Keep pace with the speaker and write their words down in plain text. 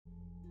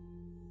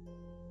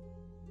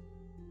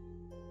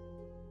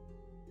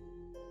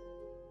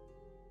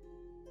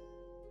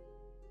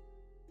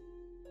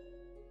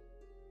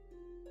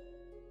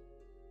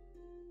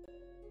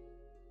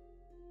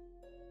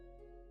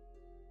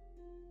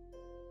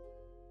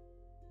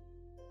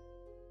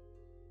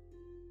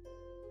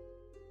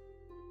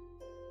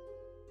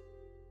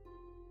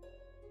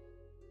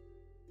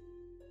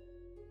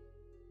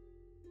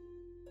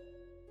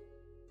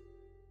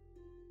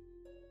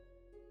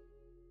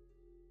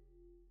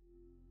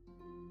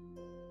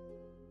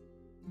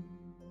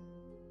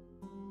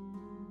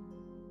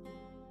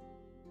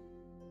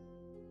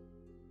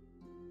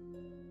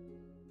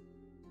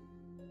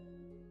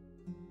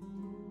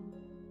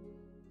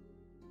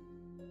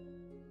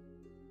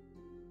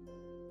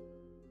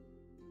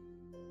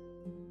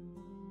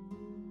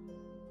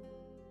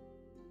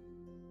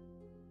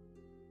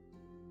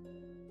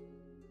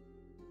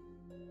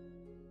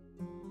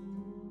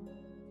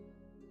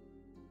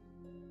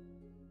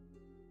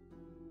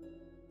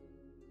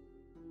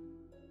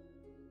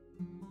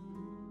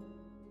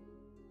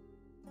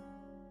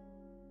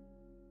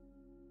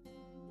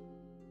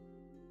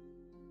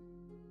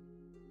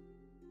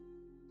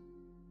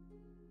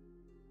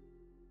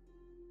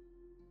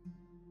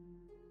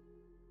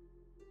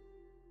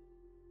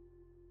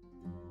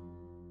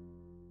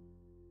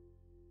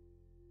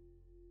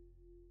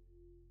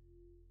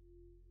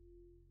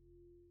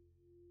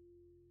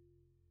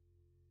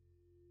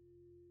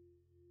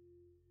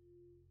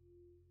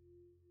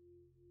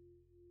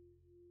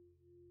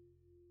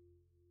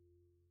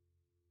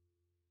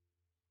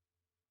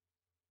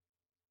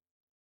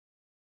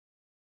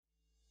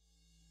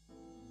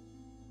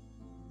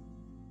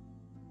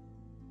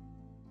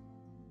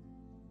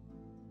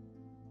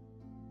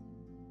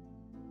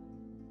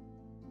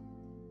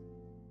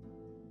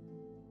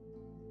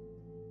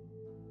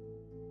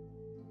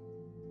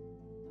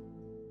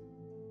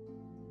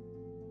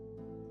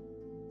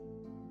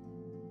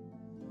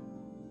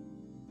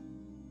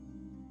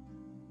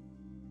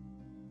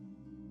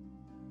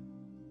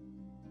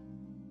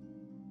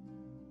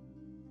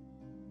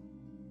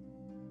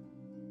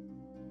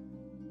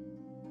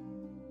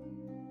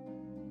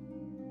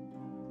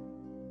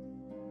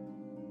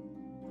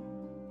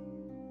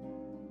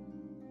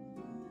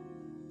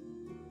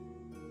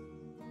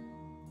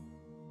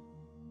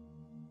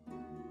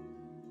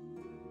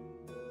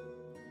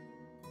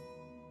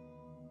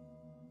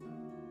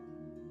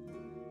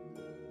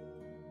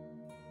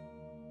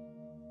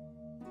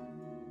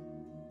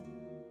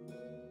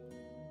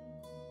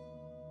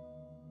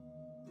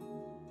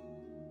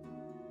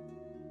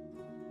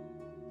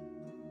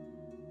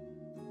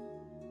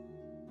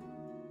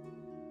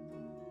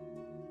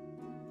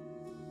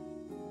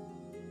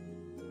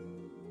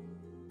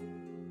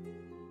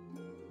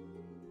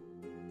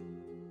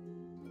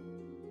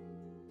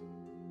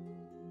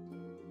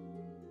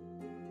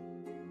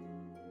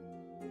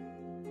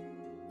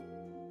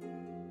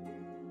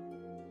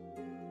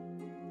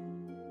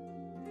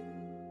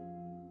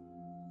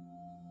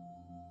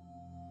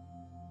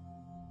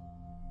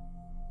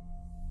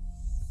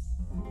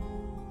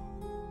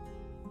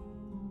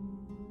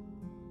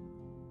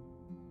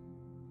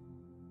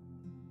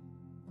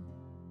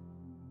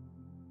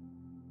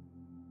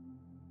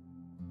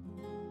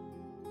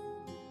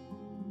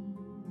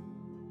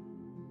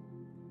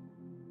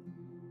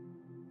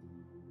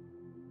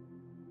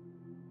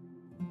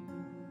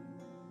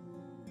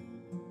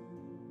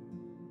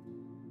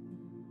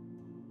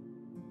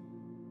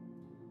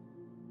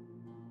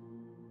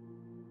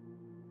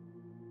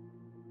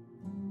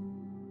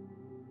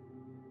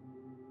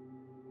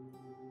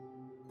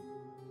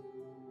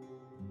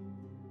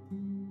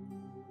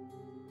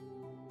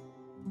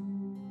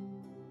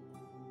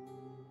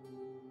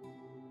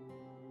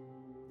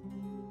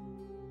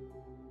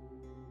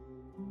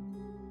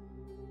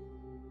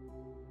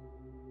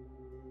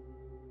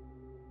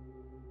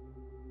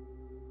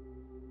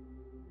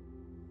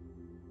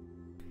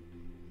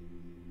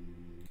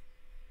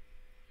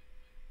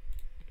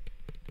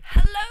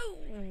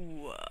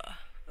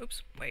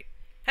Oops, wait.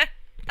 Huh?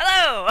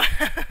 Hello!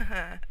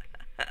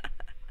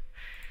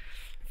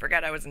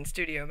 Forgot I was in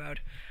studio mode.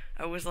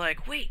 I was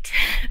like, wait,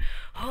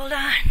 hold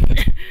on.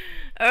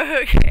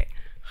 Okay.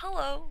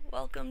 Hello,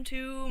 welcome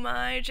to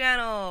my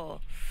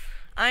channel.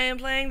 I am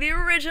playing the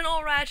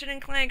original Ratchet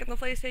and Clank on the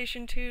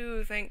PlayStation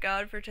 2. Thank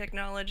God for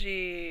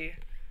technology.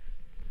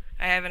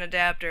 I have an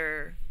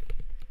adapter.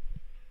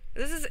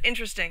 This is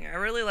interesting. I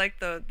really like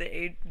the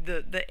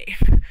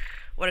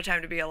what a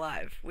time to be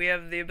alive. We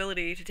have the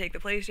ability to take the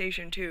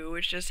PlayStation 2,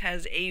 which just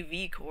has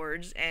AV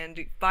cords,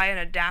 and buy an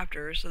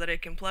adapter so that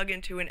it can plug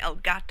into an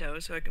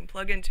Elgato, so I can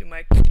plug into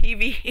my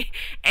TV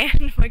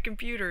and my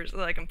computer so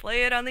that I can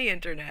play it on the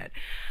internet.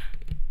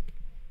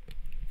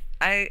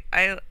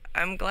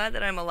 I'm glad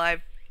that I'm alive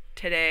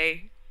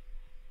today,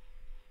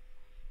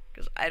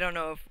 because I don't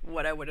know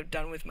what I would have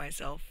done with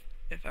myself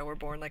if I were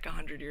born like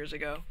 100 years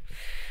ago.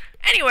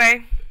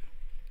 Anyway,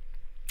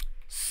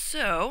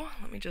 so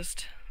let me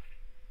just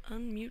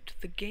unmute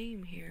the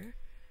game here.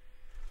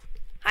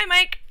 Hi,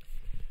 Mike!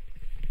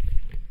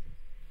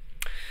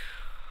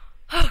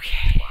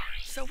 Okay,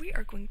 so we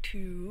are going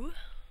to...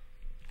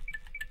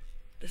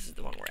 This is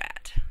the one we're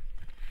at.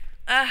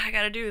 I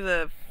gotta do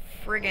the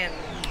friggin...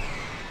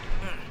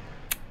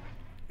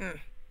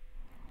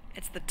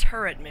 It's the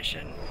turret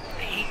mission.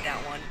 I hate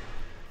that one.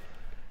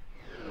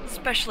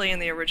 Especially in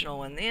the original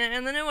one.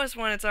 In the newest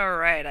one, it's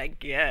alright, I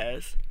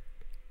guess.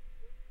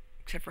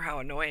 Except for how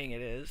annoying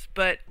it is.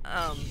 But,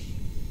 oh,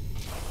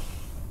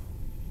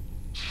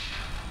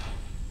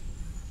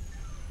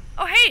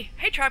 hey!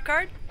 Hey, Trap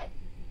Card!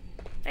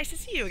 Nice to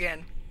see you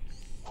again.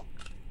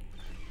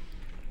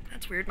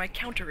 That's weird, my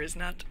counter is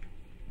not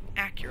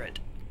accurate.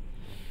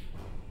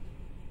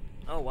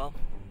 Oh, well.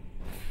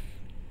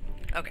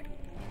 Okay.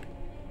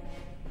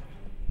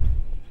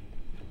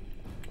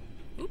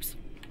 Oops.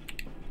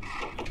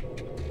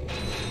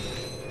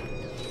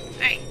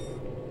 Hey!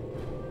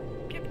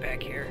 Get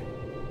back here.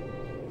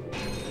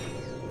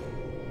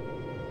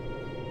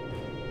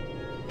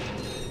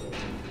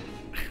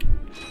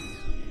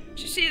 Did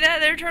you see that?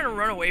 They're trying to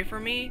run away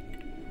from me.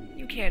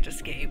 You can't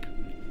escape.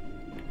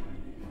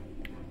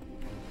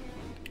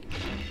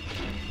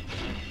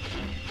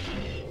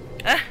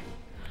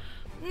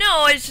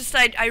 No, it's just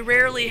I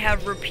rarely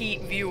have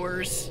repeat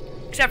viewers.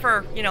 Except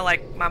for, you know,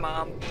 like my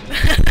mom,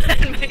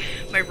 and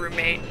my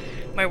roommate,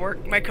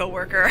 my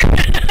coworker.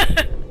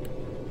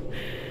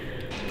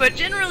 But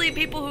generally,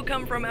 people who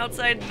come from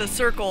outside the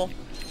circle,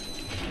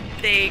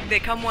 they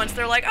come once,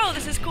 they're like, oh,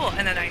 this is cool,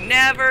 and then I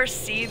never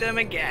see them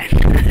again.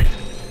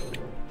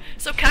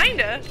 So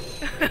kinda.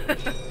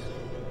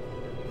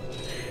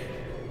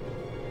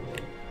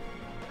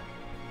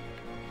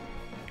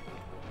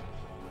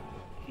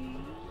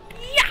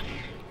 Yeah.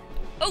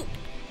 Oh.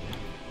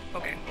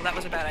 Okay. Well, that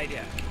was a bad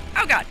idea.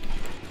 Oh god!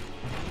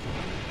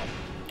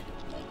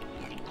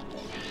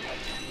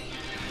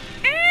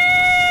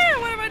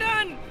 What have I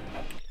done?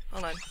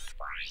 Hold on.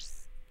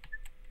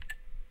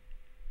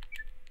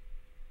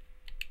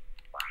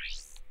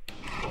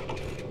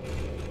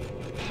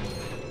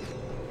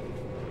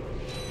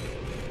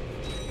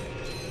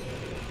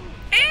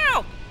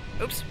 Ew!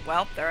 Oops,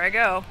 well, there I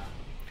go.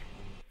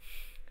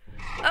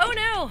 Oh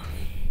no!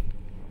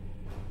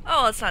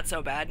 Oh, that's not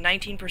so bad.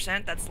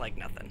 19%? That's like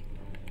nothing.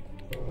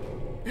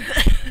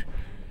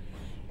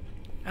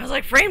 I was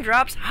like, frame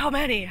drops? How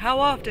many? How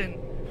often?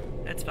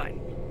 That's fine.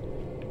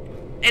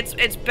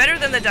 It's better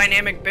than the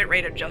dynamic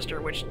bitrate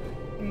adjuster, which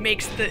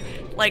makes the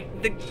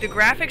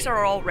graphics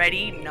are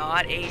already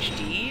not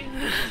HD.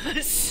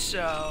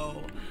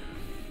 So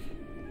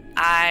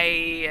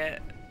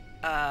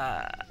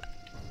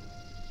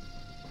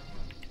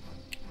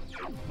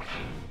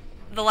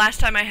the last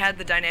time I had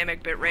the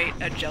dynamic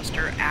bitrate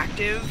adjuster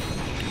active,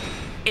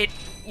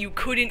 you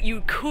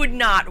could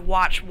not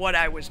watch what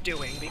I was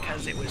doing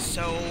because it was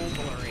so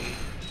blurry.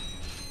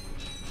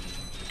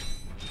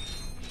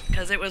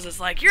 Because it was just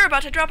like, you're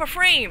about to drop a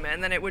frame,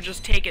 and then it would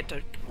just take it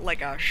to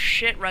like a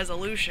shit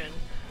resolution.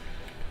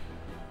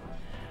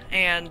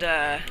 And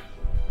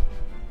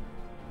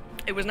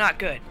it was not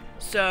good.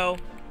 So,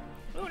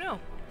 oh no,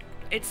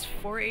 it's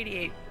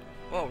 488.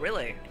 Whoa,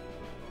 really?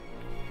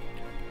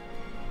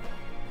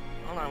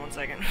 Hold on one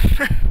second.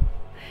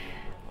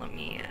 Let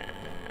me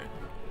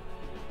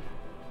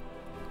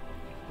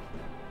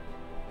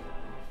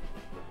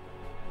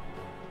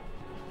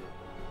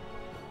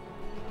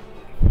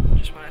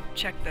just want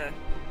to check the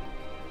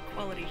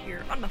quality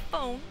here on my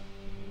phone.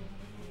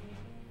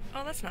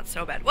 Oh, that's not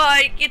so bad. Well,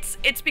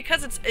 it's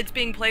because it's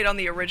being played on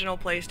the original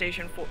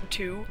PlayStation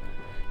 2,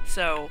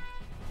 so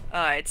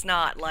it's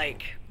not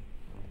like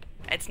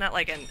an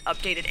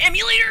updated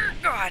emulator,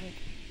 God,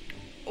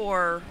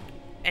 or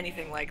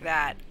anything like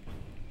that.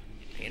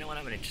 You know what?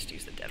 I'm gonna just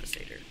use the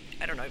Devastator.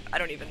 I don't know. I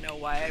don't even know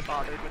why I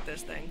bothered with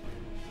this thing.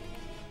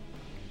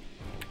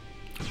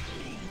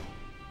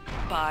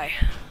 Bye.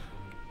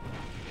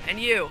 And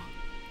you.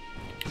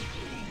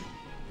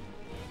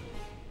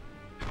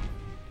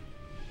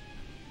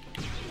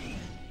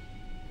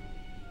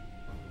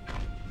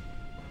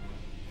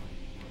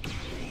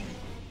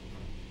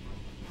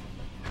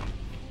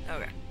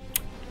 Okay.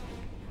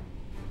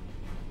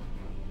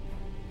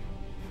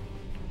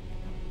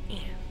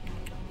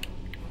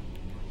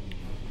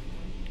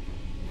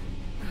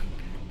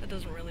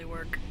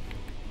 work.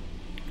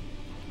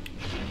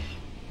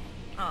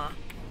 Aw.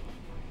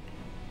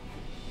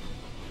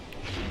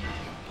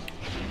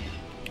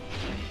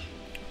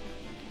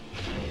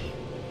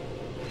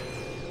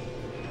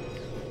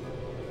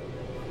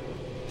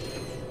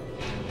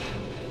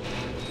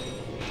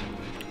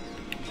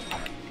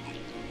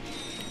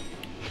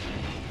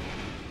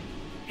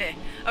 Hey,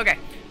 okay.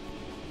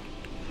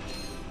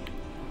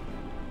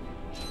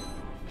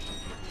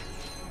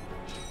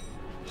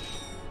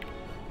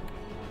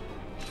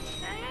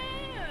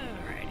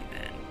 Alrighty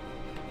then.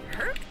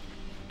 Hurt?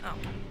 Oh.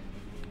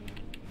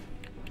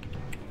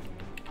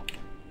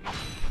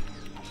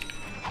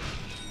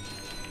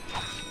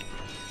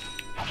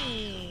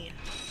 Hey.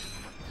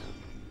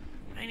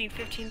 I need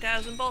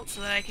 15,000 bolts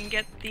so that I can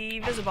get the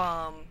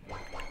Visibomb.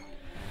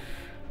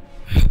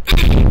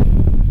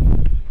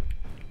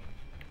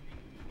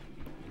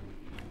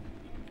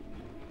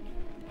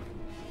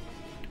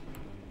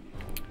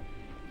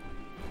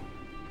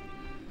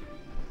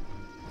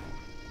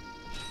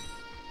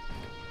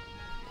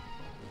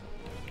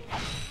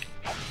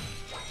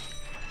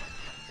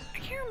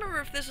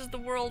 If this is the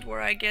world where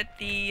I get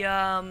the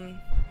I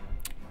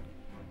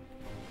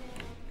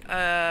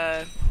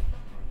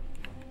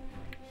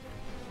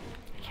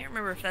can't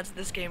remember if that's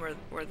this game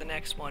or the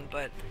next one,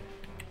 but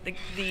the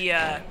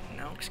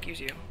no, excuse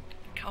you.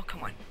 Oh,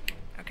 come on.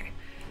 Okay.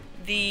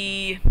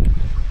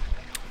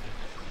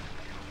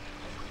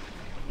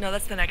 No,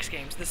 that's the next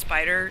games. The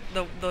spider,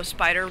 the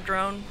spider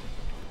drone.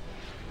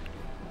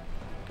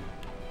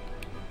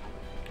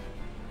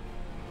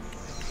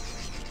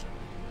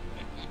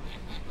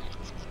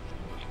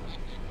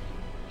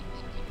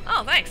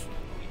 Oh, thanks.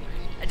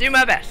 I do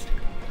my best.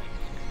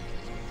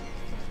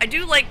 I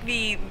do like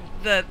the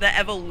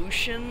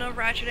evolution of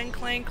Ratchet and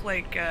Clank,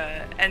 like,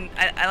 and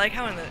I like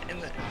how in the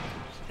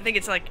I think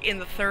it's like in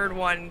the third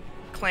one,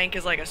 Clank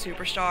is like a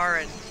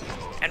superstar,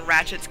 and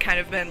Ratchet's kind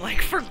of been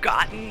like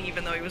forgotten,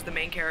 even though he was the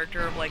main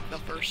character of like the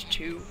first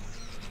two.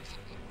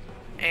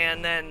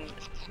 And then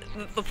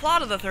the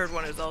plot of the third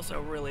one is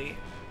also really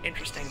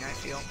interesting, I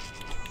feel.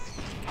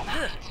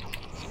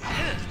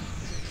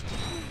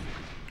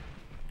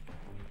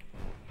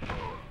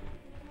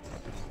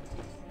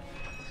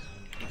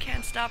 You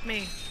can't stop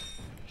me.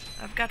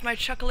 I've got my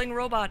chuckling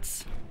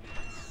robots.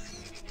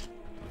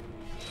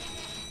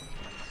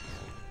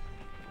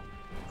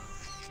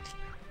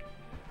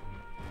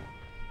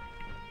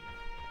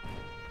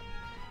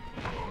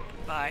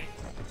 Bye.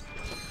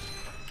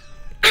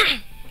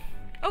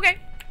 Okay.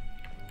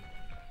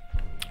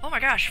 Oh my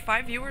gosh,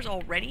 5 viewers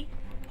already?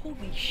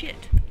 Holy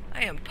shit.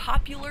 I am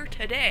popular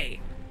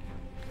today.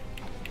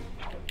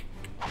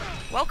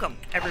 Welcome,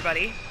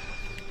 everybody.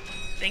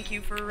 Thank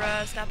you for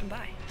stopping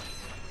by.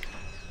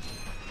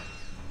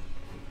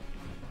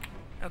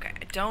 Okay,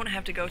 I don't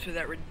have to go through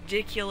that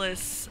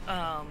ridiculous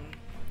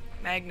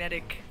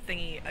magnetic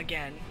thingy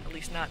again, at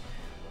least not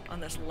on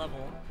this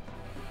level.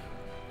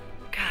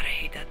 God, I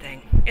hate that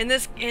thing. In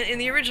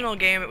the original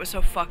game, it was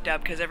so fucked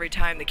up because every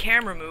time the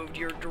camera moved,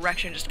 your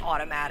direction just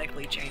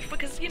automatically changed.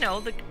 Because, you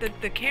know,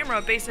 the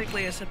camera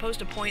basically is supposed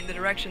to point in the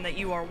direction that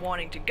you are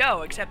wanting to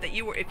go, except that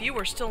if you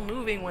were still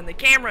moving when the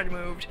camera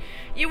moved,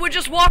 you would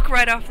just walk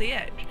right off the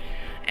edge.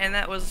 And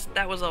that was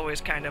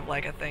always kind of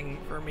like a thing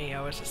for me.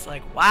 I was just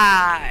like,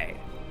 why?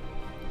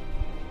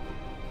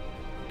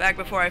 Back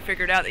before I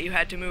figured out that you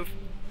had to move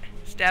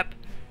step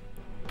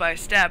by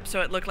step,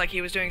 so it looked like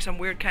he was doing some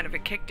weird kind of a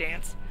kick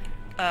dance.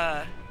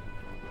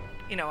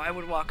 You know, I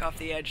would walk off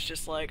the edge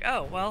just like,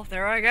 oh, well,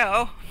 there I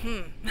go.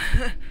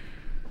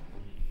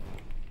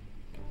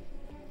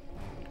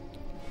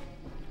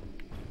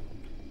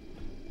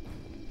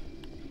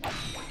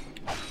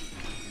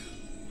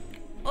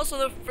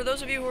 Also, for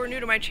those of you who are new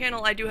to my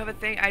channel, I do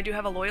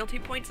have a loyalty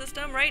point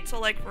system, right? So,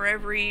 like, for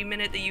every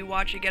minute that you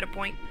watch, you get a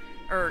point.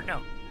 Or,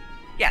 no.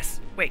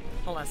 Yes. Wait,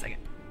 hold on a second.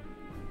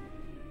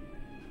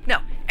 No.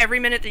 Every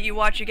minute that you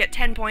watch, you get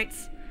 10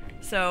 points.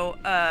 So,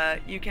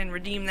 you can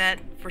redeem that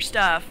for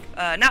stuff.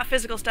 Not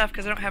physical stuff,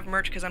 because I don't have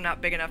merch, because I'm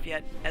not big enough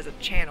yet as a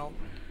channel.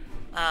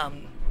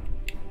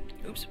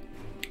 Oops.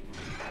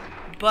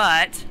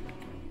 But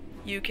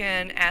you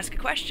can ask a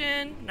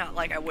question. Not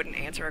like I wouldn't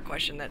answer a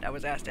question that I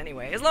was asked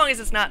anyway. As long as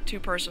it's not too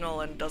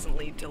personal and doesn't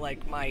lead to,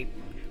 like, my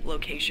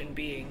location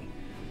being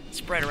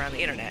spread around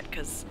the internet,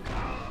 because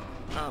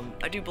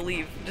I do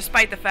believe,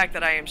 despite the fact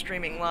that I am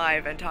streaming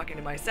live and talking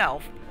to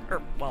myself,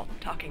 or, well,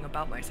 talking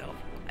about myself,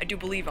 I do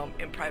believe I'm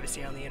in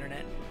privacy on the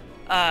internet.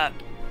 Yeah,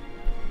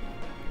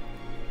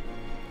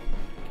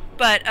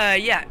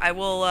 I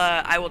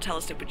will tell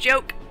a stupid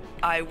joke.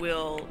 I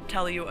will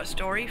tell you a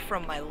story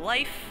from my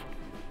life.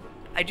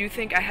 I do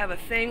think I have a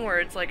thing where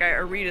it's like I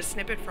read a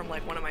snippet from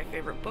like one of my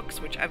favorite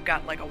books, which I've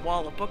got like a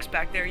wall of books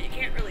back there. You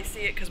can't really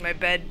see it because my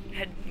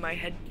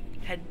head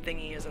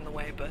thingy is in the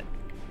way, but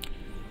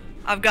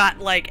I've got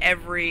like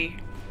every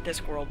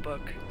Discworld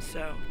book,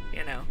 so,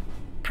 you know,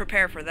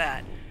 prepare for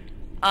that.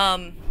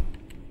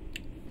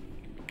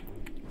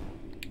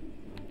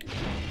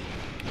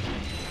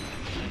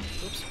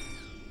 Oops.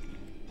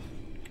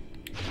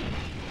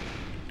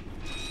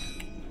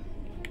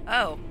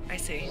 Oh, I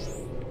see.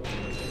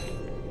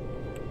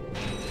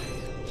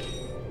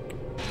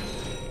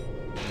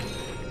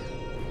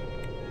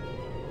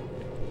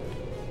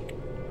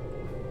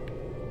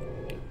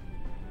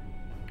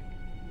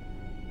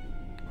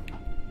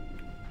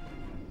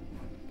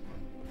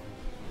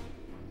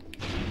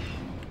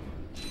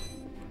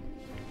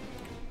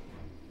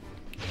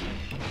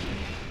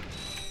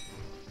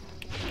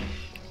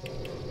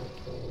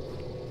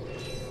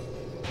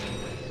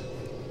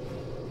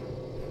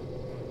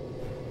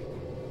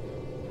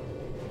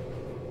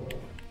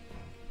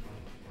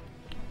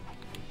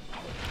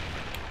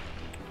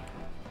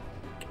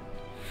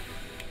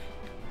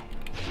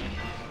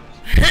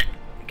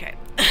 Okay.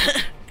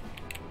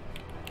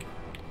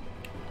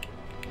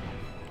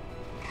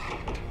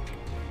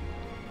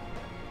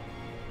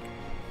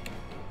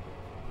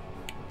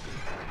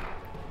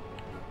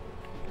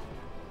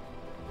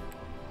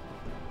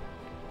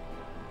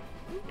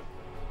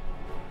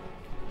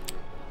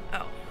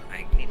 Oh,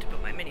 I need to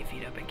put my mini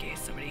feed up in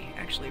case somebody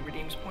actually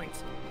redeems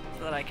points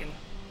so that I can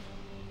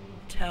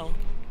tell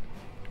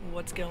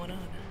what's going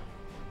on.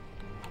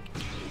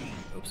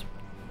 Oops.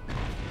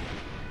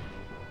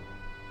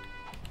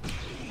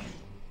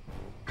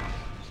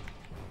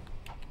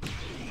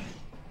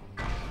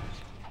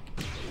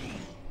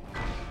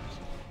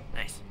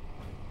 Nice.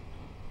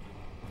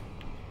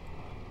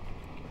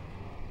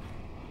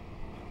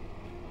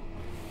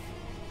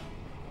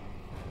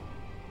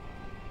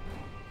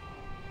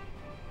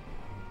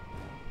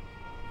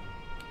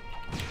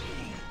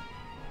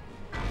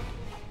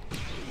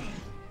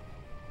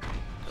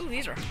 Ooh,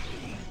 these are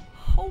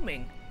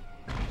homing.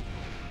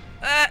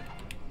 Ah.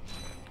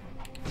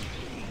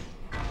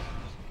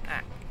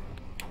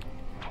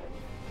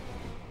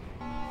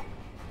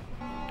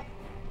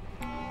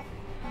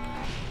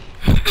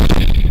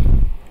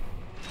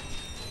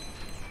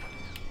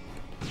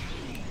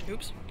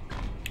 Oops.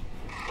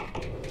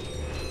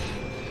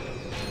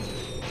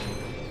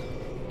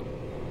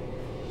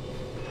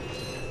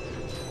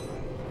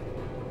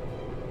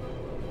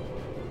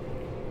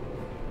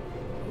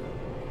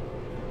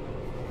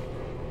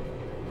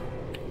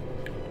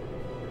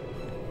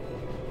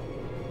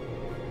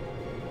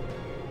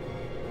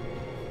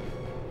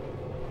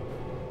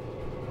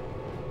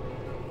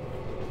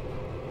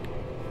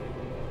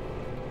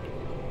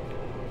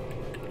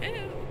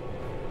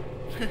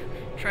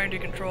 Trying to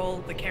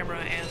control the camera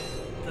and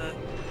the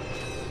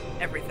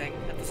everything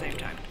at the same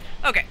time.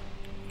 Okay.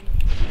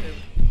 Ooh.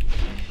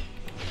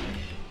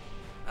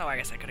 Oh, I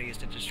guess I could have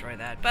used it to destroy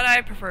that, but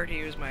I prefer to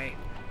use my...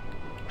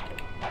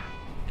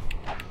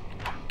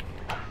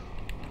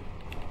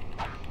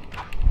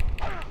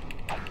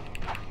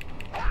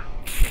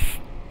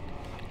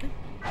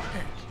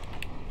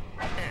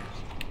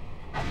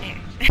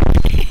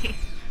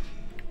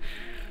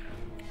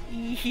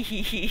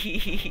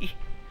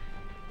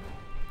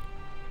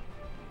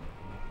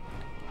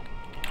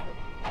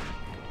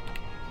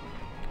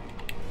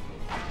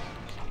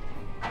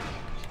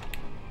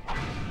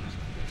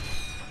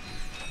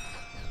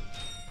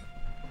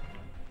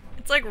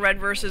 It's like red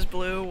versus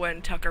blue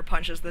when Tucker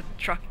punches the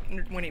truck,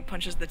 when he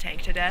punches the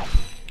tank to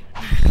death.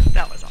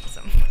 That was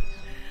awesome.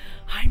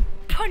 I'm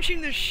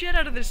punching the shit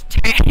out of this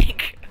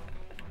tank!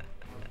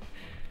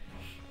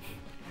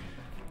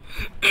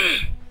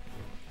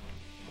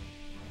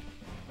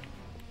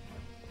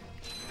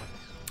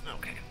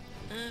 Okay.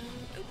 Oop.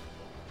 Oop.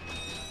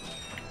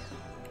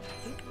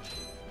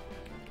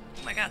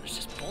 Oh my god, there's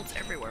just bolts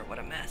everywhere. What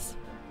a mess.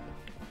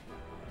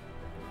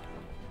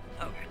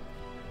 Okay.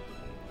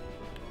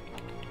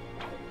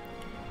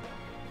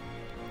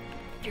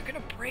 You're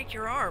gonna break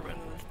your arm and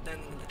then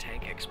the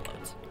tank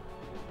explodes.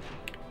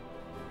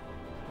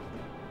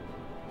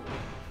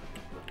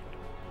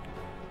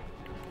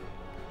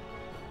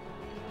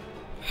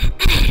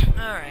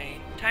 Alright,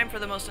 time for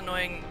the most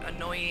annoying,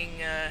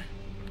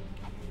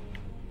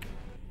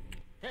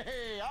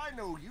 Hey, I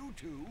know you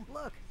two.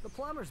 Look, the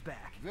plumber's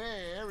back.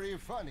 Very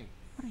funny.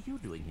 What are you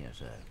doing here,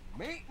 sir?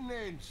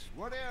 Maintenance.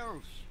 What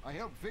else? I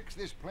helped fix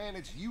this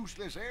planet's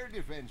useless air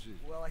defenses.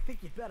 Well, I think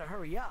you'd better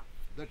hurry up.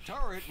 The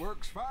turret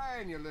works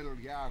fine, you little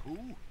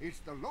yahoo. It's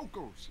the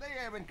locals. They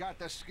haven't got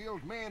the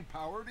skilled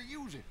manpower to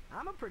use it.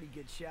 I'm a pretty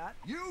good shot.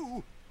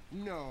 You?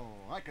 No,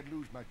 I could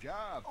lose my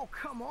job. Oh,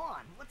 come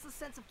on. What's the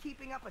sense of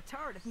keeping up a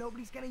turret if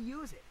nobody's gonna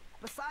use it?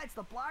 Besides,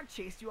 the Blarg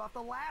chased you off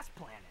the last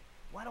planet.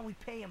 Why don't we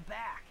pay him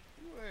back?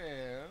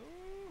 Well,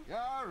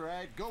 all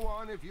right, go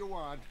on if you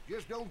want.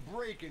 Just don't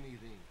break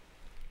anything.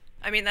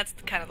 I mean, that's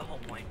kind of the whole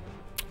point.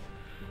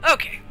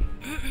 Okay.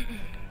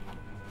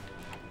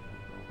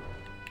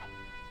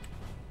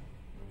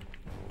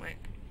 Wait,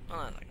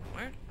 hold on a second.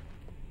 Where?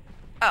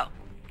 Oh,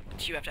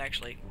 you have to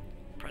actually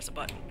press a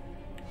button.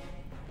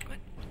 What?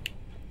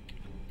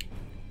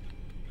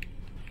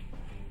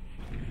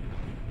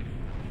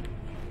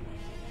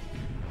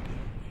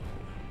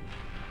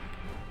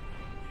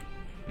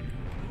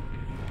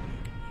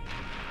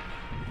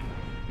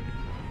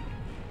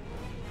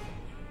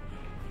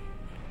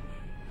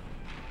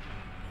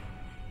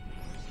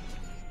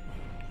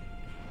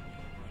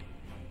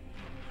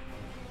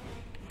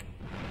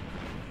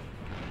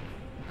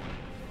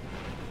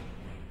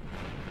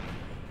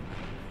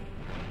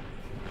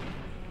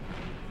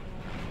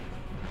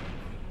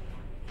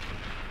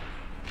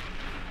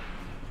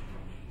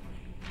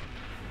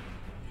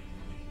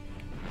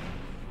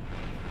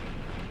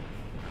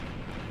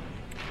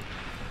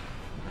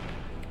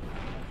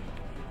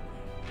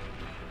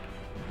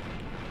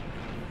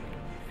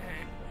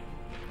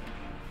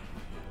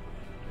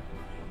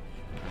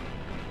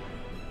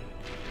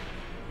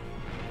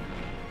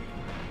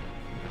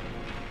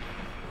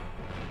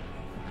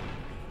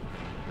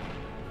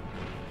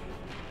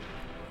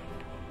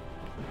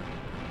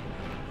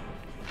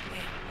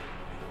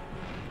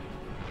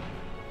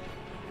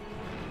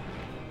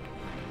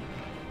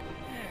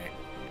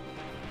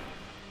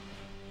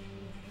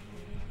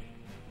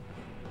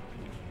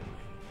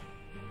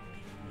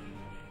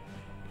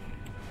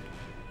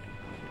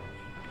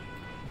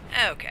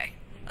 Okay.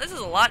 This is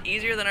a lot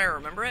easier than I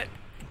remember it.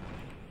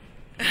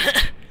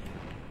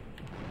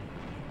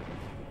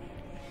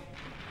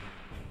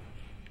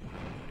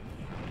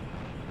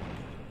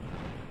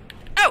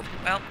 Oh!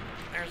 Well,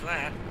 there's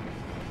that.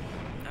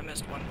 I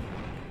missed one.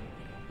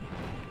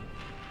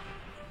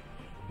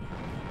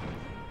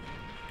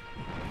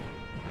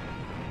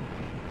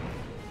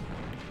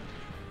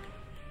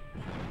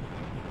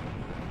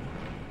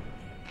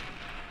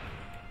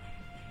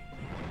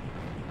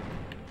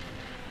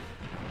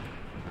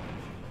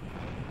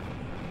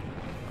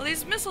 Well,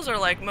 these missiles are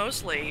like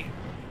mostly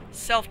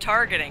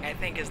self-targeting, I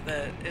think is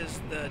the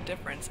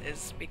difference,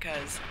 is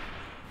because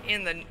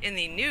in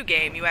the new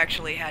game you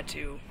actually had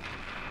to,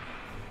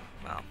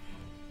 well,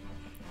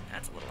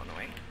 that's a little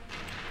annoying.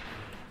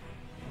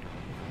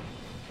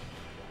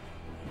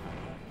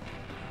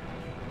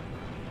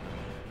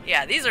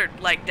 Yeah, these are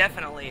like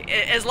definitely,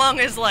 as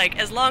long as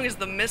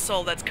the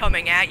missile that's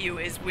coming at you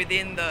is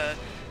within the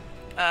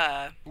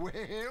Well.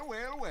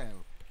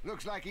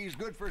 Looks like he's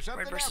good for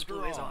something Red vs. after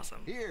Blue all. is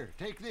awesome. Here,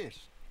 take this.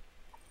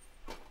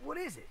 What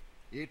is it?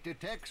 It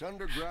detects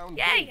underground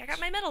Yay, boats. I got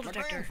my metal My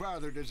detector.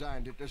 grandfather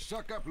designed it to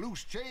suck up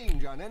loose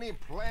change on any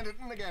planet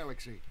in the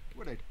galaxy.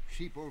 What a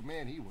cheap old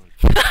man he was.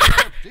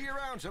 See you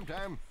around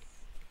sometime.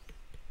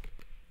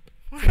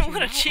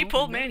 What a cheap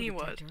old man he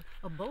was.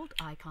 A bolt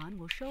icon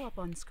will show up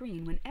on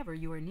screen whenever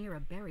you are near a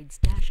buried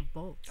stash of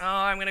bolts. Oh,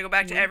 I'm gonna go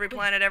back to every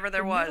planet ever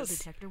there the metal was.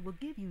 detector will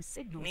give you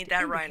signals Need to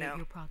that indicate rhino.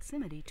 your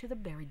proximity to the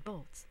buried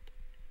bolts.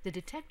 The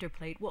detector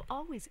plate will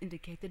always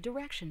indicate the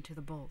direction to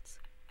the bolts.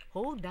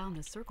 Hold down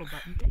the circle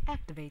button to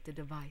activate the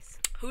device.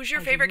 Who's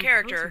your As you favorite move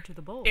character closer to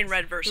the bolts, in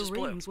Red vs. the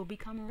Blue? rings will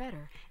become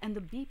redder and the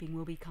beeping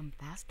will become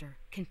faster.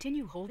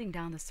 Continue holding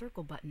down the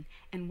circle button,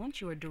 and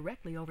once you are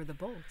directly over the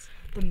bolts,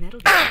 the metal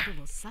detector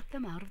will suck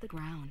them out of the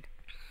ground.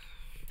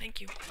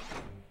 Thank you.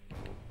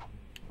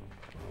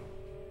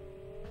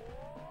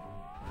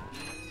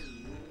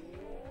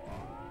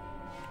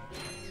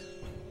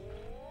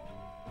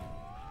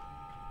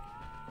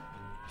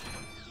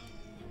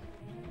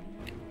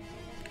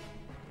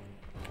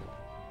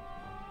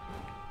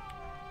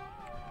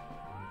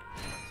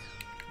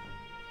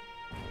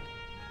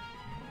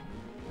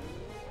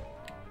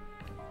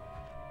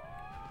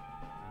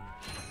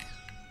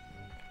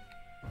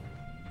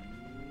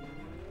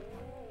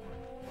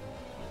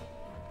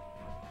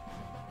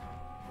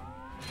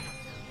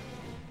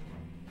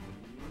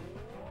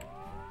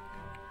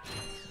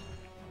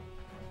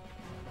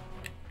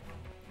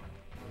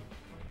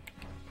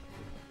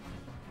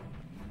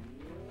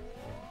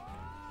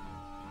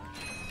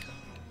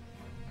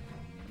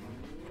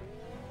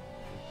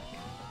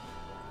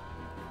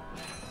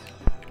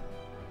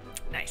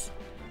 Nice.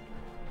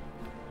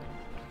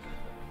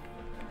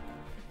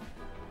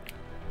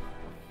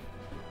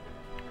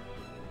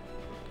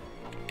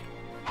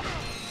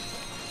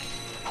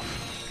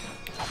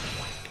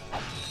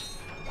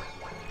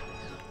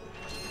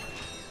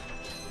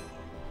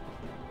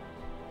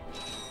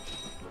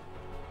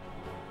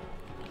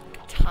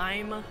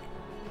 Time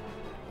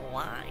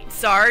line.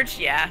 Sarge?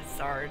 Yeah,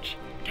 Sarge.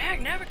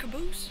 Dag, never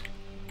Caboose.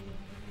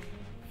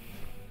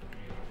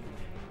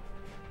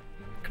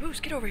 Caboose,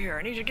 get over here.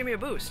 I need you to give me a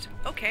boost.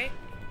 Okay.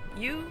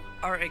 You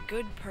are a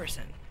good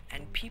person,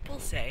 and people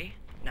say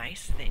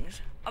nice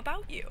things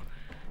about you.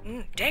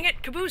 Dang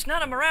it, Caboose,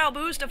 not a morale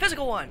boost, a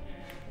physical one.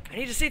 I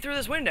need to see through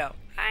this window.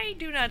 I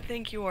do not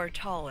think you are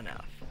tall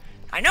enough.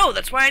 I know,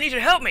 that's why I need you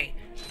to help me.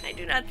 I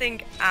do not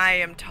think I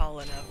am tall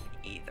enough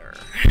either.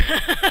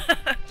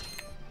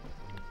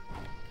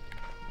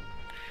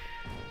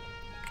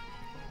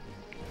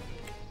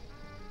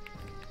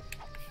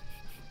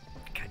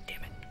 God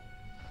damn it.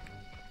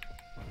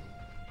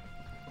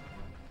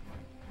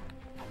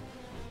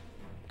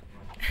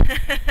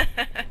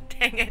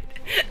 Dang it.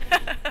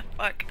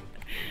 Fuck.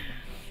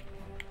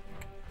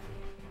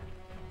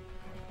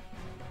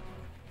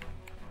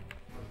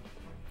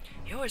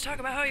 You always talk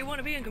about how you want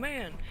to be in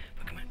command,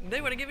 but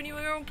they would have given you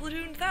your own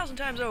platoon 1,000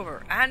 times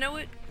over. I know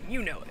it,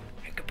 you know it.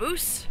 And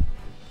Caboose?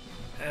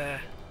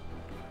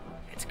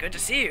 It's good to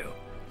see you.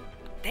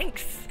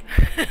 Thanks.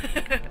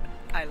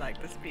 I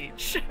like the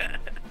speech.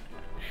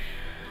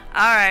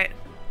 Alright.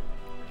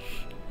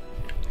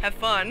 Have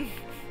fun.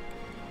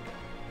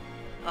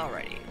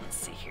 Alrighty, let's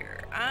see here.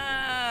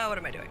 What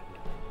am I doing?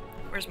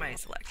 Where's my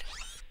select?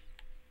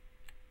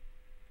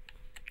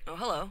 Oh,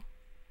 hello.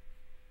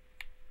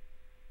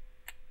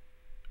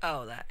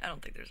 Oh, that. I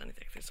don't think there's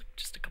anything. There's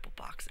just a couple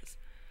boxes.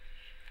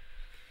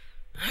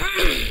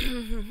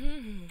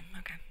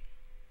 Okay.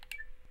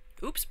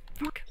 Oops.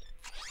 Fuck.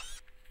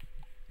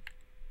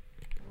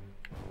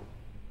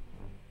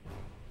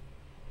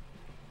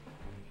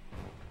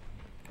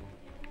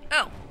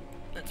 Oh,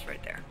 that's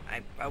right there.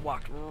 I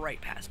walked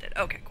right past it.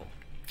 Okay, cool.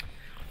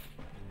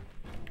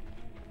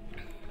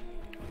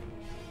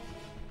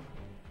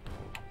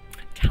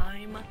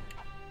 Time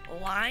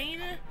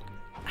line?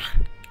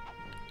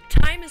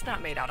 Time is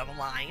not made out of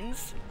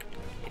lines.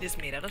 It is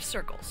made out of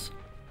circles.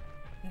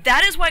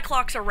 That is why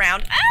clocks are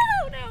round.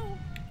 Oh, no.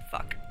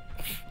 Fuck.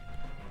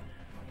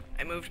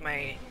 I moved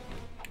my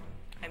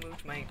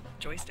moved my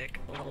joystick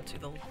a little to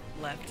the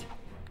left.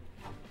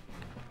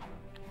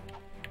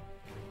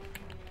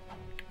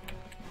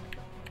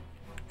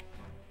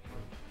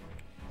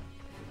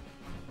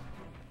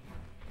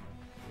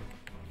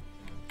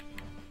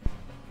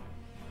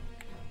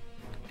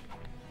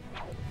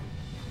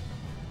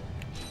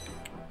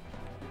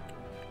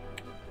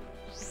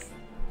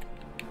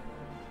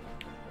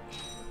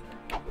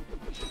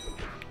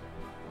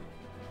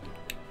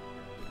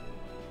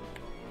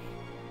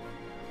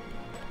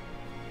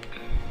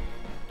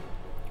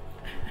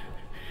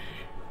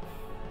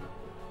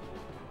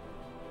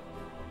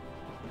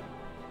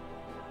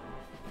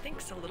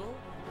 Thinks a little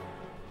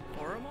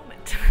for a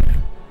moment.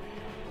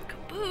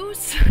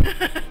 Caboose! You're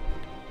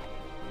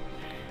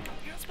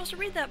not supposed to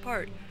read that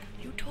part.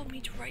 You told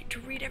me to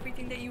read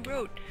everything that you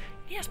wrote.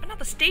 Yes, but not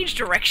the stage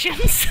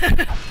directions.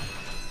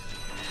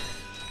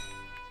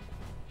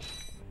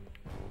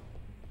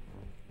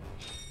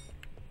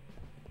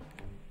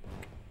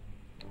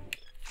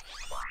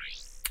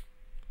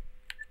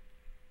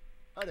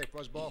 Hi there,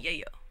 Fuzzball.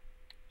 Yeah.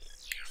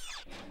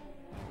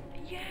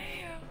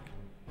 Yeah.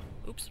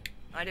 Oops.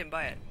 I didn't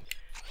buy it.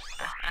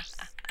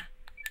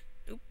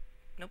 Oop.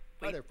 Nope.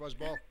 Wait. Hi there,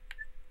 Fuzzball.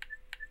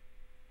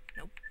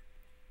 Nope.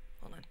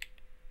 Hold on.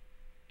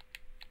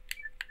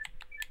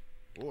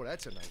 Oh,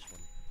 that's a nice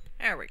one.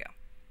 There we go.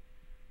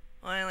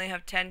 Well, I only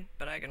have 10,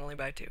 but I can only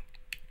buy 2.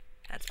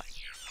 That's fine.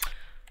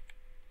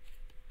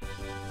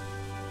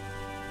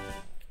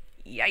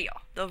 Yeah.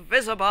 The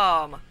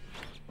Visibomb.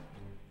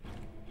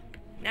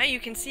 Now you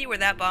can see where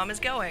that bomb is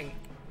going.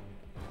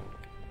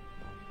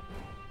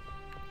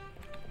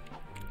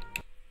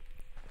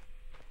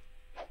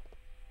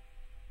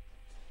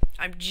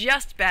 I'm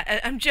just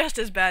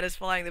as bad as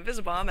flying the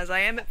Visibomb as I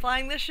am at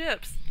flying the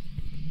ships.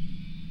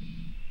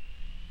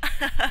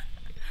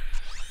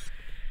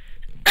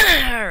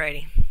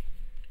 Alrighty.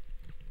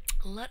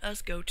 Let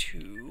us go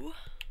to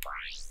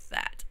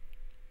that.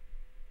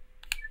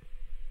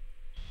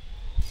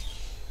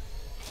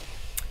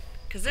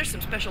 Because there's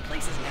some special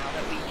places now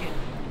that we can...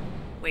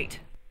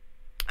 Wait.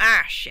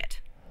 Ah,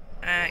 shit.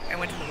 I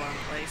went to the wrong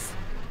place.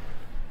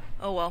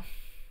 Oh well.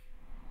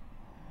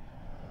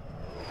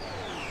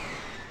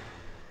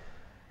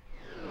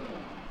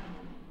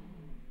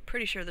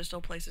 Pretty sure there's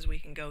still places we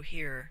can go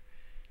here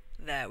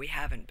that we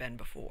haven't been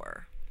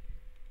before.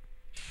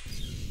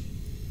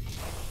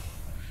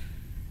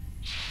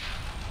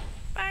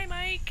 Bye,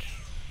 Mike.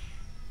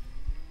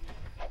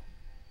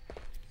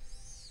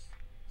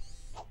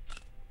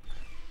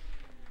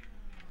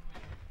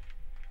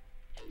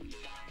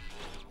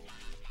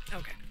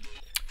 Okay.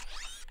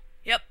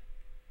 Yep.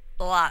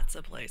 Lots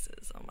of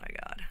places. Oh my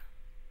god.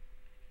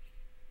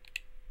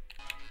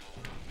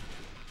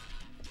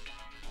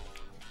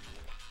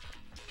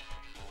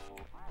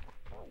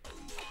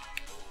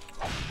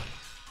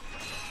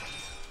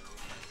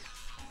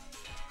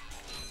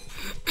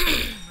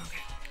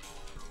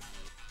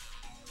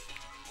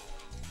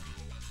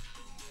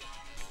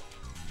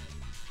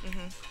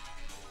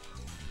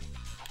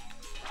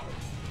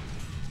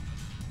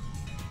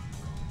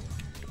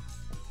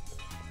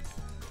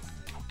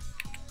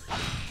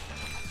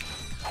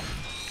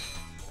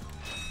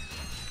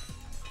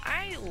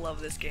 I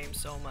love this game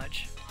so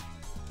much.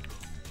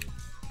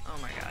 Oh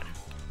my god.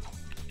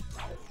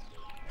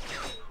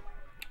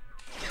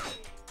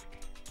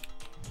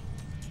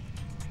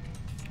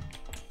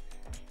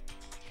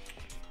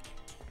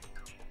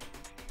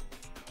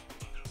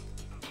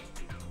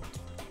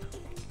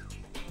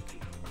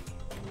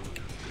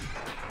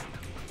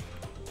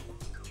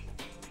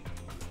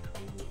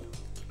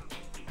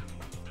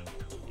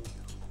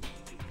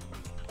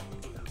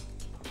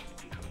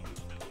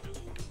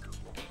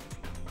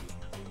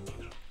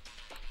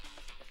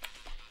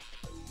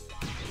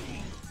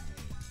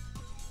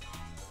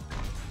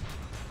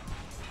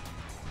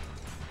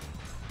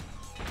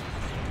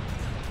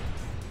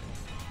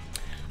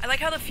 I like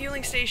how the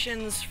fueling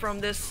stations from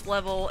this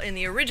level in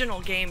the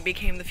original game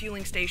became the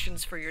fueling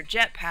stations for your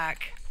jetpack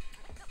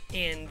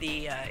in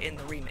the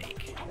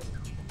remake.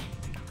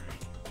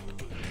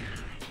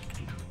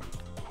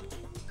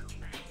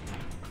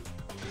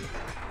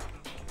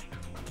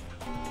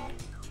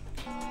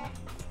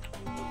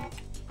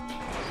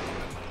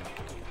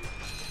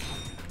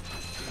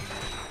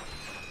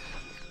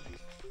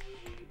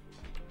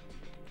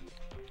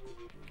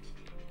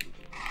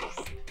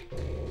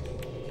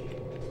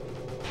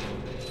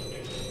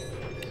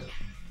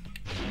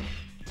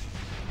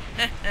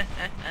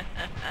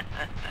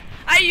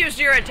 I used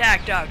your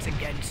attack dogs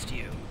against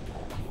you.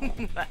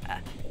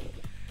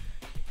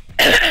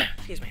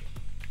 Excuse me.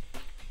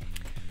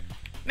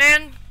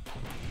 Man,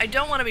 I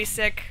don't want to be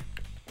sick,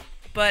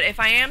 but if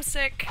I am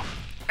sick,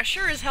 I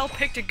sure as hell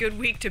picked a good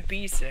week to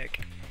be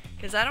sick,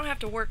 because I don't have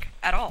to work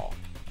at all.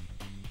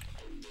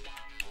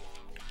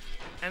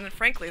 And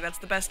frankly, that's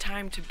the best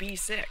time to be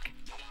sick,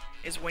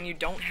 is when you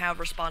don't have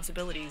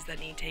responsibilities that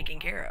need taking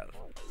care of.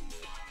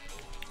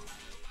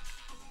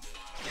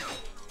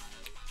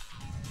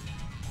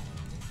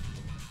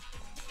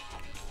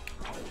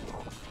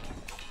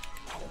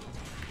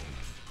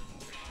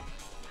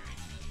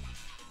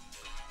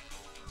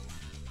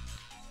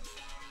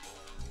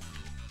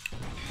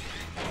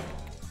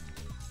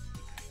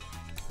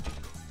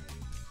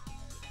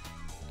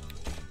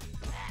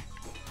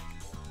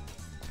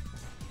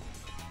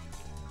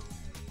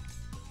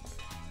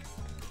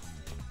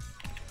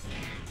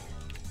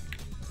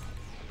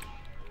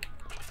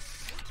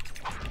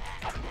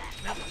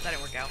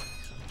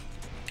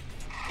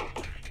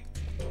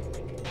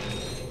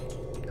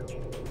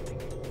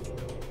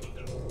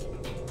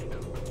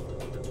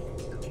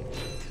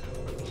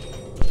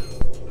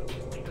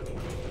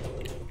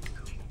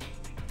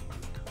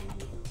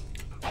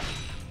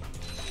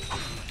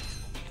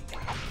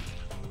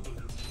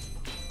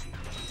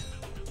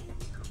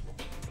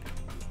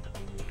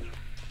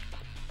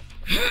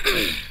 You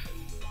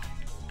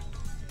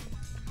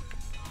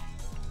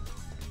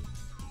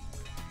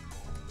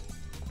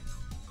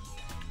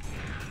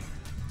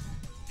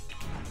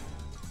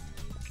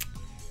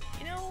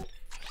know,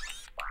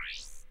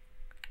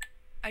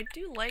 I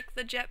do like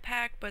the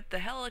jetpack, but the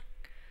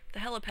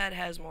helipad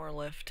has more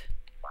lift.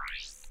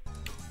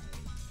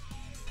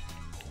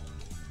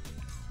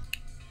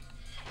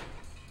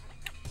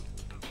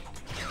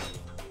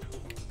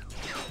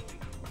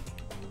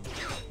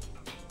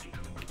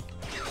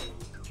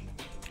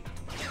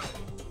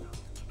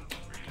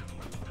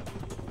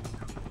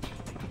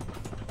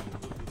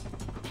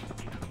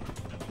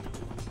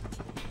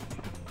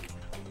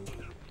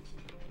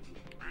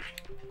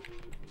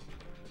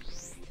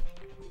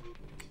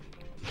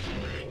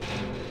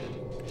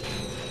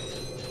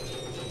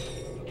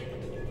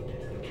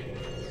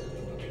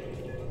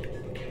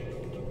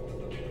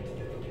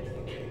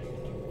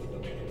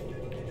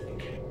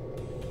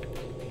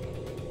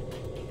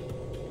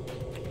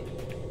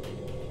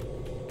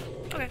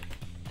 Okay.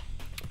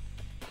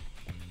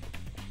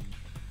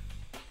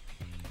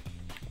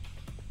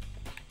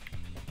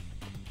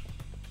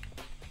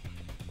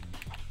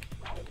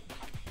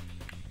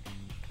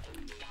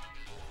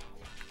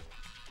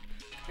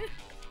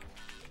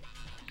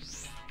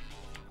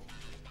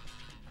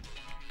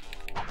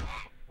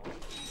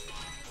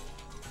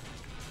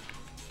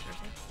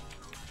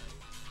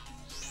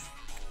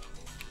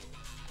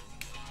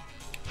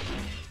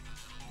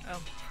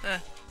 Oh.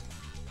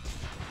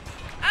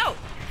 Oh!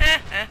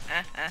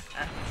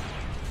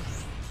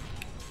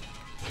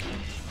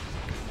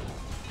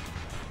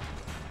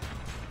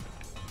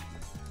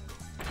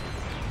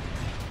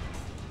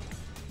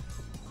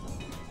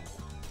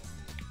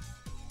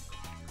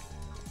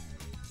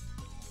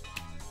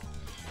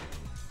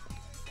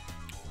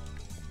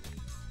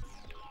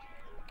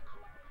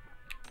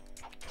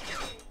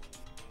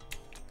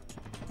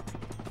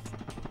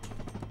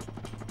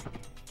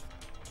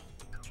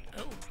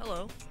 Oh,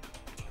 hello.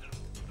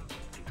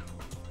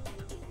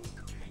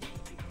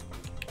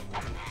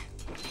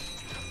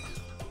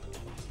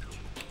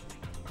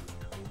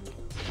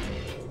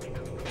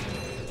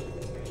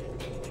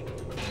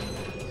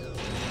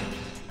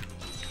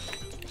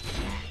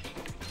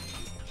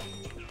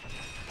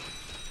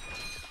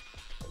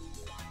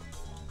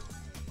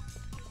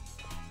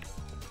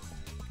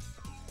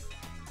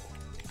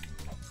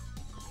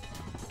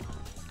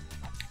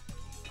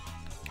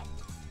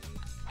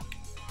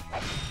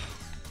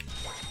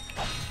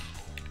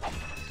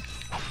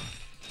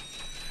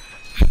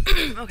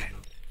 Okay.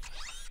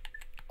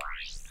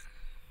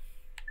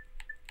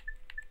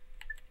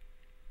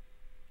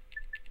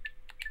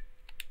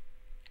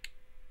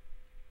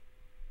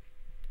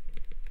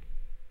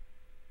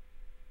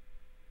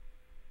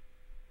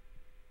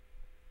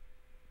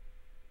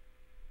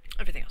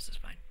 Everything else is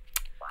fine.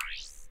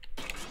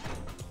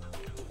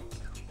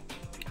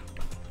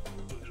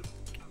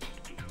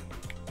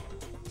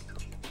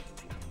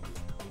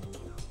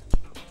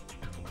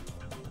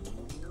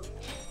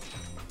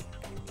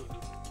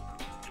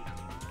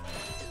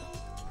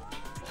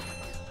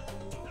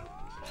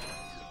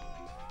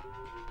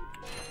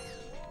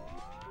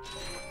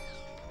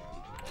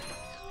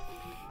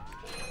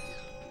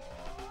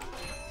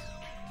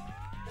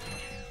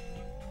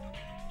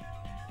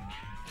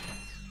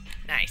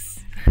 Nice.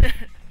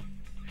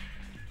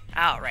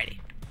 Alrighty.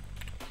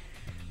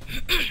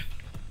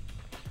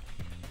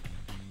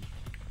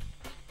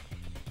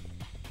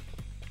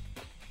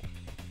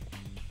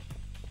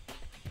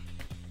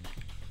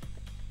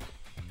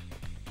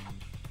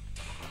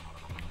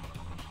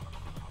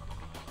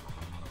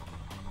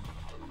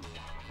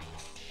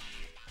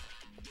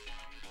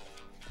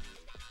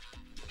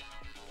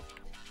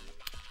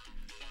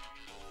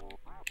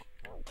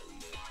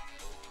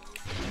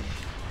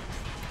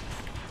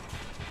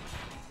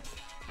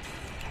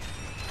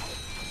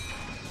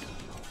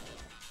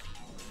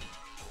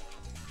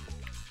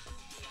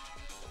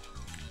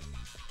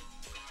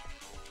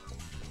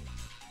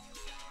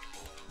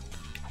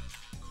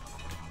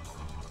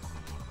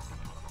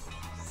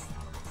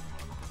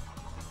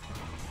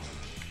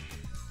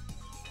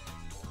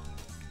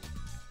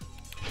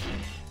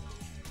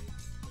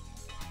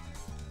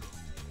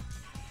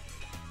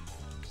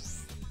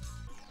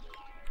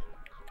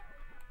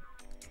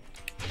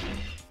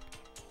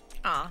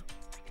 Aw.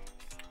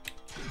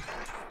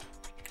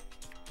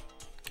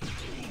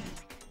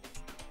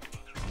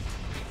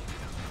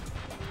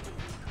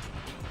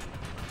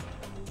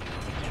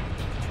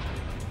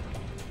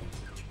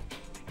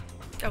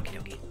 Okie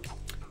dokie.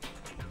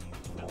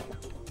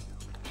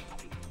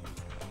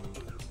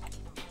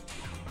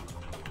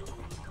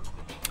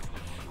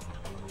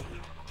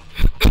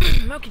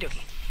 Okie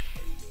dokie.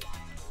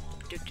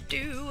 Do do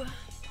do.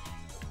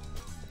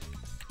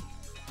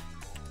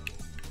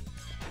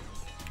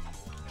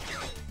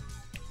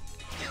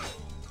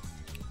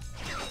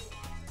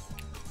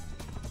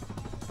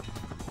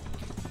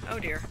 Oh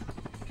dear.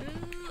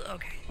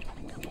 Okay.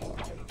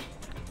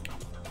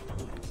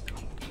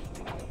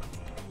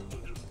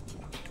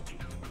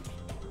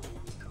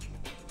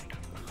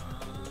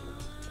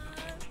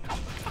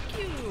 Fuck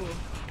you.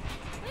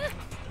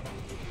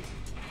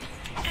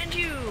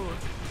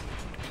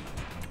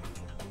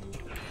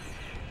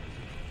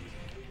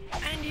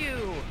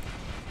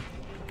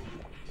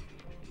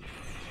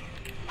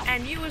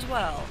 as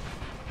well.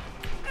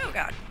 Oh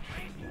god.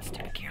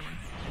 Stupid camera.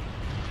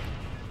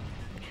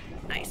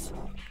 Nice.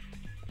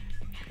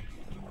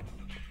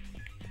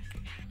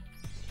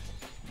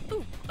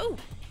 Ooh, ooh.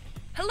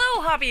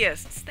 Hello,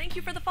 hobbyists! Thank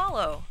you for the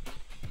follow.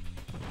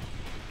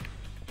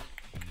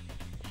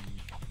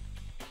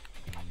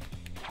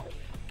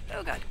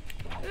 Oh god.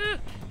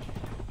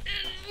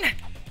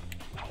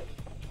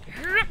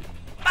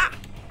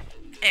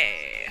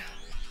 Hey.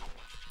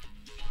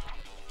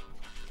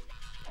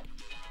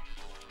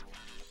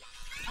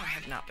 I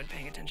have not been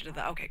paying attention to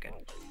that. Okay, good.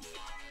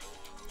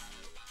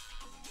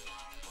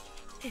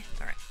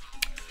 Alright.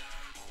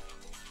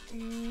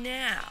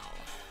 Now.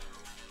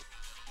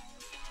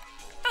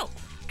 Oh,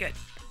 good.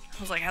 I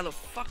was like, how the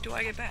fuck do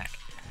I get back?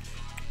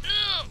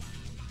 Ugh.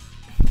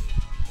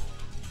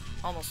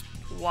 Almost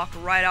walked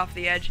right off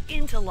the edge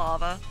into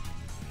lava.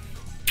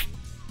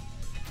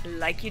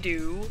 Like you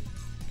do.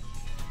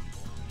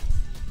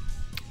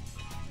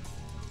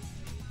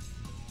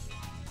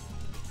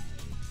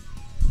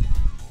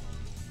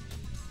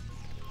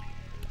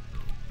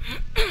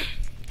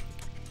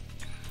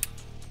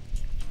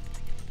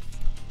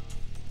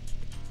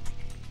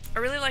 I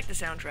really like the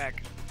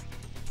soundtrack.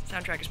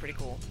 Soundtrack is pretty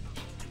cool.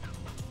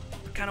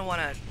 Kind of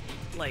want to,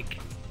 like...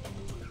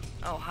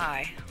 Oh,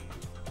 hi.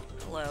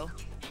 Hello.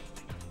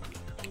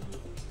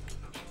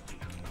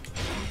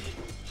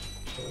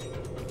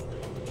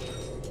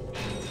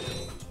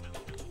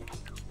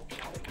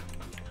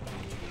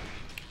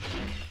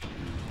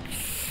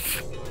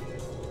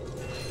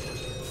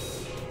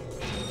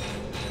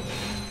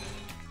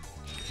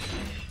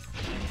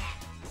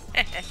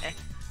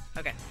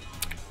 Okay.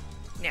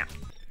 Now,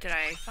 did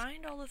I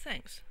find all the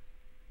things?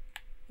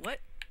 What?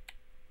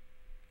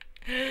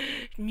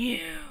 No.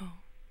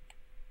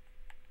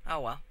 Oh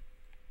well.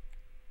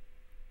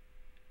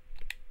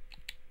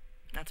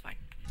 That's fine.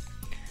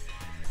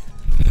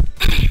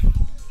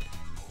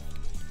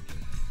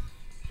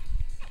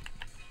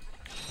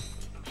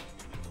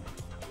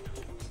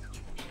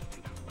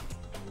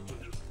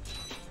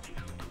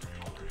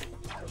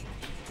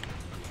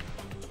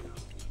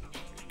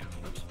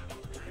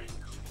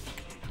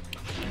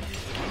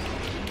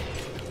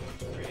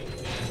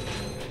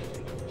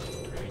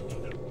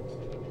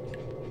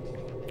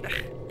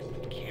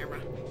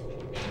 Camera.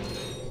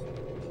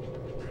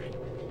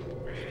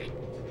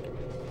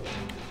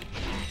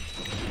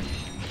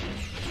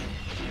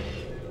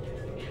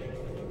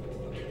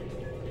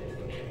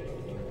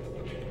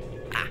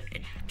 Ah,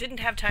 it didn't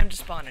have time to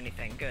spawn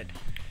anything. Good.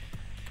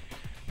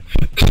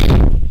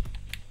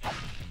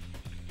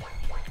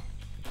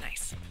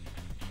 Nice.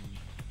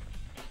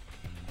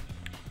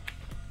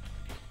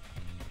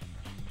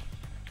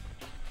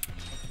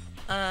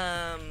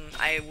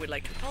 I would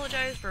like to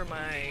apologize for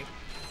my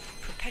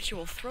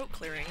perpetual throat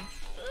clearing.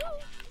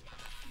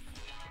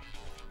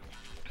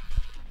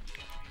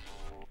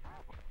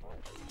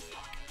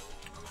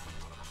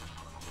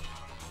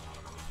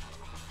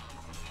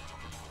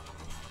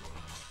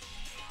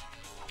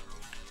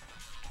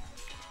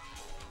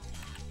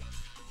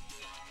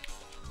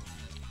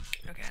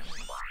 Okay, I'm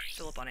gonna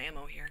fill up on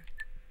ammo here.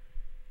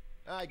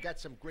 I got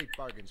some great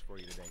bargains for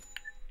you today.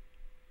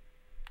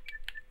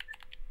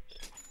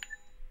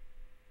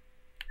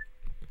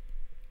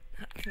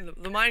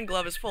 The mine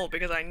glove is full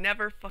because I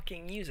never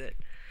fucking use it.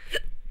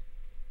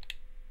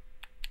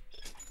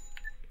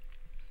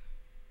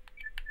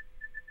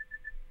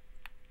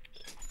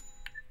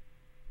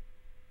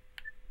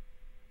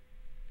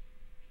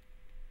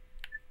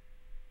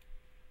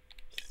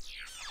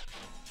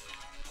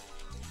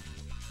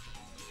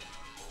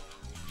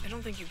 I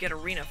don't think you get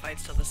arena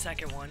fights till the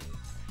second one.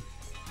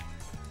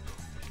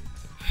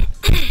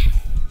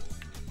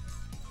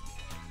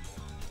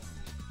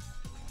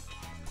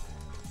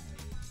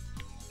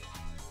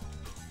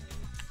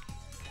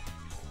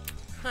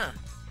 Huh.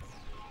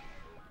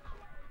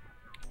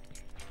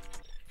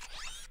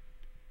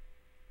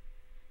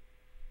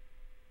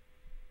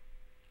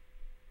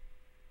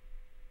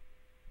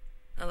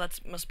 Oh, that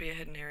must be a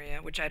hidden area,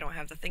 which I don't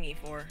have the thingy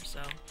for, so...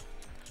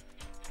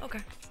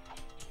 Okay.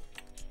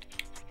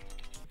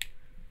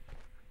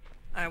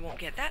 I won't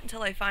get that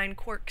until I find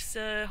Qwark's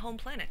home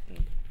planet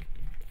and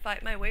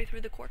fight my way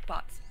through the Qwark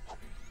bots.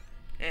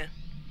 Yeah.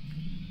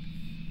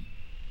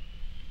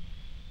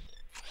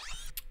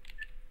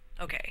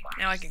 Okay,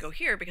 now I can go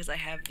here because I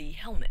have the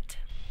helmet.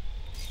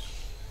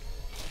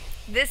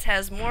 This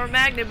has more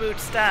Magna Boot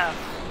stuff.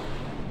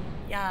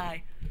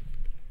 Yay.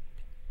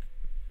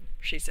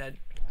 She said,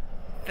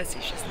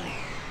 facetiously.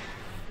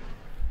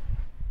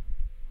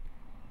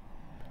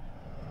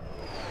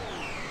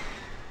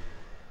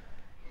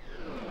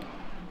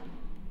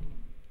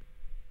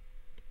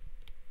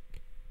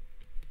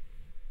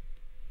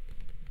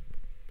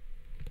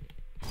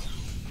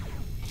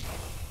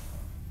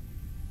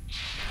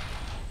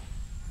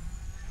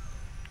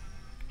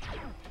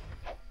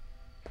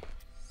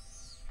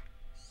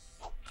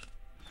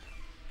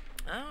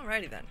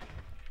 Alrighty then.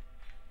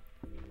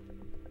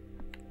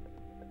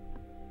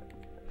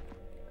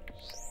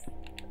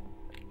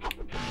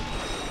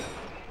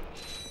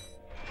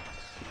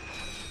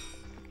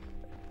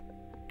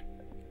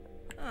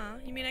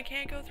 I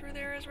can't go through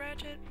there as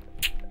Ratchet?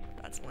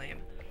 That's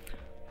lame.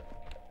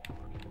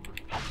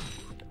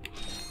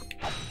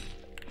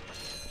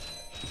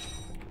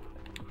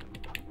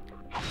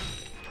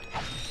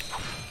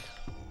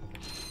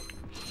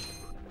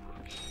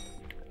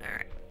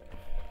 Alright.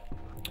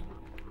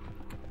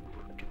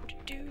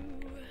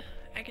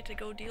 I get to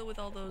go deal with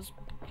all those...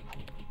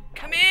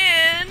 Come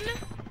in!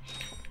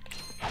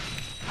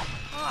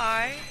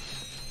 Hi.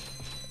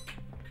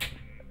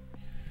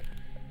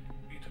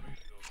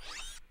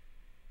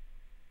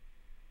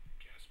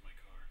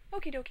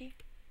 Okie dokie.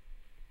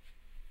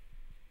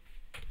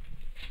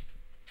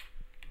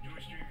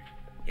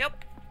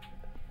 Yep.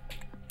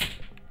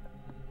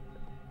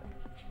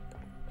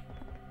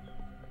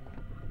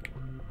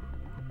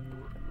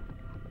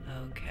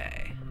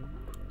 Okay.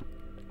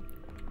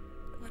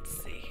 Let's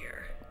see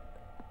here.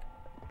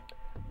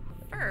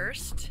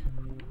 First...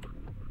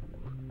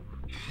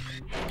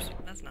 Oops,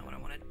 that's not what I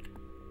wanted.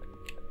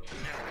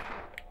 No.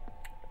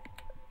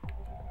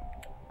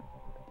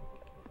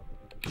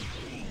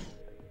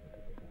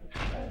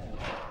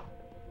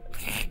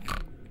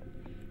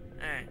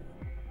 Alright.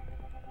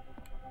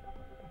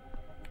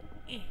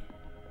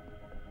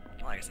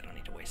 Well, I guess I don't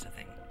need to waste a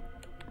thing.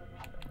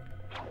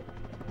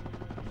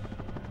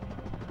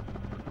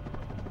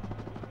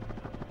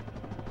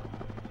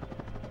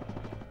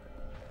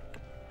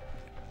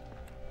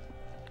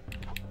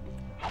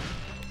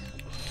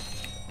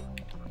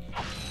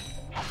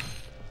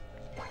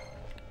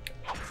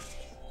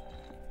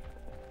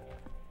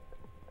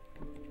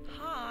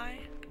 Hi.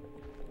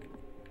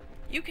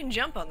 You can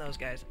jump on those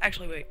guys.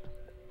 Actually, wait.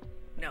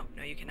 No,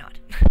 you cannot.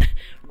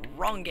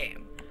 Wrong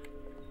game.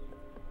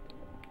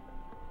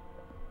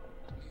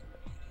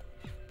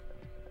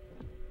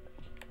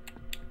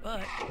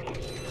 But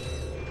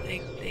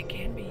they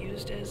can be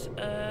used as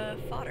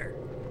fodder.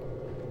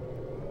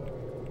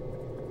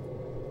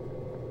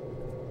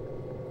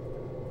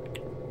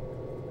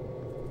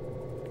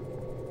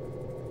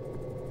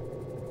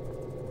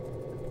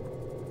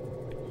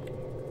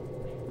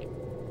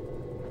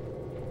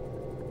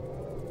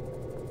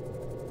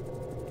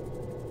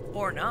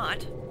 Or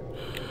not.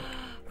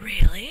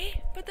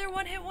 Really? But they're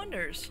one-hit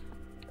wonders.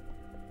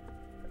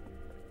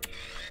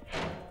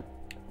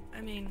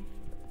 I mean...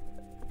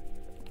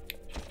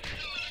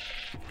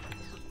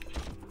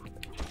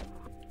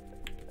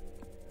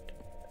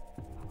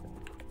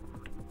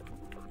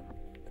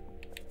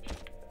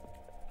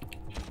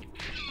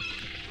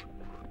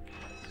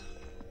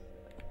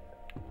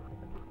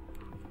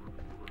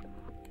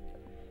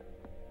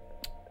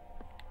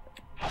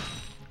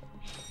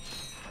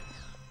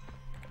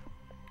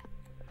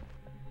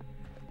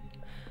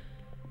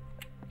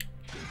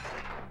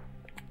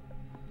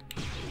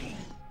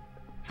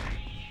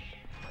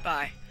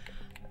 Bye.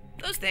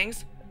 Those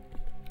things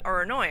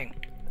are annoying.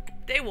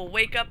 They will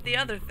wake up the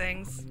other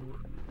things.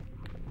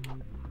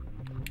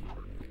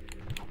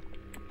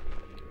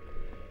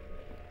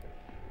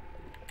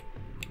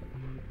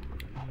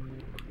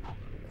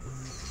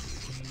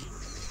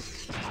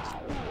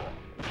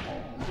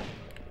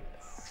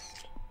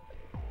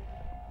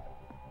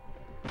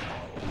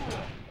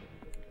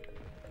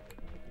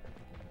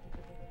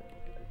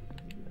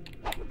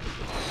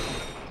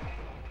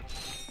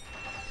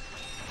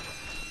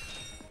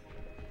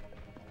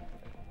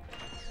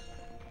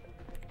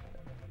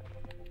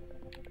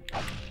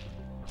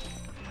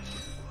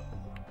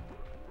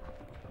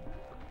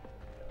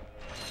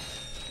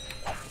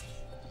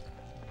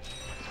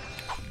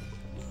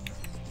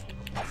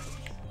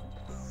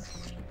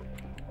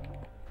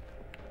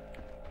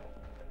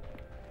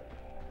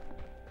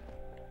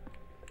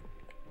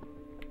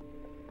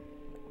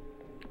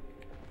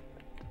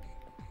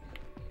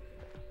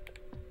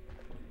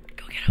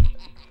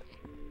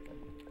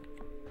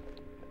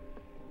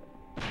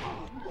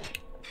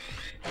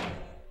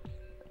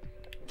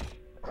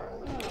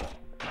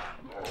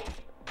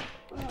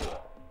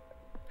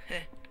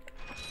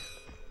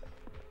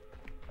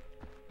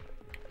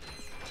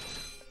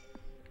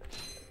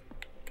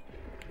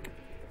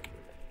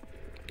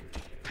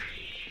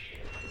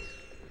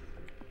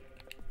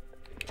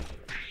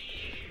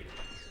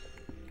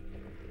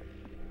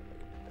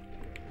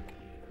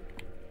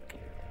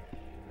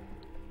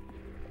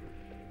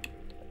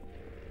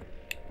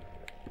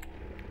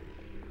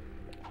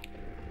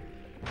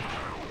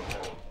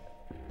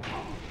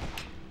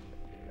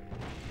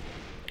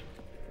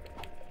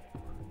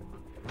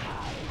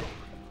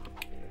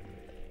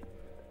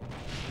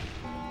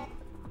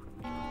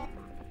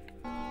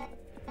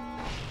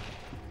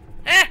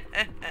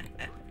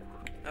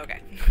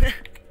 Okay.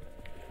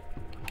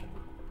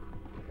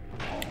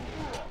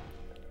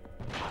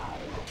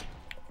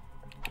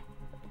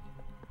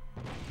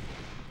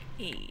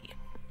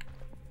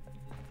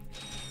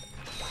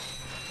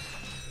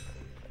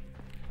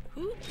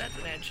 Ooh, that's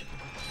an edge.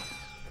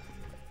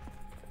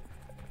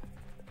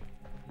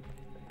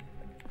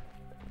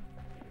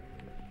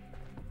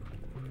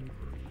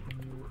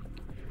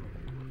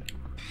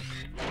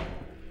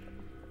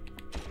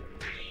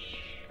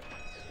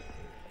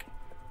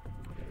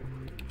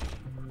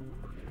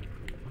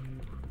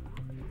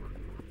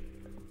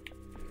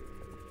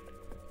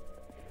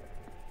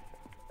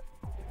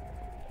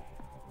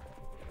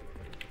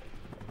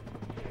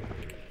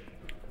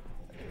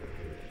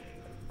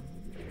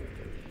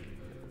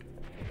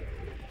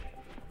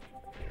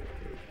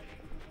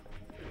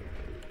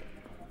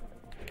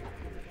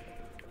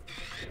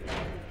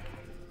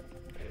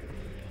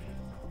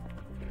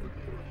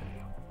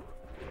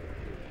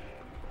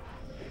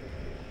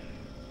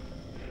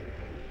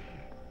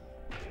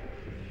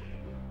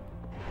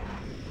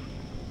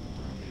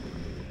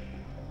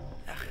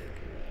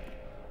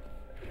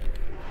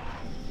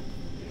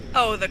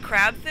 Oh, the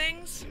crab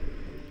things?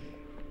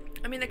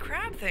 I mean, the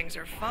crab things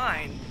are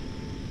fine.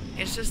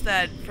 It's just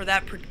that for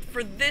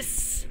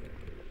this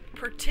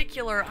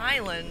particular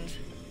island,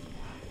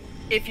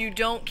 if you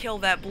don't kill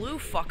that blue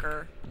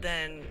fucker,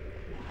 then,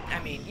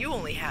 I mean, you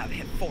only have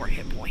 4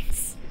 hit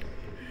points.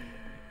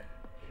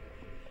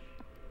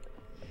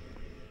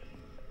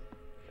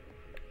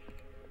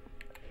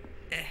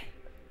 Let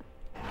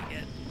me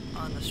get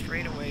on the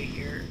straightaway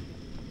here.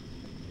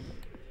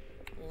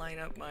 Line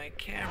up my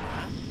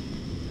camera.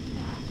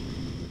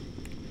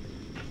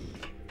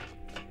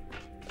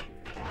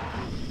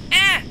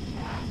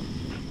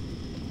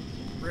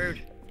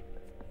 Rude.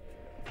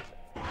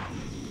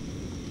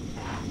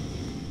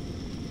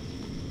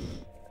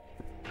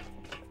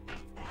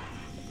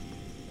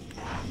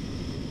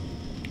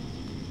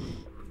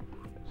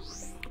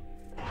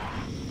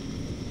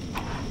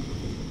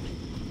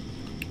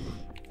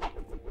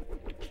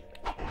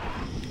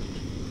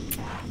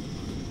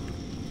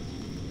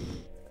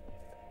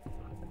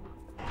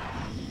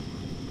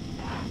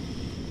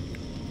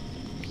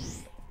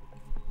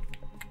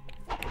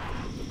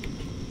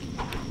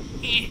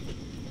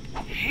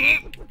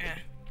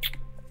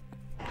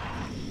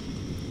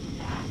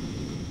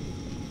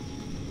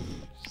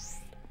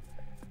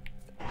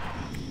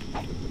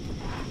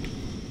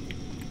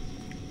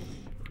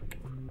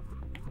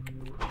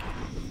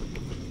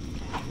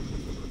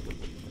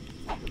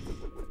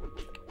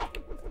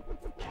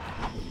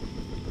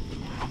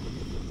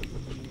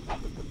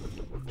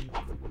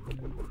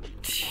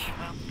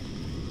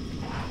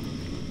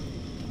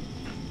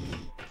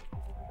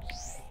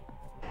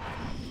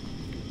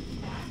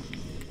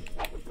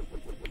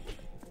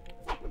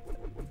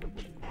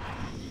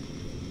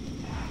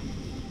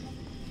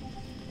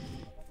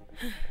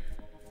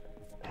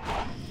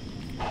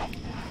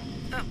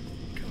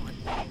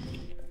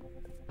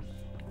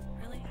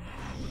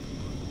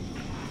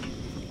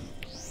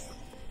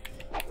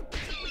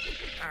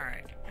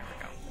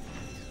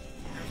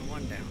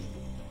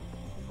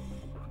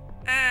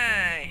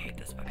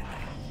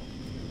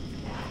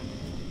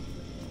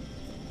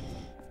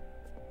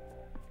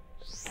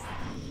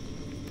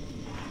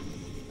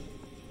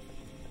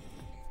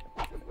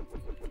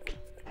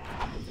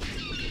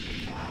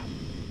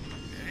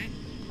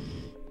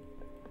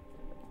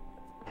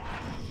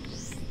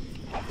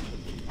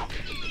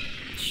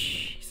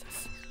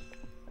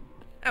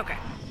 Okay.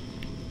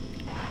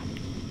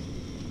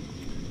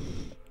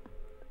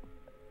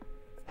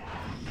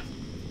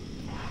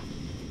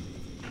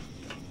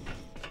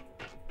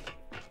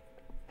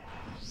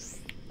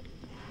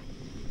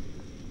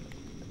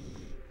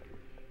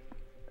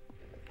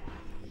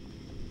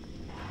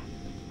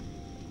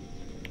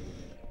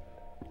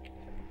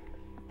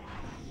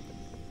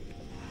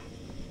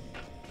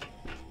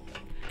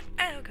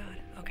 Oh god,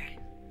 okay.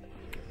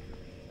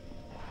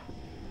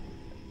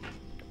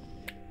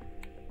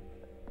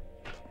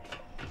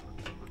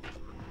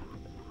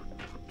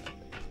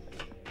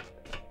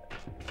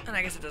 And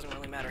I guess it doesn't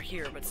really matter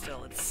here, but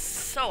still, it's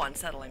so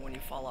unsettling when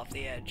you fall off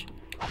the edge.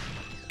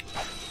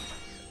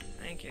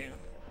 Thank you.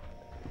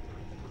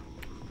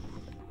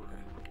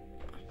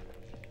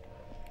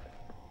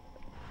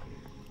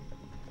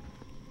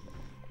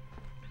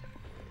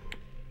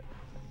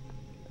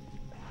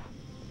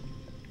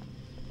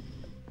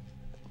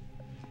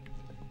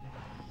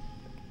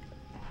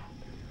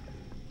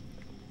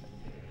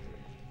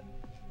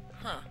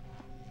 Huh.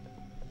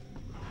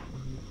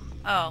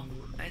 Oh,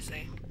 I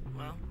see.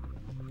 Well.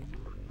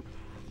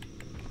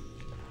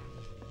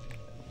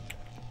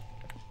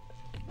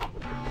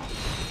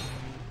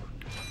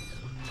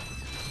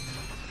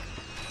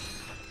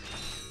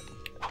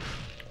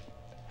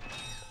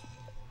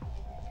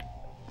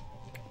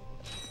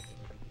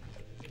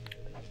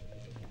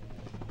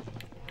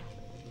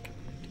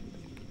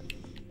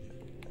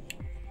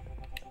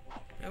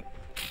 Nope.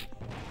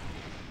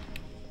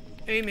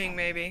 Aiming,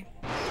 maybe.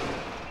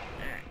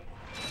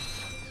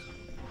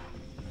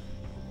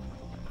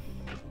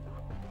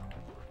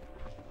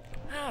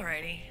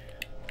 Alrighty.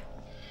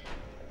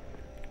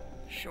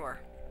 Sure.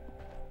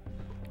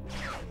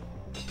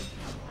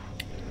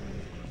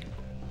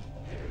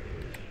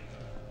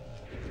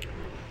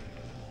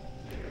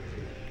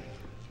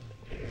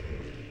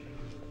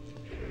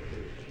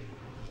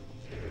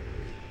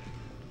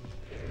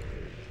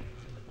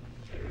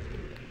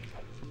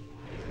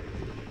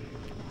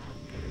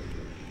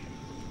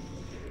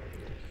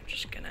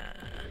 Just gonna...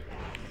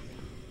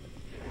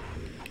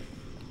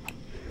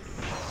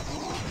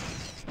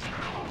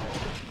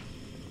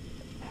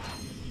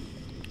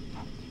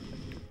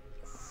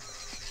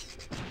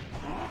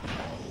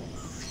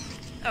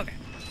 Okay.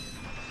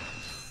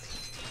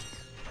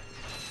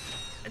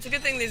 It's a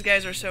good thing these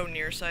guys are so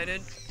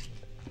nearsighted.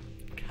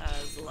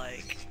 'Cause,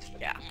 like,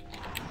 yeah.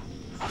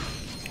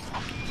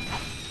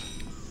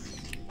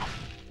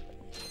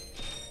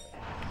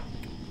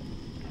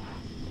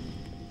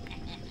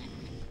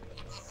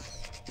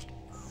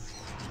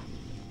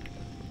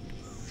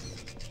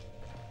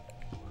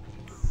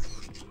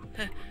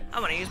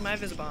 I'm gonna use my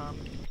Visibomb.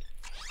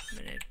 I'm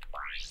gonna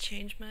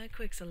change my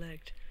quick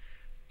select.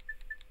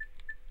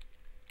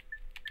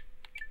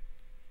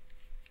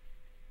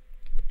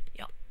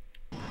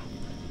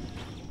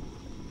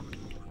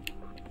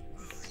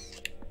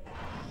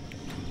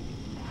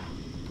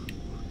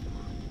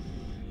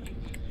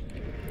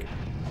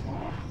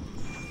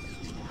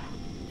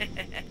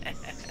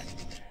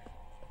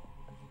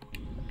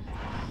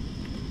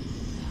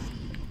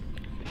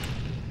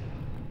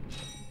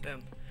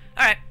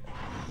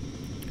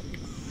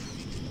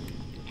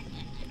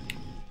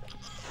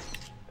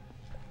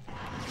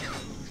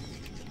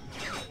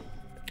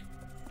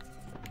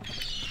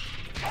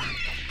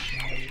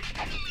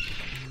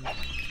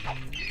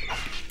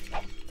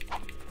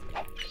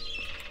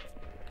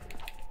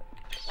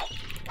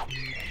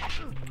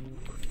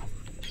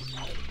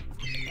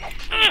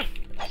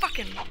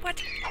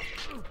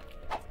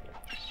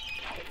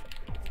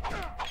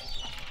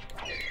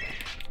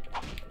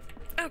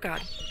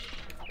 god.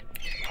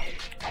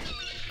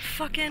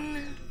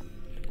 Fucking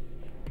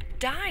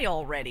die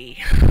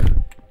already.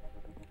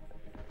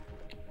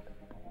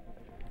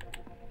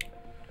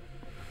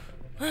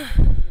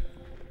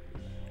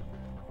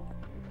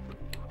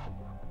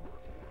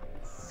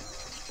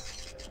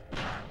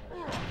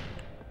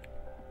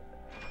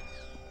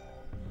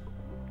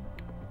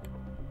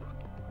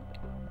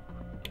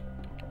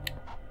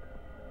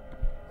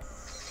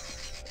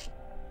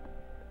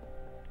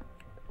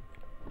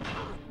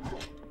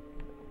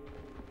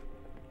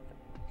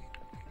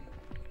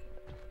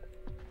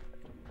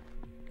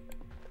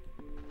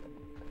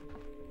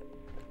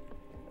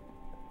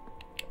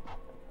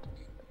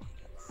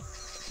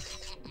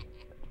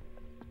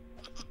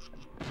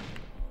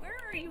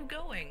 Where are you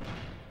going?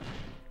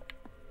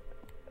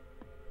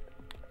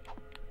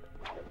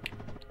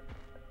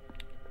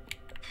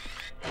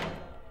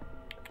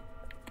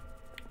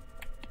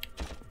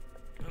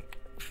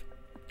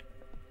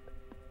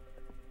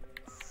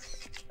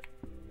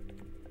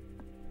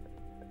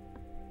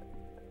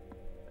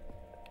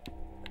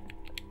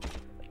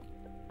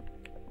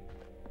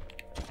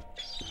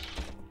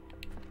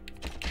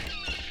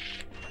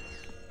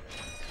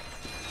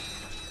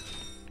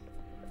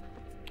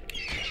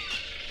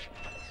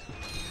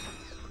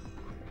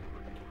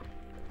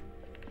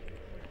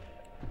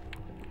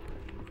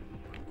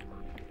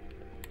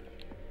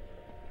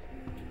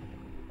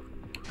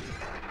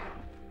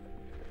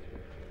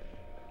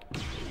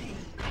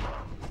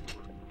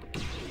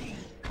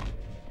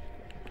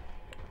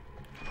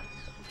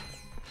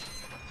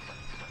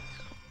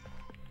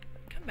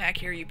 Back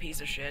here, you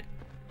piece of shit.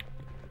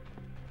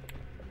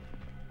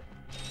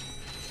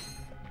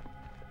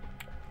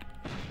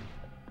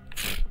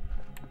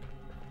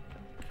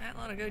 Fat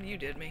lot of good you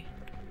did me.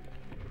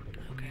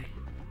 Okay.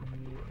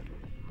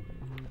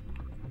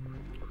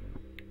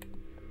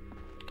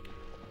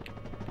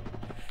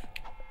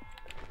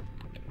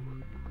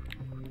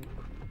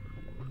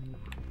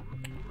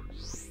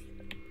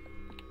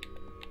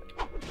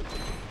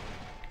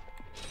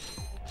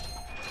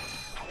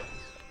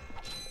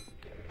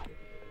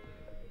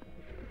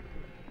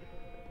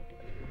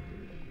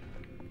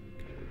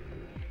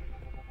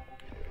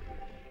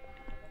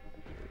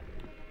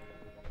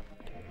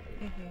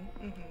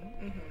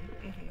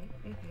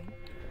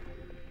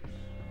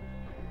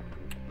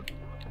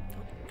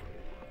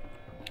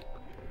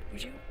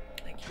 Would you?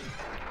 Thank you.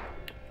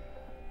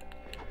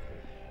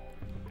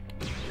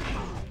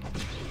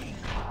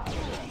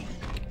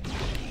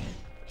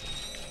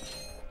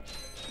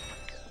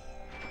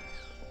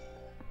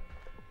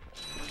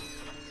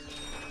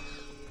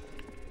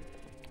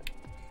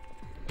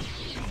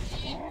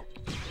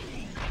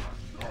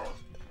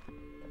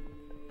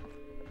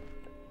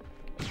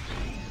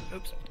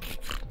 Oops.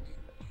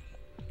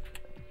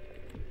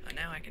 Oh,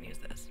 now I can use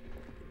this.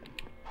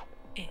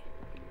 Eh.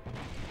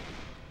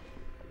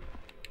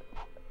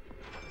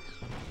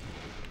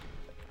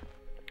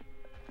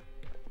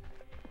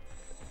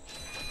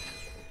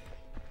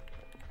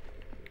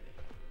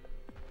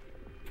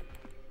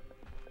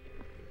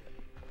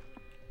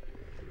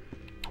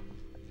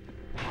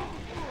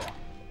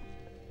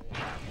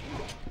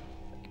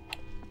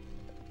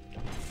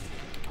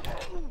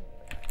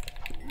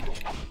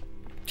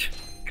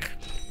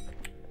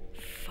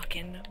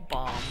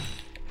 Bomb.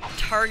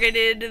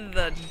 Targeted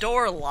the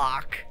door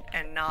lock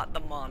and not the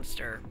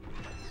monster.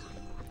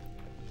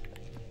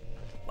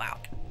 Wow.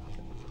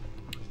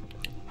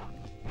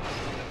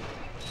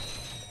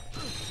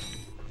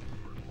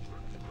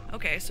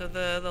 Okay, so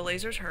the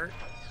lasers hurt.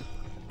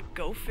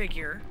 Go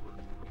figure.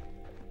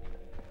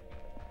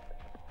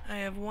 I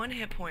have 1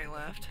 hit point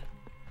left.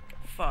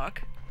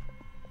 Fuck.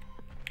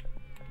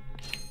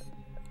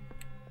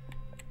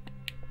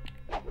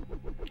 I'm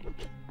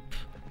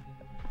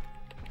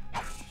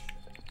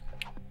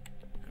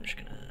just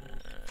gonna...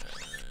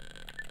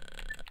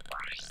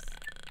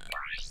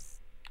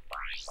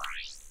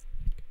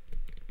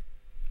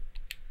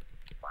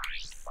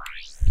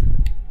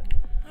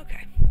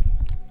 Okay.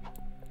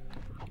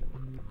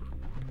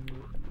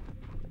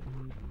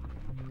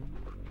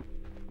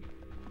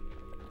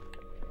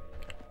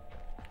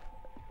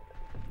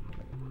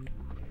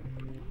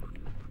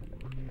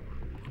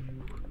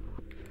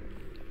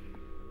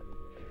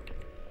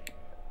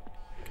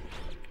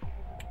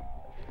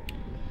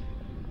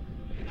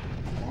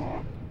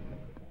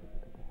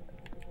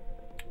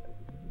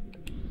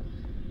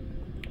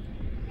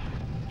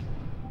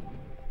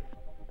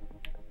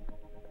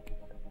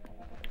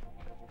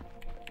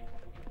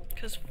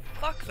 Because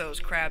fuck those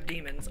crab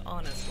demons,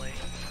 honestly.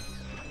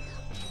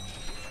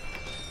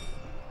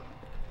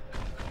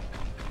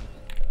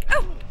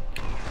 Oh!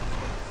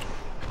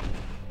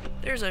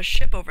 There's a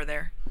ship over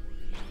there.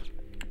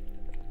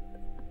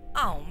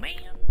 Oh,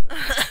 man.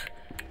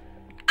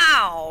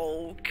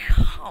 Ow!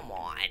 Come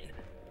on.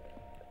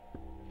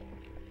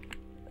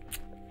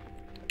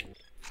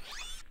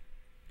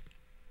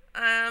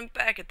 I'm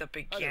back at the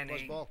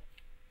beginning. Buzzball.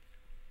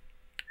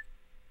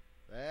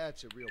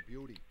 That's a real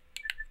beauty.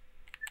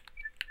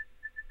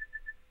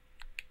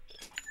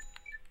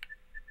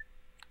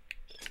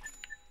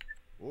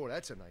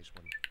 that's a nice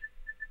one.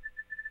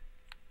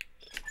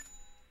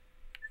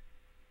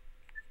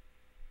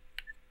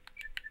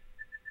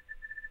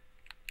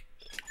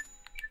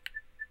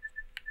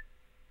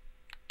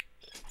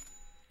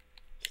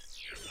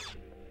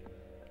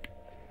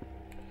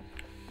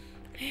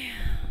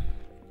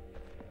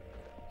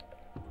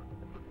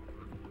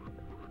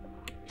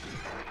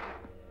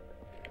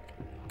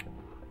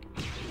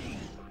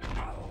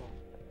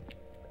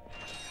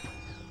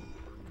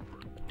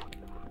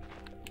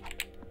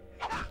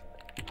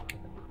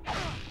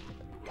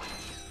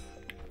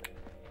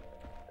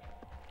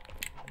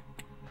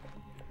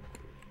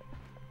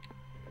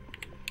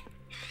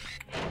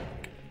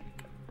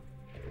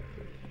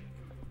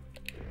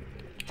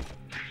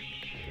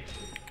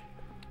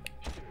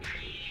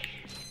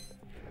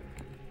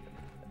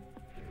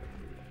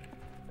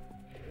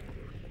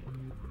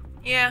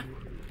 Yeah.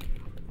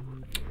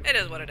 It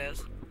is what it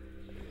is.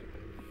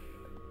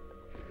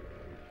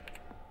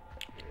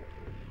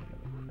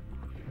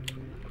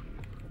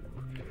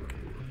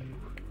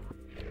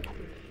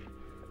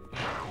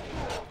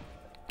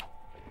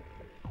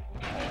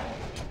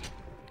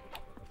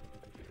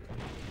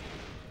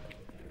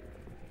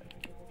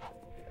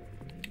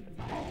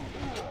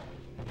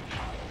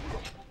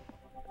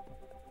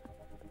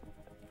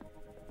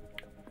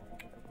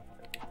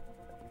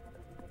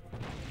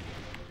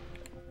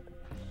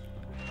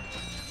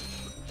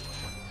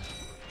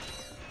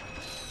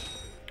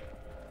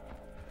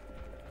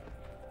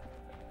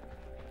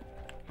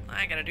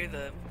 I gotta do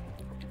the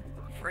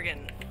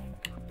friggin'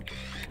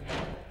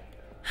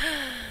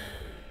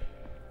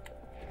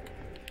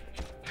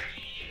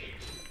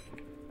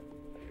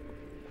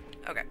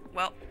 okay,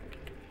 well.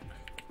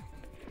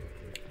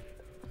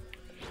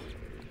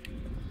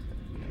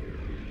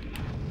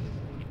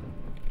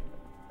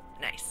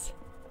 Nice.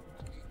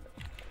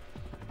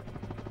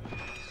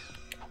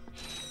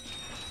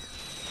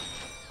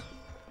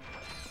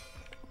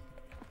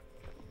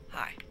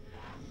 Hi.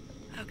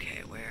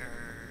 Okay,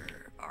 where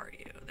are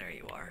you? There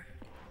you are.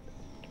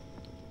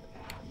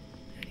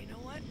 And you know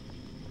what?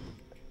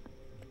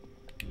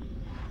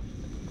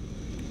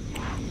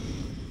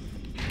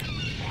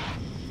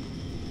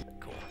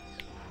 Cool.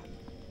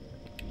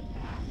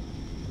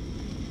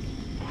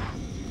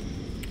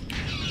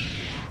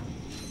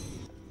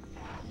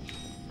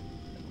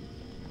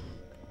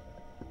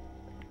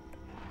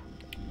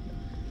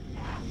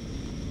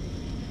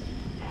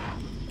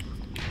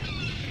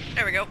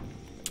 There we go.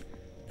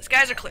 The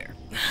skies are clear.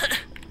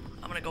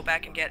 I'm gonna go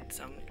back and get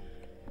some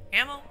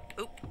ammo.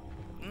 Oop.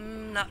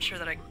 Not sure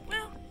that I...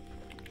 well...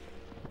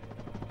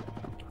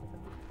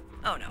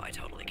 oh no, I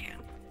totally can.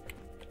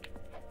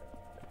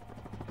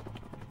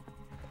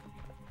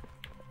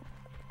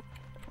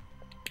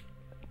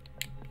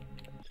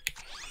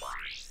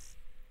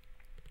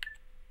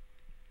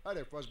 Hi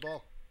there,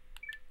 Fuzzball.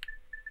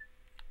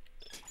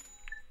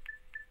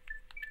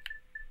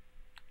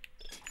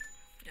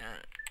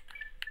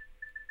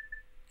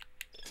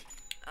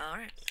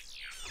 Alright.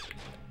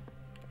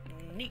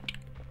 Neat.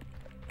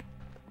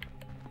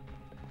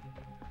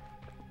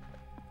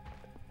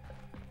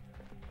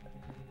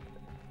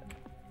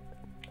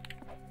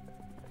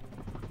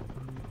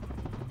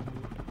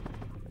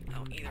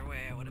 Oh, either way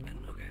I would have been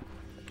okay.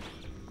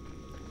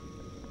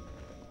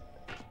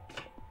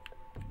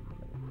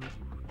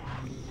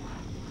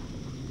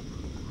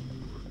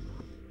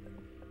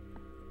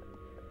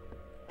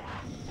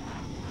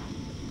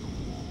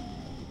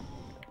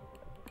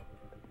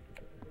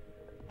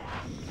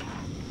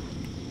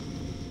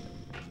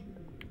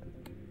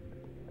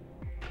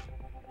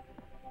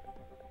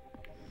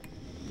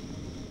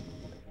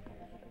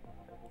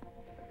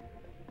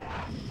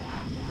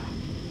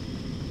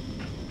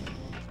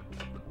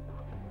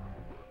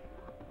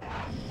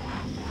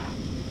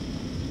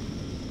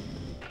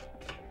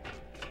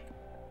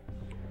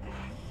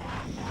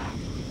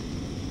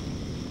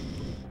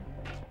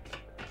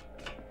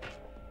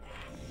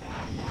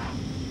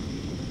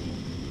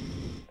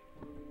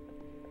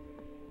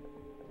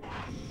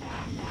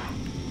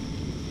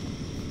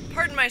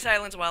 Pardon my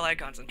silence while I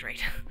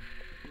concentrate.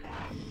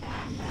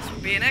 This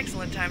would be an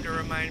excellent time to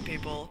remind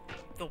people,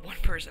 the one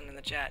person in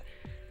the chat,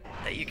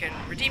 that you can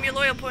redeem your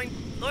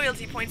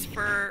loyalty points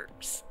for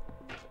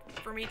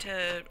me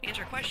to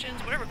answer questions,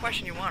 whatever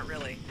question you want,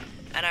 really.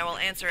 And I will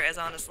answer as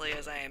honestly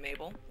as I am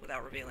able,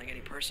 without revealing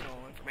any personal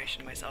information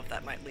to myself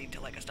that might lead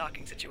to, like, a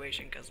stalking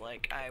situation, because,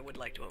 like, I would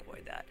like to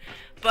avoid that.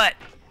 But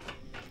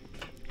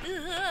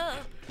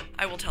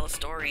I will tell a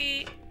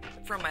story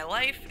from my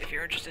life, if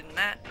you're interested in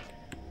that.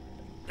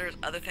 There's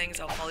other things.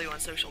 I'll follow you on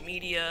social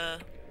media,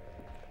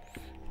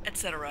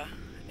 etc.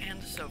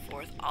 and so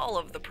forth. All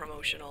of the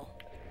promotional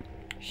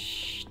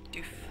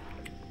stuff.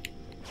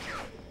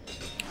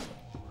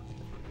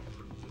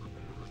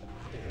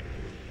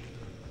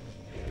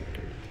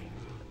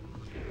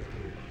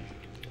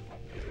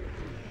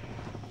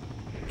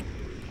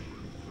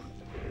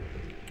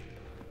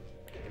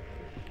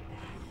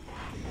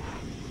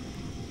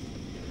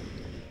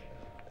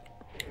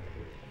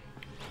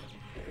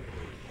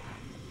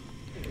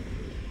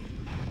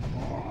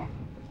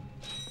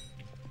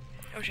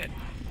 Oh shit.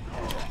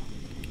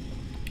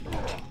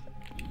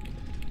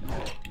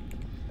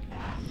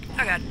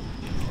 Oh god.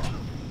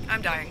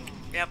 I'm dying.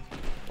 Yep.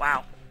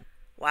 Wow.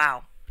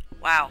 Wow.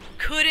 Wow.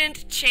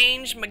 Couldn't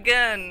change my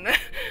gun.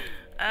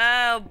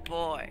 Oh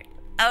boy.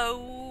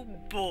 Oh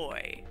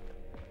boy.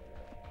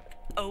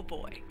 Oh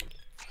boy.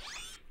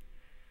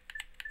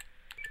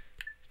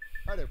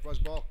 Hi there,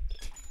 Fuzzball.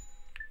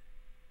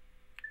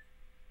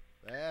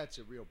 That's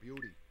a real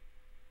beauty.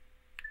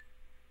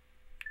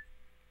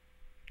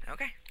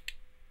 Okay.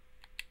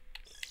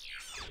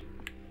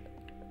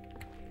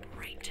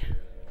 Right.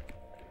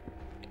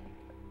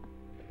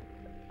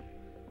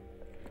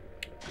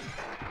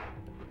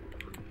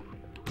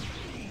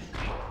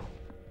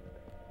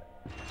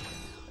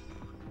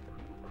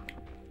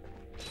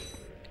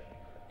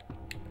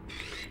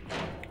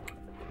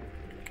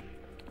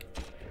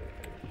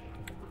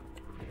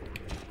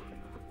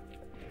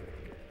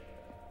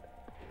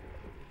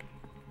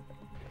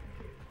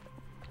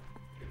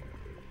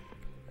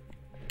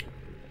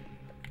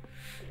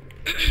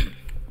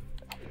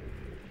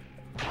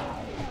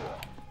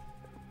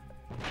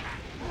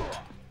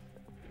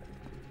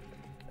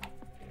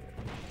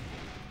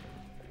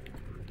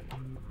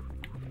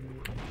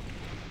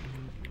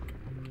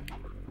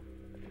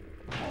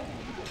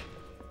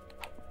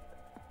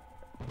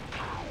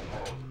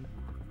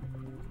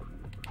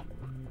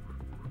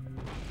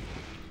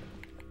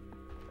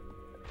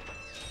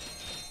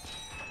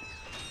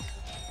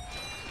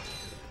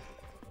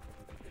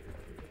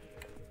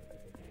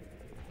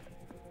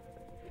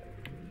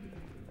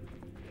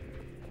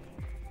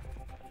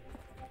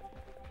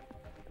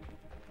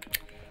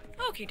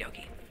 Okie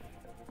dokie.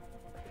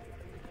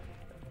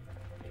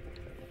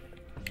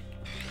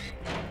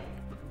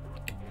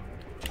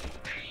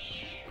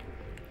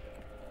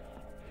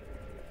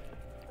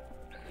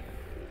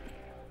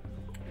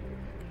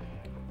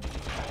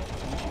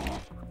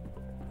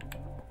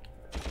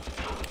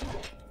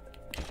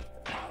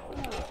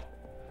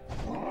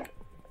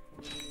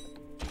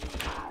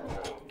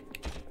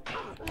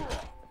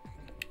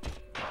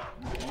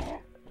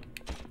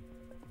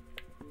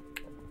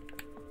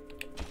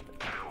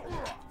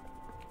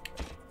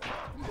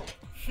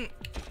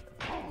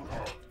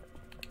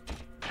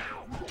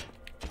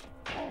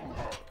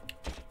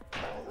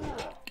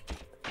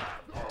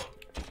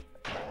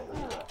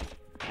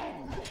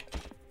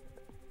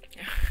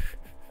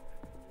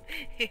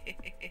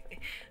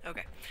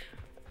 Okay.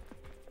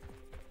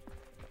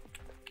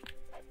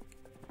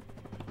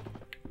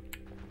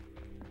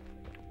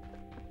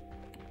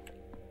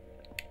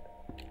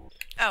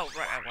 Oh,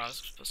 right. Well, I was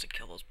supposed to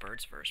kill those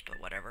birds first,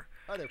 but whatever.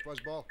 Hi there,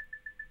 Fuzzball.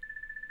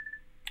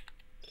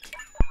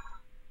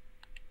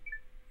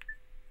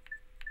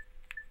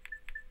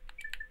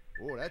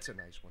 Oh, that's a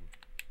nice one.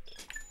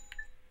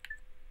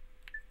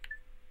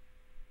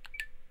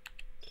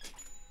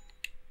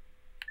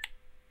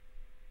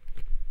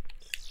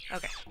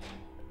 Okay.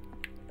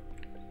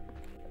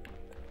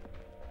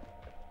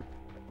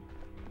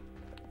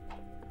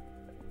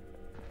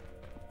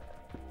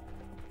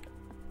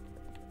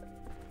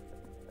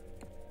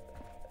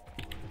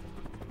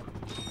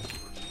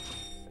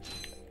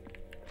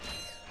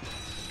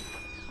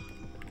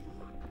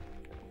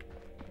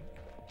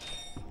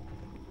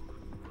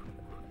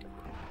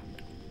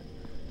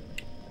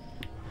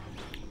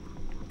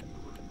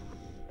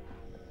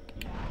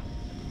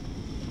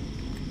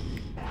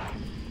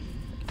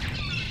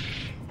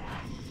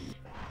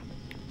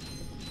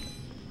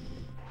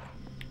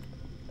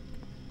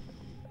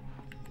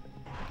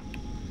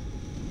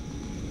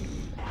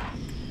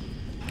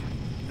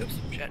 Oops,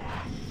 shit.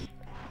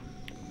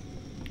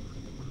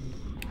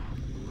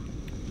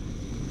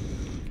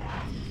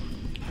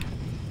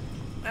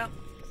 Well.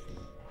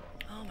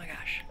 Oh my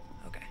gosh.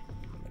 Okay.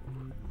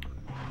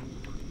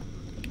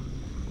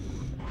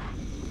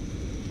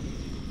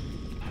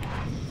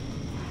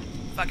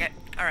 Fuck it.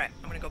 Alright,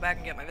 I'm gonna go back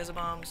and get my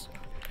Visibombs.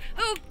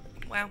 Oh!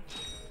 Wow.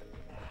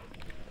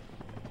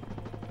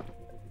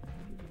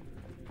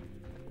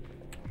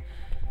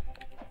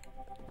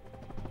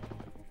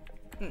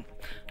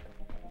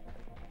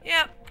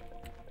 Yeah,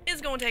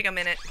 it's gonna take a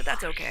minute, but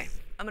that's okay.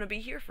 I'm gonna be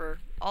here for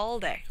all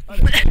day. Hi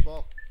there,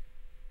 Fuzzball.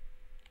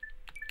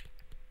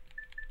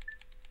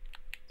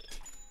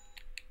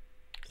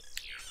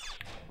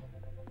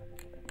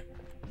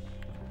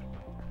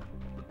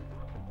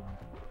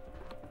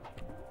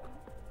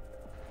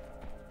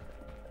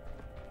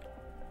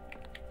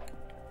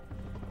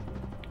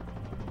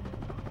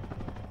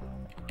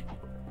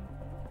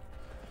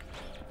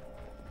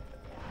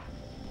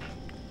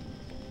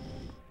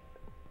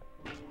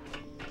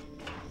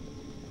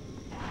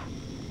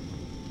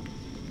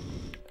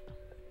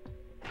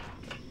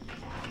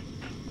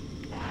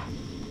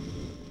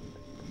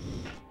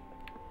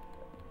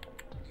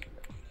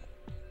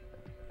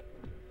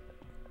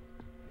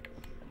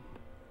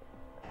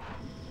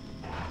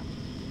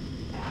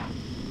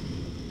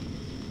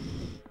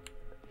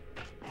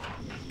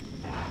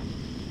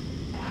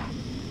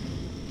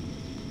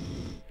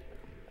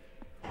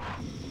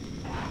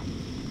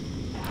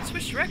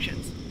 Switch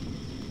directions.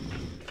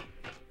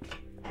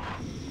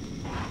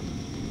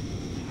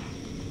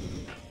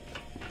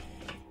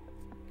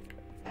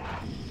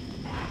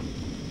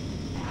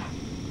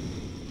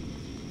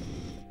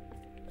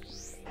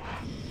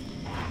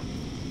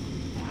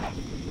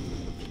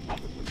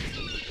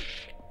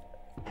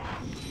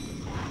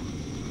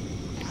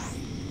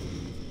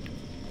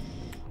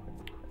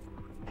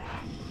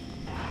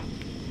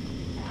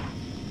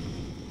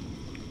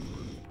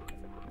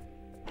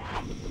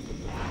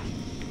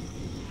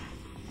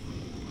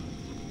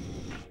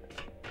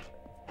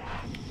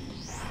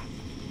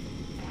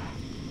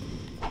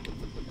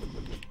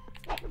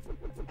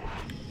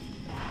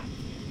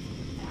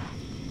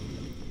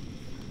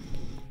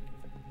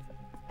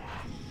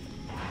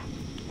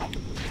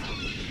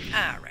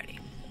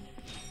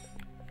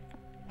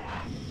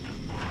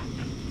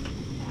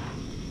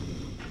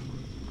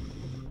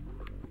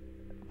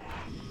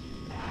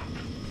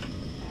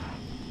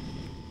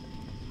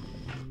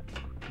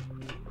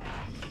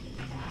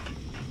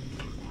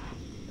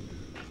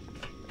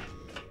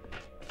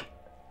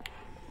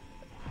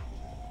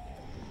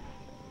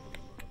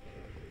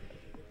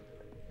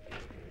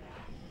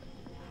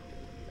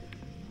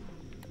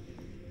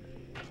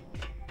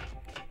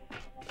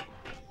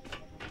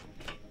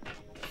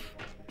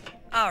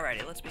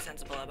 Alrighty, let's be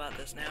sensible about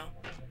this now.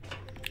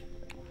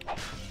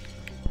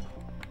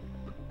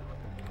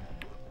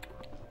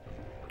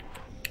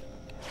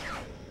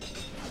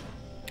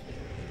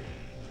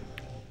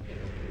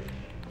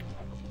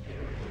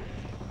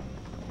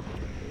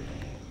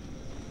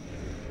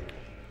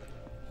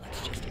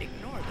 Let's just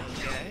ignore those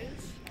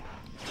guys.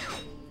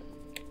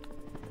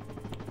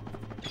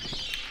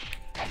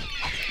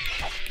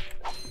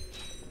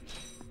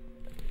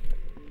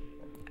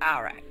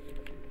 Alright.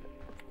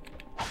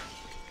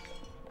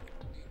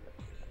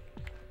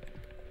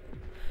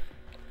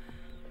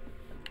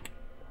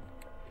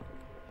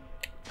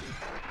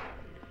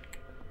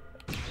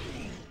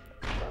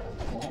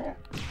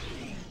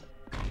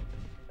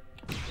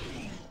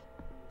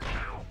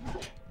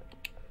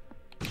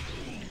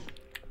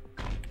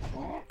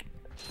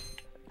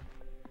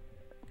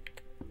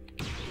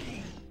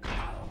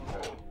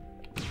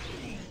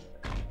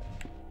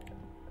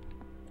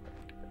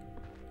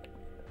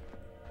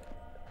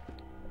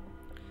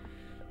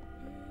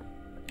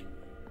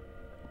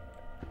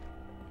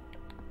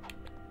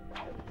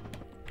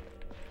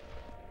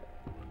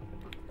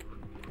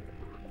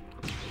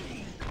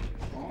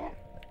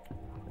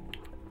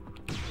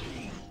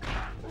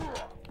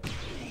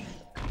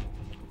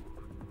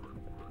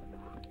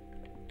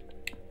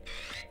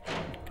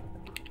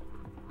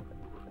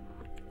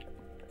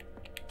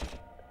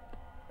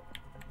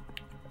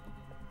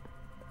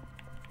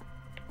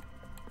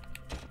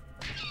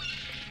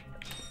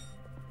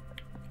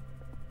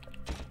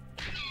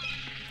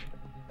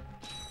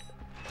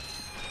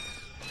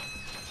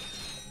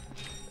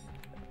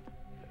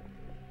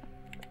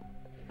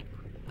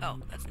 Oh,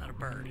 that's not a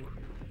bird.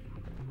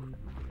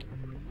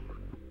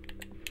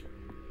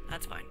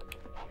 That's fine.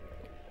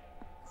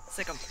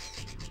 Sick 'em.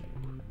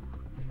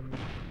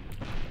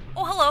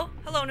 Oh, hello!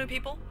 Hello, new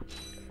people.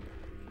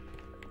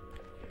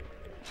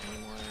 Any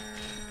more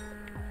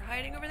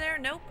hiding over there?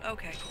 Nope?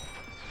 Okay, cool.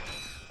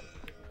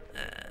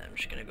 I'm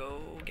just gonna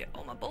go get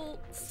all my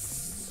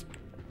bolts.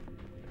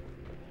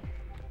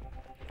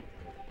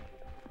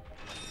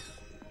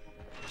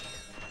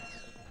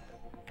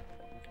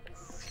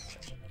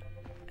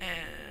 And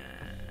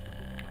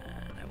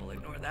I will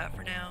ignore that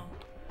for now.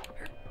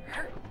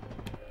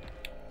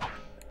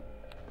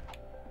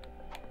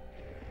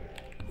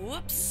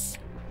 Whoops.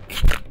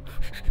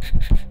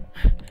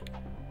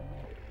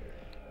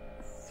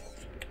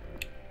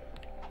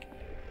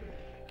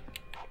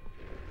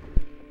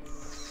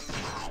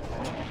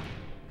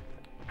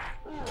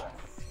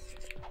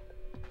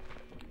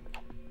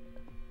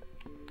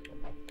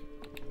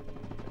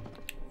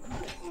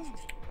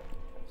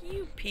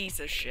 You piece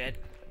of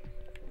shit.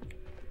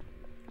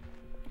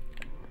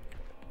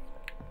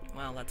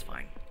 Well, that's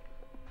fine.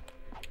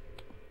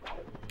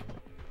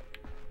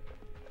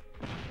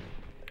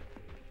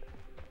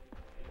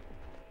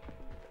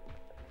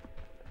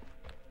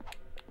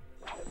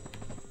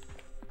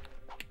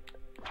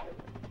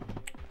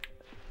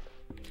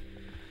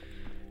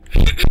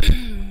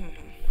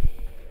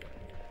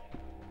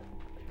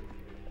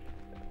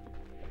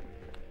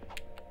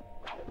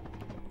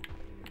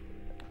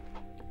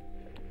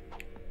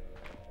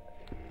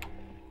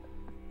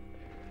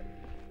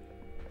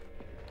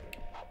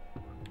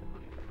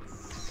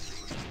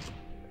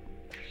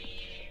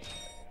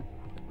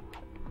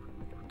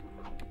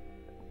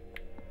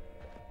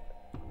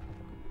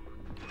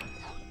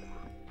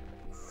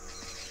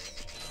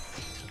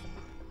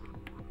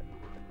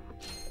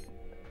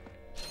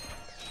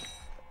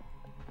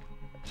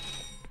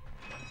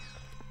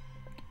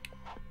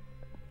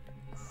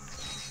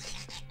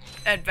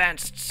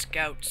 Advanced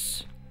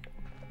scouts.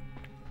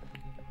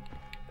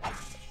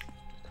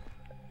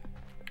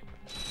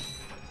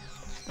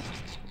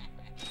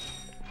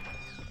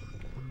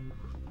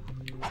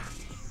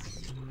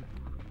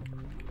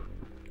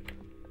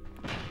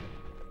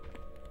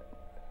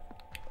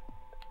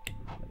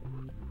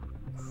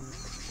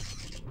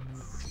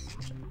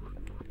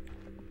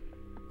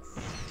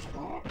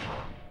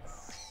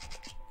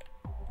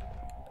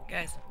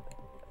 Guys.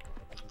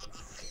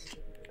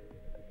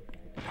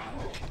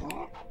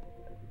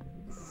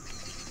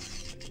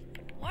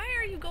 Why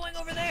are you going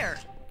over there?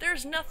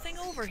 There's nothing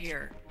over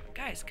here.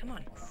 Guys, come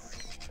on.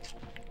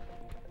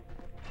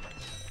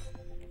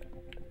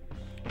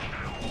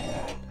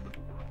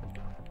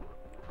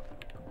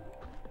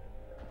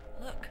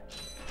 Look,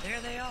 there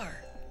they are.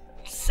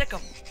 Sick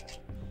 'em.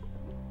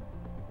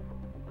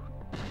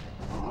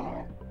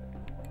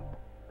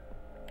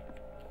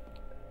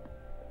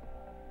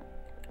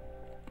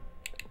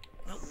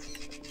 Nope.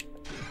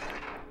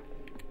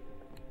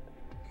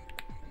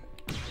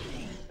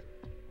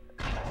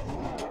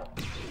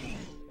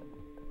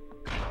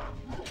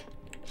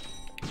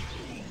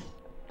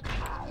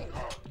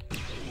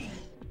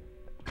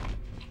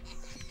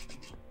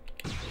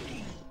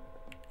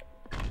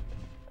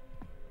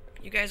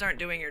 You guys aren't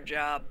doing your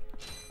job.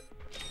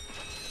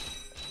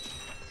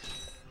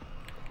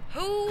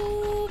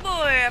 Oh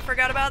boy, I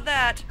forgot about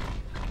that.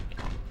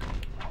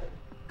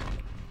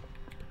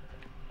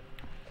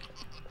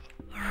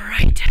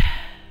 Alright.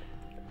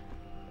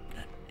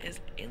 That is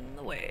in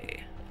the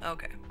way.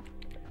 Okay.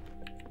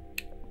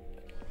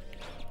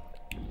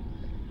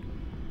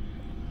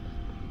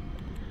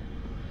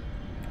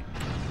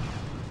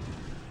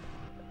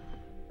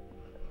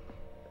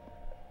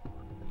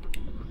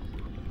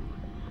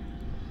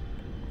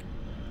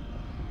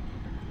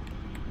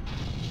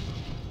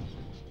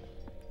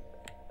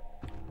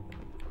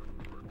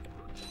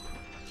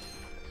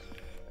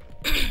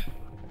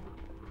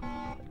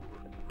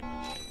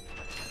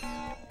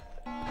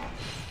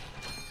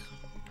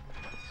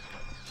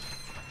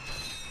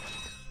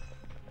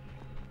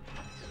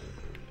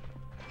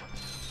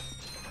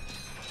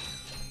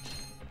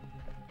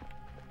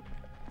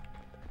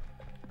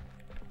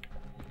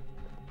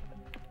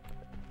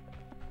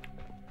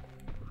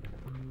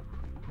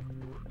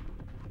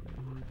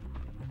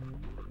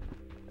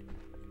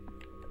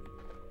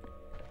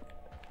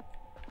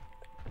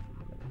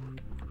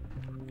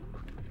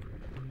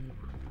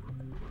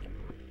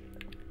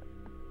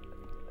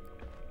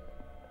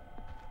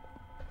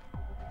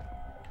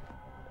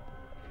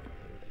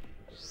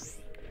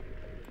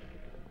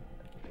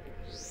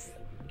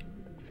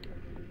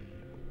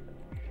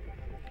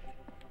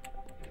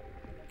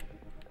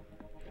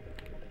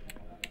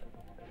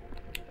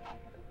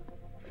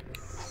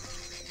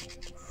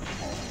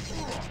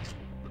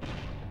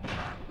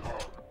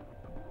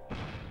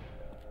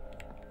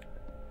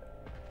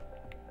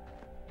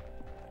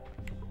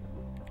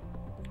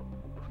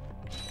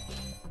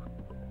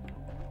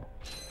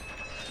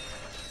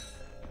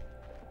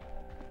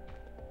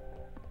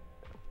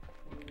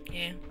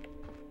 Yeah.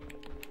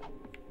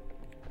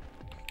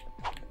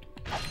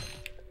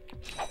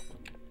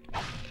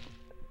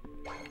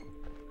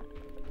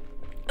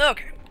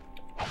 Okay.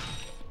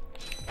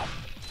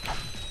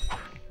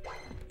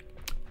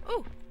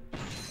 Ooh.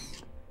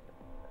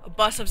 A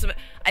bus of some...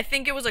 I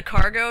think it was a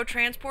cargo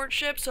transport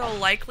ship, so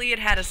likely it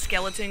had a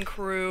skeleton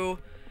crew,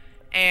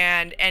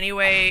 and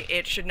anyway,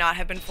 it should not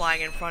have been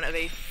flying in front of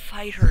a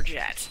fighter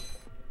jet.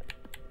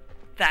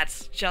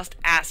 That's just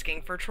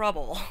asking for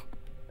trouble.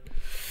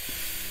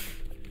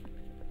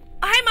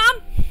 Hi,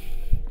 Mom!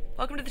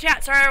 Welcome to the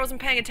chat. Sorry I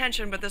wasn't paying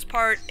attention, but this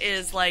part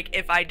is like,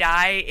 if I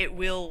die, it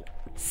will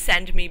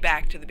send me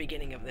back to the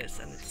beginning of this,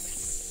 and it's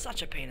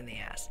such a pain in the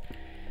ass.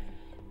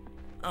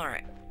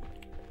 Alright.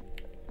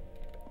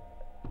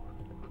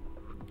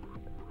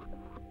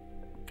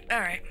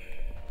 Alright.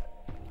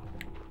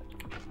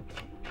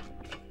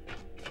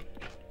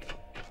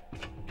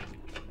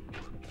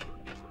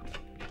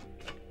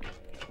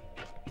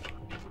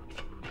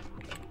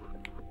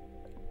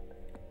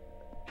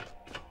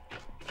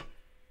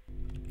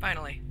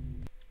 Finally.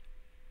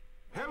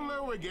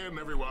 Hello again,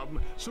 everyone.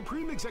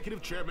 Supreme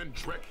Executive Chairman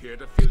Trek here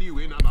to fill you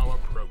in on our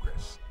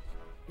progress.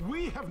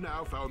 We have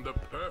now found the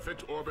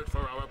perfect orbit for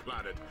our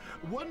planet,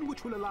 one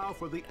which will allow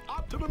for the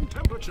optimum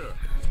temperature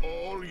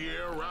all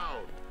year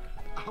round.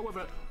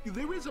 However,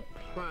 there is a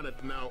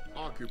planet now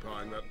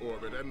occupying that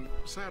orbit, and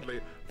sadly,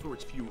 for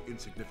its few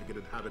insignificant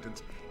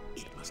inhabitants,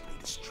 it must be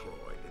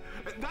destroyed.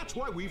 That's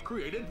why we've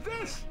created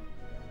this!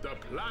 The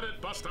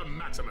Planet Buster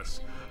Maximus,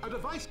 a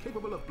device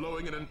capable of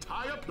blowing an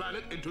entire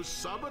planet into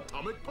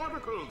subatomic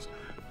particles.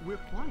 We're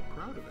quite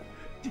proud of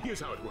it. Here's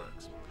how it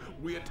works.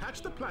 We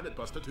attach the Planet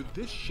Buster to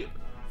this ship,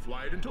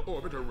 fly it into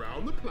orbit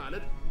around the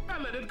planet,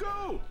 and let it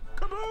go!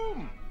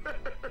 Kaboom!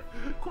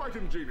 Quite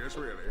ingenious,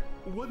 really.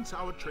 Once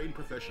our trained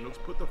professionals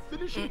put the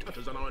finishing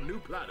touches on our new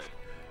planet,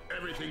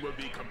 everything will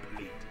be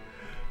complete.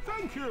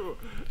 Thank you.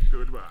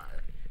 Goodbye.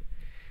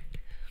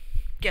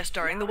 Guest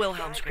starring the Wilhelm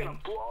Gonna scream.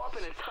 blow up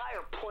an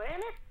entire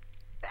planet?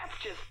 That's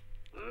just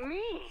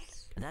mean.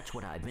 That's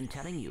what I've been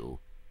telling you.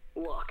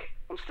 Look,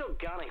 I'm still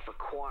gunning for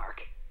Qwark.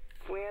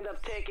 If we end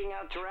up taking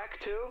out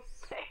Drek too,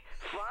 hey,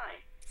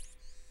 fine.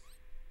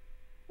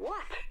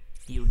 What?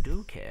 You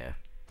do care.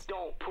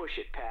 Don't push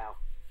it, pal.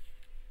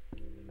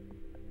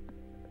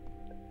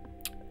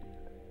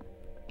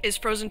 Is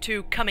Frozen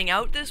 2 coming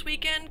out this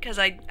weekend? Because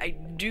I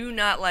do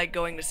not like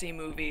going to see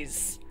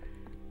movies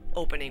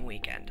opening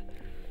weekend.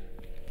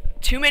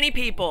 Too many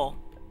people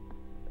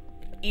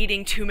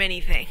eating too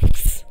many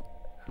things.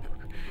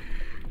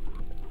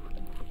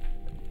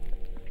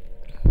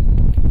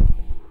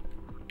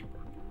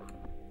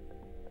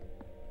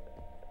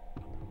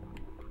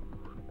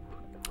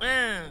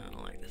 I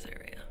don't like this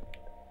area.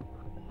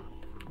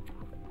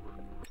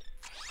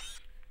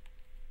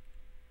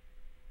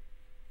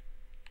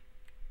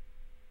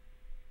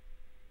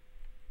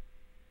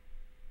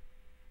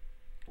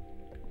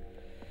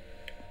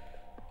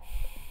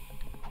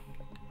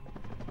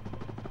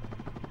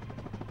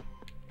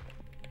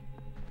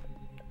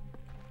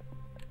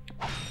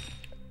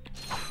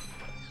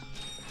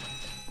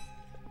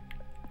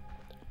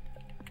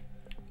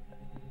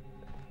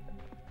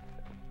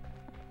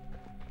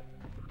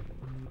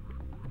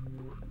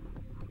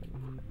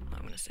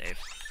 I'm gonna save.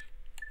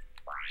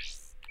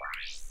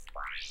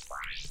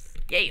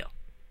 Yeah.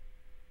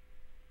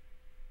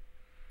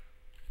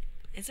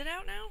 Is it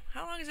out now?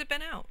 How long has it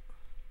been out?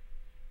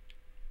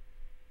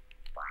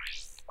 Well,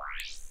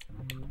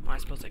 I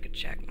suppose I could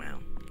check now.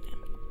 Yeah,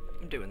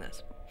 I'm doing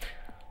this.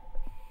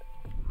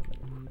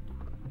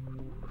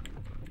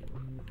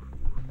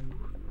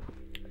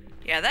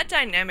 Yeah, that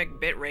dynamic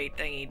bitrate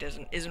thingy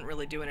isn't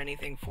really doing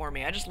anything for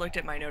me. I just looked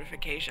at my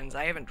notifications.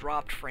 I haven't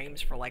dropped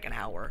frames for like an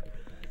hour.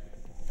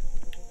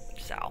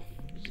 So.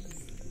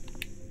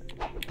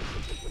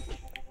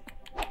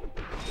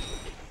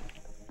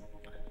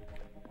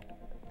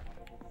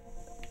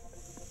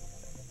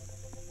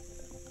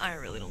 I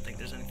really don't think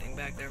there's anything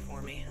back there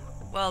for me.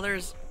 Well,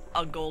 there's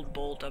a gold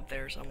bolt up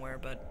there somewhere,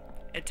 but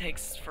it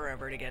takes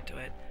forever to get to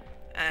it.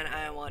 And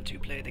I want to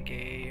play the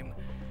game.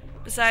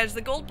 Besides,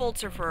 the gold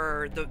bolts are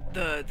for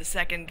the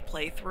second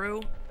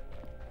playthrough.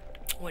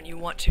 When you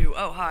want to...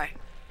 Oh, hi.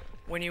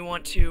 When you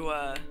want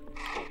to,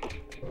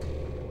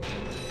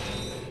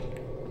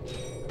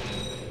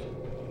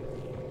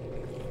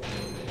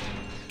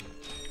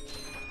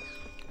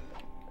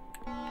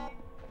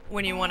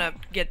 when you want to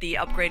get the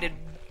upgraded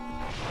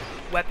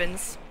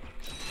weapons.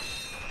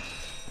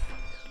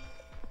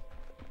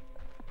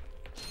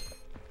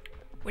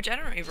 Which I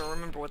don't even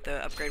remember what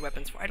the upgrade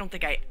weapons for. I don't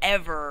think I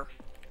ever...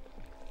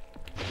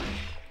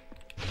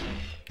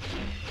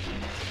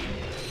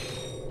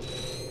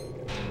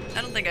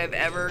 I don't think I've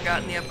ever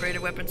gotten the upgraded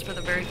weapons for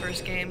the very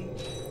first game.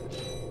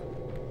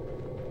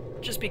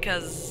 Just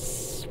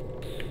because,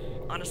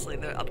 honestly,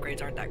 the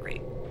upgrades aren't that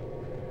great.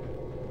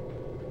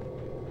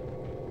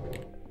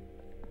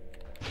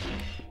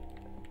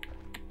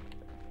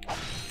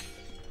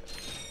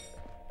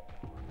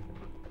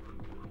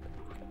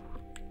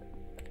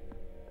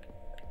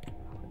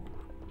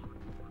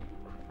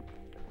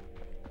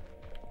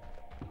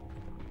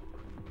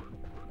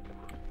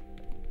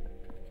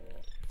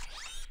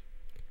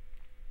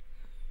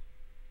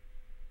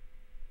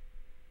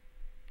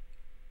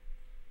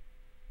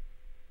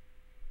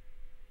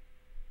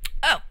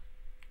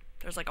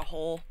 There's like a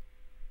whole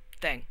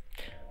thing.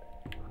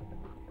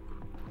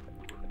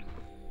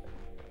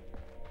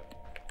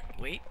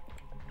 Wait.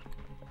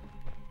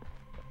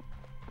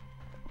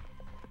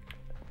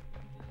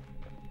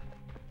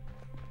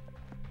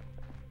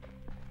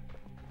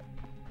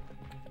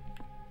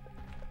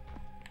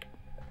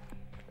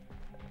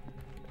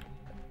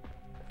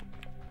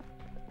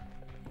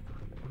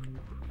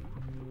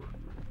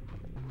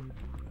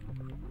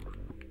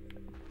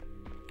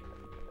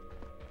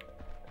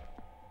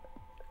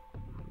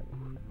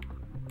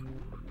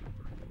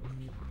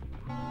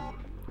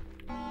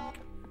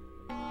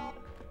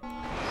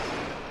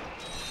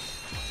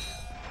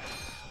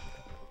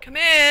 Come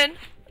in!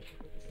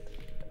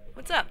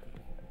 What's up?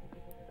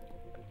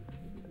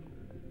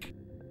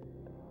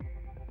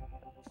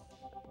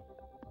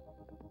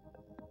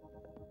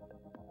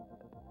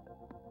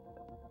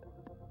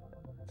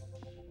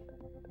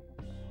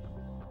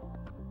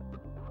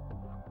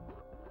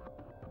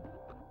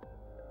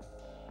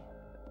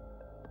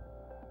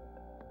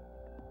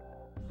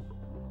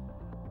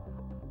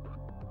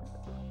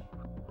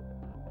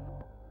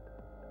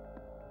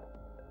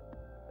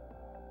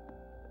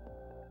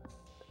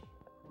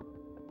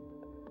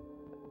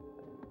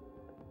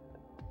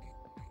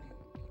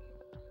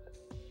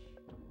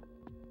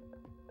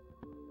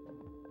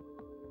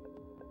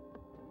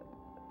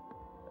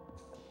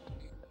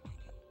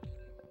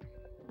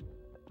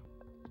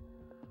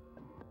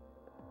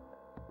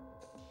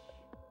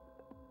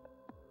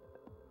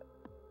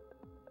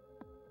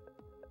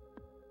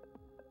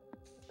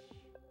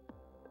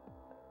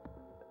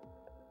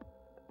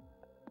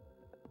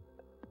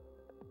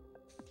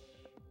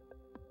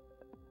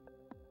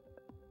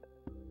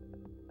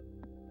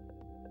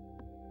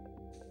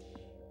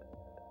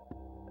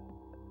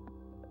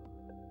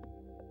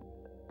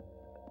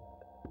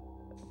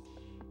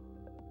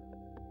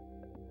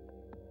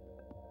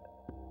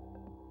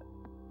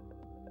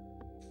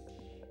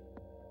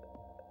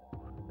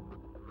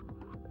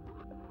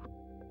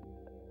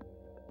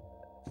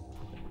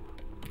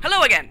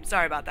 Hello again!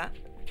 Sorry about that.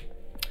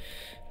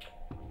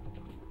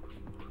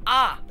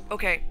 Ah,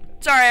 okay.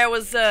 Sorry, I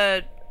was,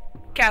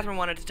 Catherine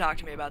wanted to talk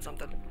to me about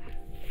something.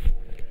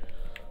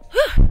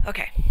 Whew,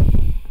 okay.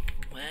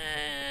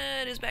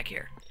 What is back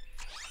here?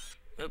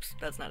 Oops,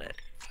 that's not it.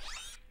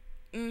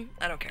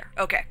 I don't care.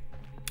 Okay.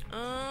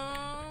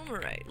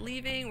 Alright,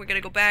 leaving. We're gonna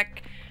go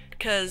back,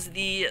 because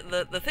the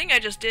thing I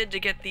just did to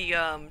get the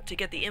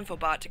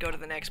infobot to go to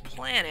the next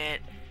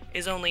planet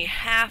is only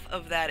half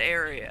of that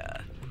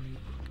area.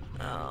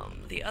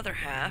 The other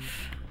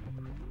half...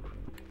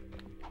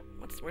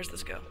 Where's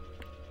this go?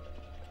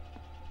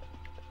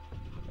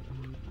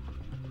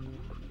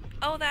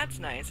 Oh, that's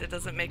nice. It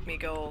doesn't make me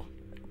go...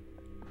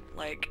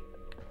 like...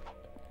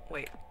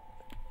 Wait.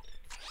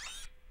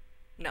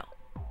 No.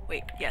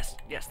 Wait, yes,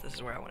 this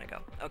is where I want to go.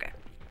 Okay.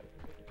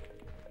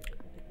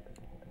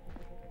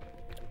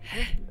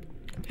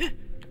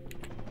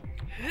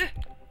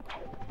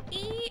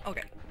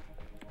 Okay.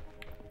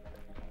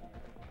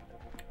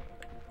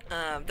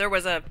 There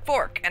was a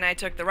fork, and I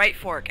took the right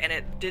fork, and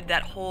it did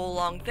that whole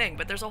long thing,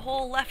 but there's a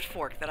whole left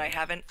fork that I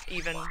haven't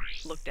even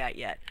looked at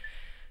yet.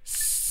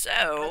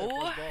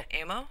 So,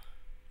 ammo.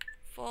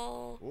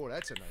 Full. Oh,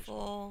 that's a nice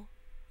full.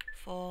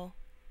 Full.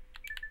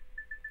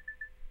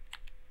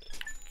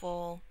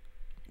 Full.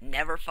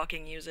 Never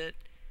fucking use it.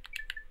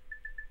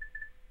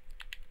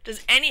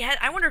 Does any...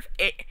 I wonder if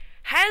it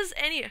has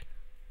any...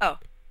 Oh,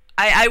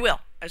 I will,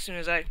 as soon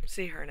as I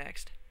see her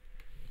next.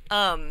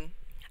 I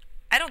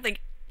don't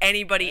think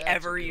anybody That's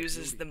ever a good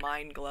uses movie. the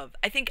Mind Glove.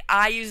 I think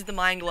I used the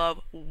Mind Glove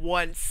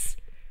once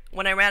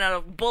when I ran out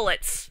of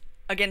bullets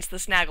against the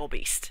Snaggle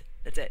Beast.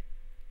 That's it.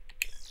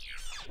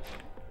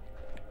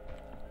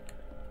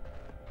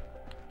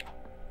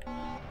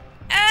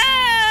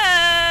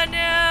 Ah,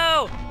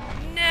 no!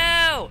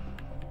 No!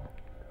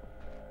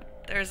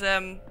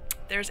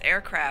 There's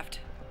aircraft.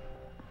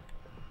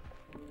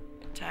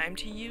 Time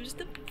to use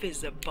the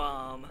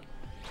Visibomb.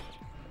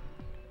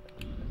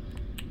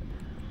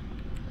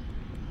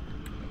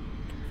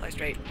 Fly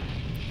straight.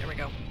 There we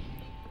go.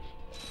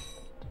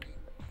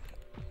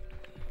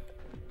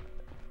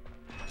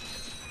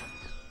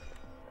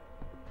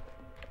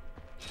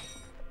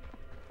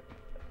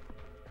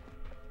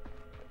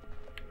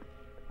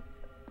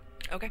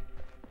 Okay.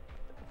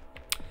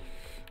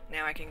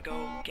 Now I can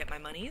go get my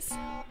monies.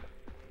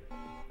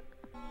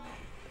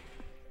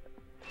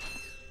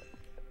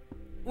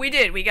 We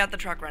did. We got the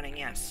truck running,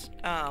 yes.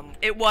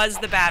 It was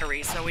the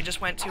battery, so we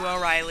just went to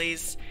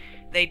O'Reilly's.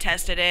 They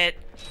tested it.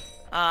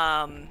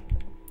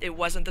 It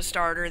wasn't the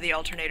starter. The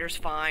alternator's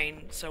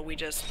fine. So we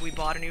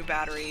bought a new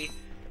battery.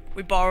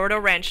 We borrowed a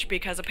wrench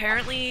because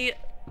apparently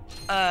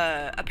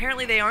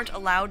they aren't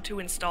allowed to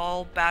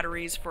install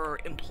batteries for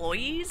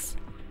employees,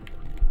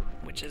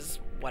 which is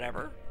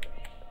whatever.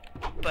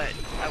 But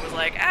I was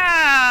like,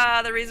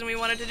 the reason we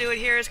wanted to do it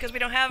here is because we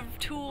don't have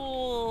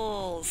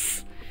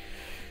tools.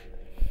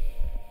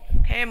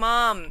 Hey,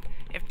 Mom,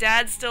 if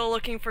Dad's still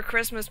looking for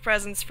Christmas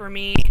presents for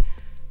me,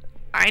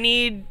 I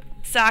need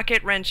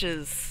socket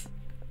wrenches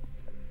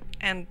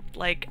and,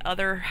 like,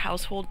 other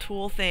household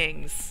tool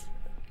things.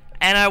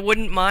 And I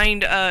wouldn't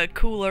mind a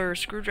cooler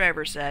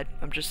screwdriver set.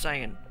 I'm just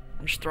saying.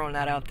 I'm just throwing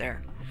that out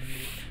there.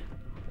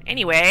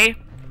 Anyway,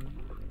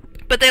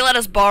 but they let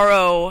us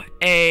borrow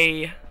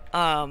a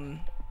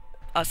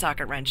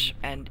socket wrench,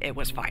 and it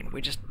was fine.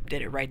 We just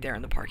did it right there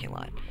in the parking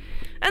lot.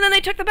 And then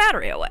they took the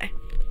battery away.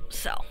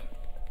 So,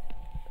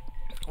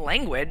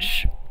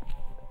 language.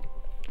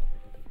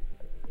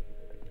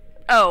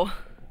 Oh,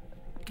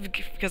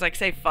 because I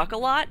say fuck a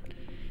lot?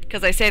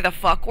 Because I say the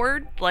fuck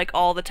word, like,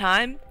 all the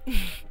time?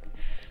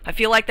 I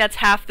feel like that's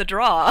half the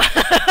draw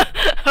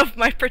of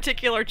my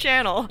particular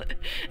channel,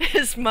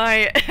 is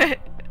my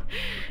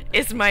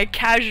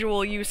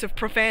casual use of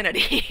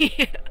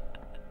profanity.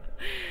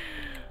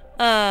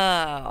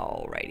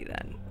 Alrighty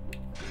then.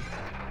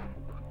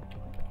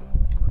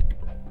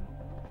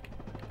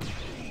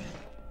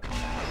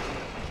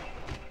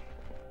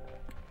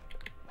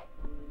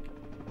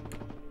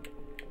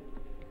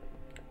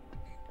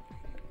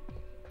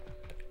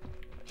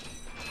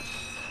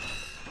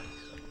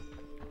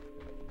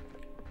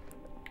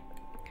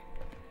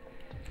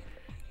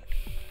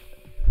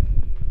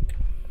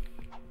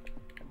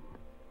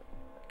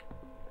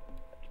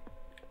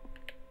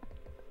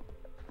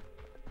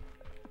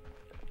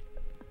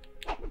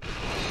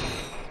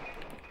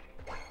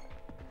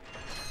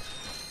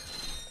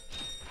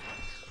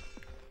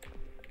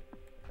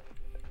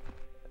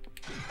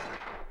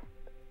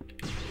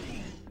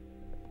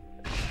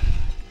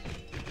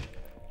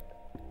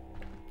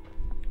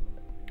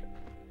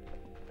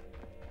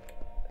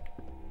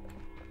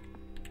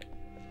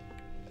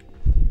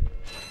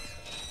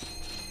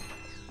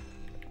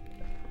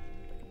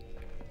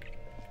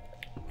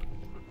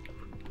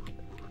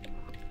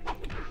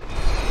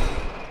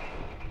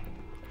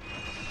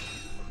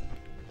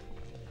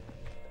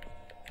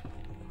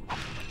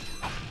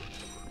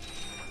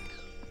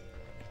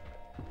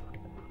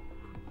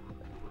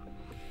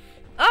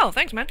 Oh,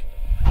 thanks, man.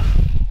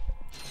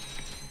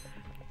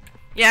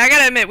 Yeah, I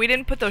gotta admit, we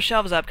didn't put those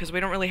shelves up because we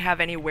don't really have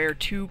anywhere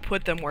to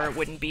put them where it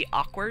wouldn't be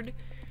awkward.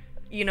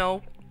 You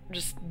know,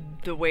 just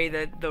the way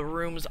that the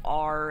rooms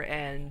are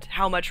and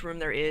how much room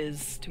there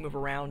is to move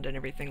around and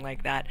everything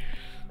like that.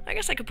 I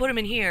guess I could put them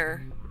in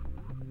here.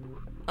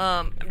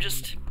 I'm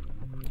just...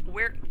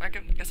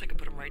 guess I could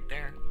put them right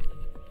there.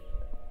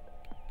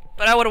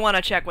 But I would want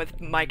to check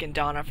with Mike and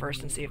Donna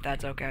first and see if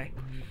that's okay.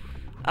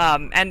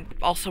 And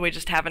also we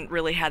just haven't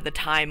really had the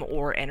time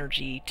or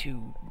energy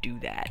to do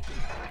that.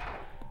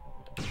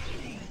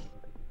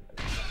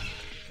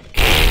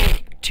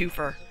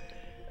 Twofer.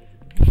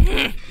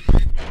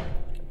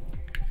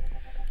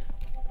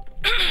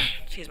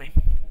 Excuse me.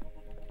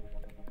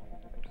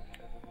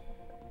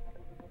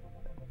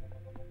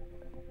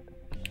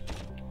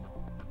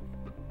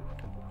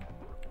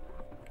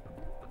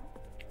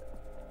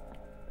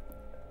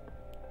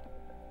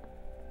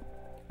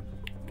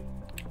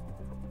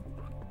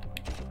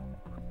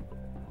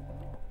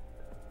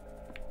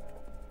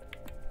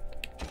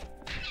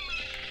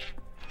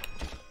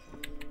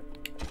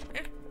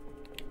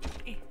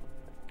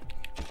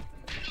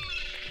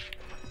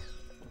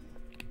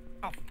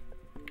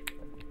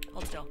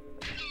 Hold still.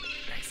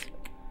 Nice.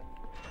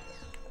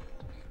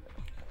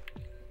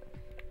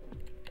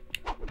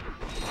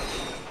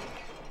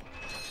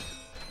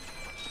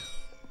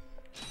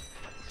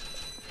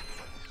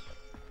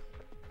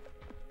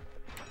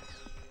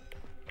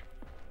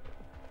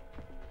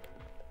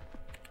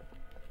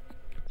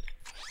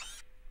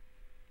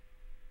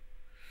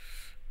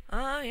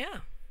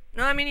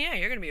 No, I mean, yeah,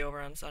 you're gonna be over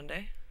on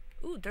Sunday.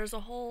 Ooh, there's a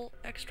whole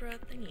extra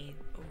thingy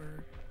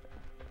over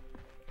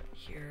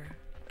here.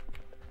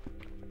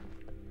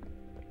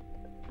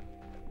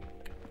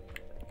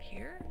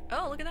 Here?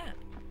 Oh, look at that.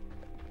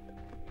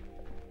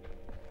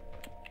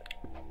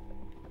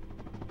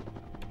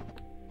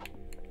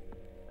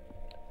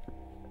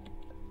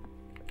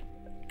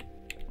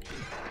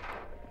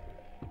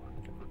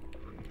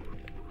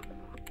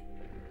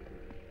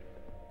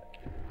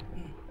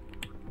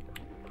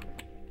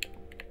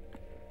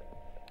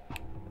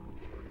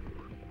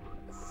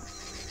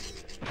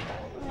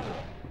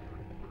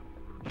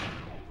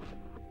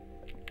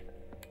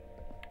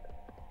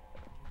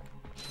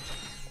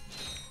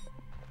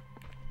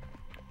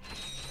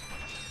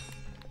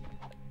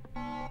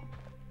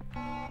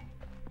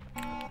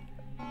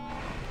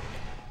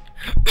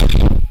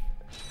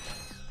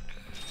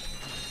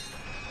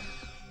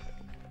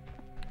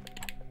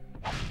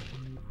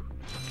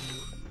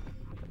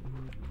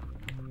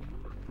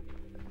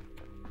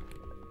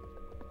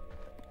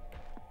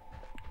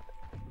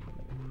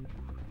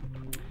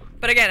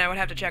 But again, I would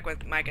have to check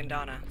with Mike and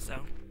Donna, so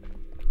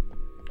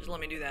just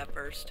let me do that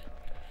first.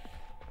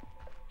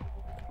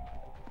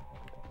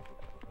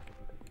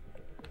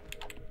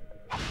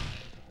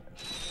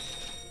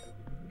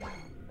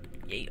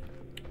 Yeah.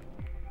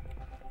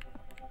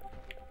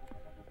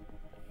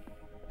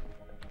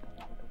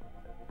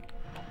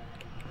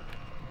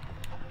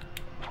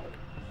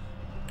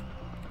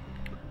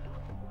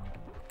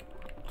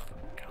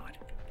 God.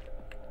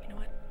 You know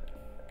what?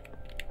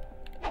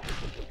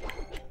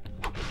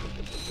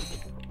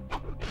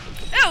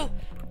 Oh!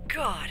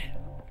 God!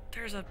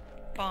 There's a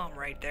bomb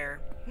right there.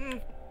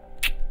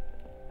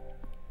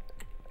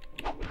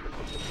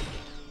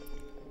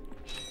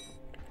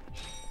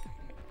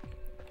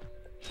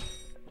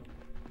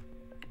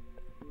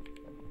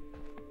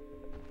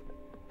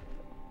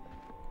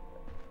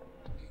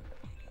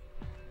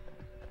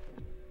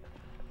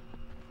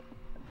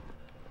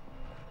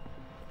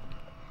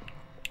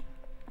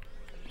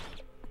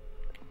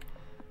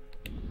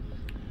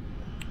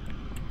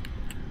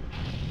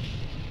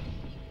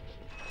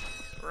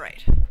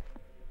 Right.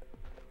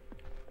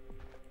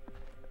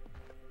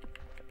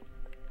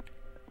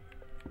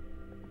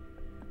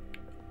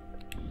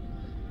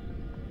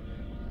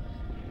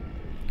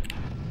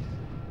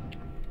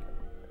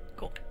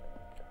 Cool.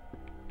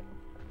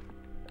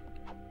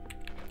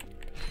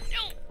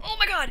 No! Oh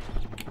my god!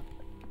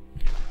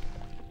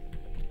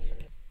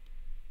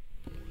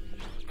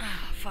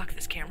 Ah, fuck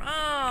this camera.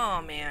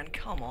 Oh man,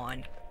 come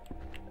on.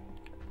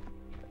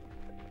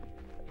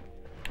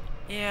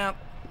 Yep.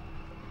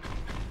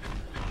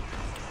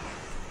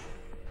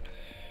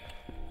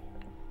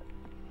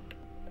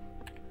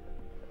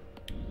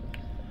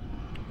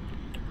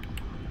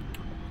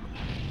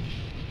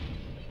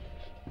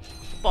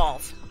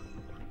 Balls.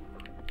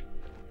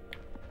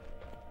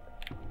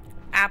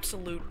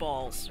 Absolute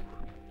balls.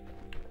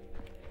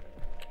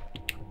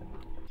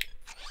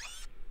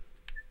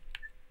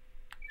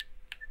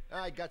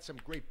 I got some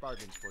great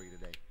bargains for you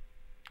today.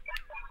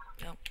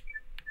 Yep.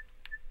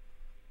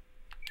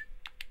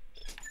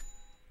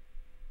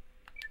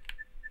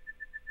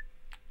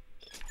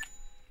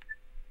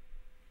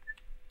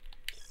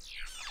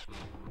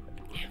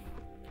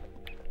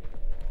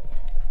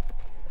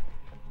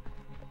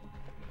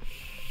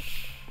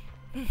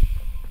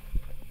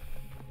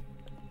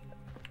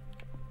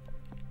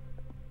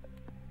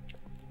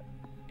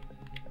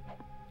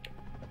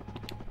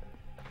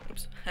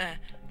 Oops.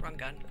 Wrong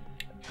gun.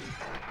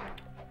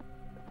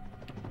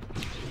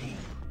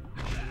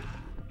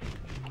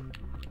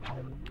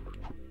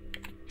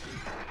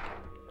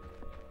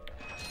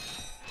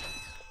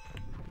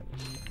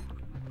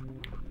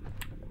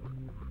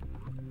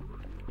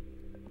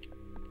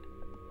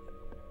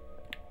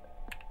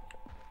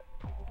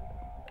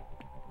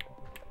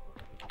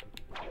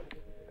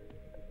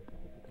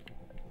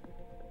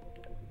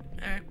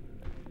 Alright.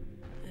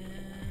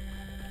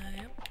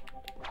 Yep.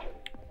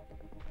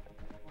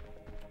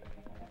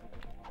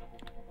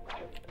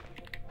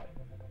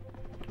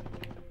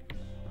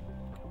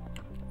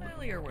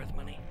 Well, you're worth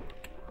money.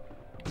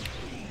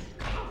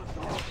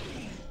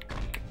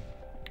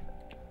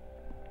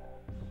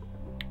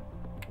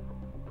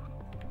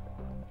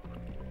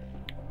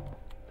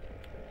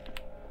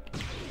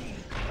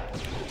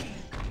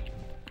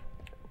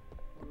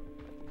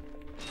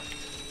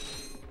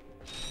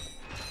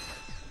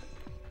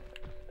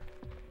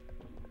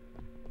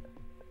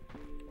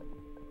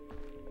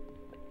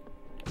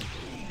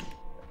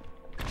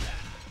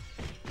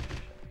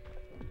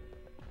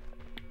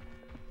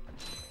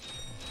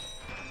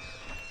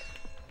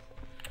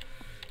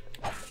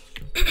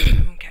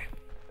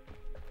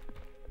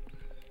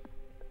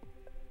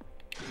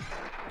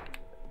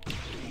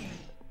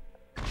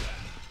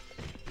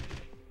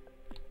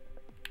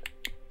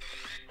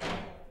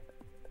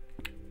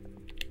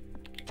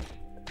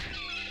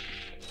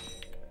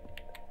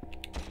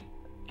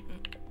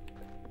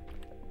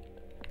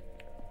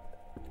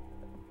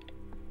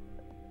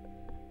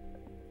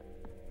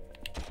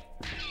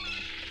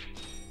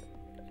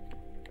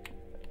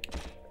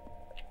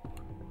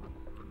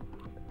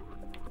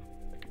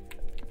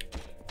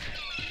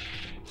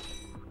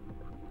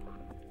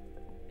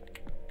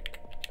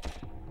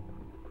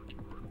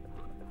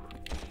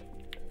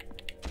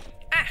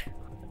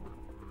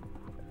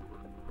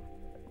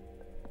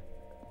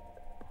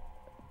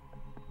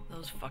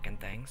 fucking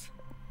things.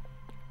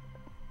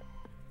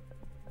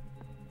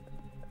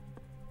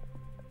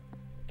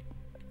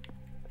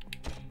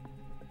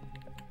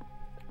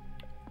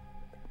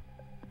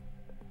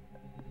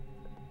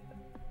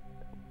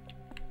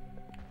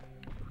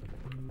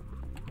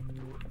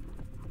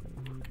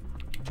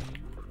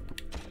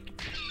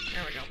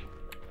 There we go.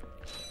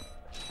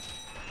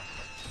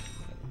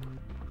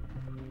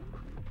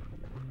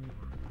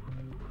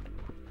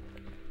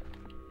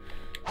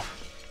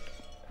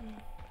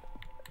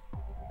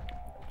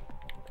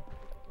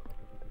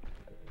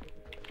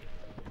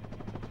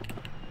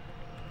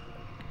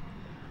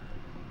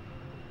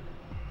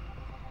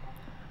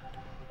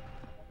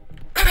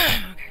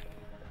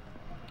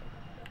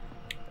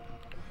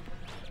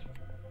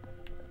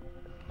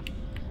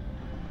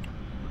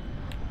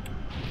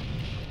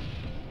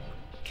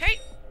 Okay.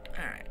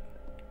 Alright.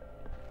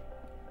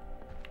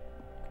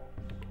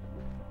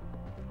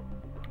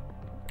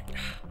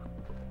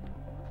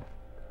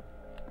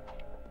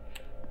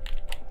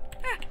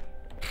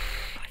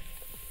 I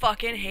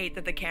fucking hate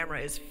that the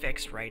camera is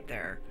fixed right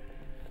there.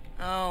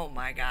 Oh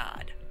my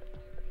god.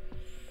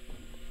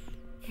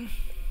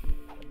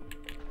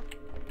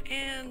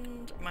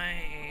 And my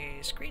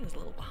screen is a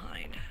little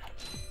behind.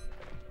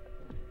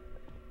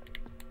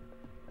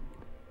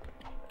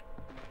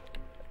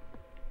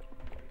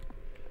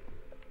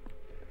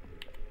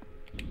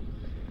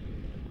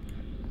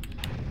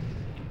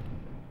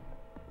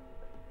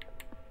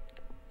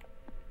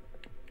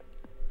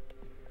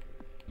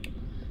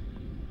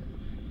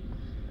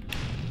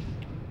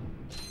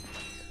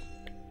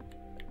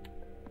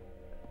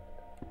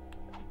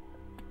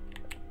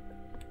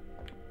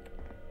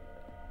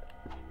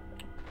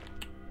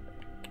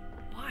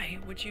 Why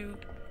would you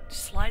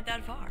slide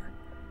that far?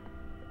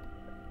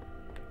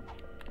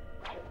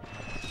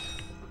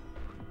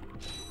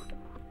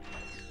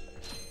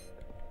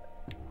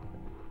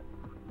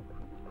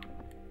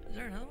 Is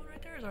there another one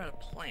right there, or is that a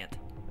plant?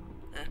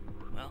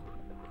 Well,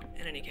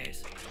 in any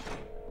case.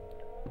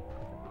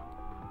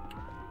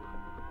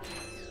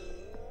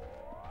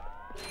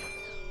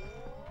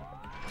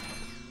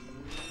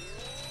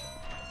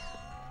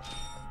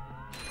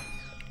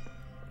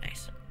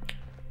 Nice.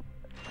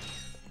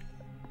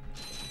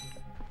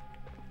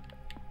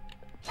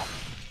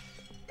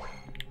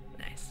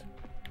 Nice.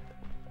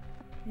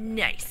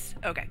 Nice.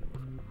 Okay.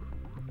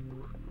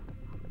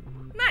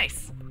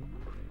 Nice.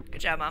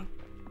 Good job, Mom.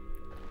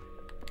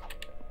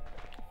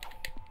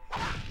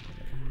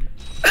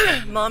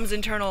 Mom's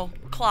internal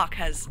clock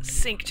has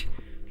synced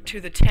to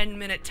the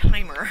 10-minute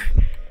timer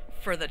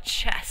for the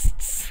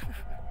chests.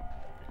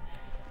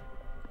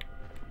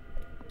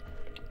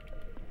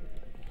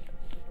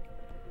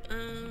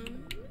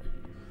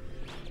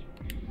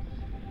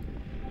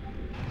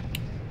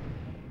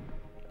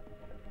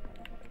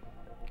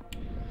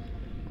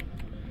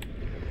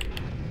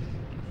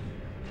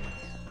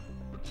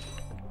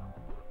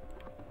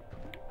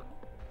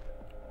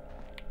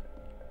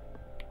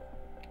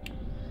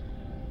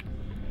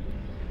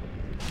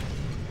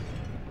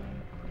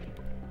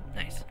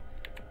 Nice.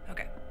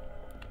 Okay.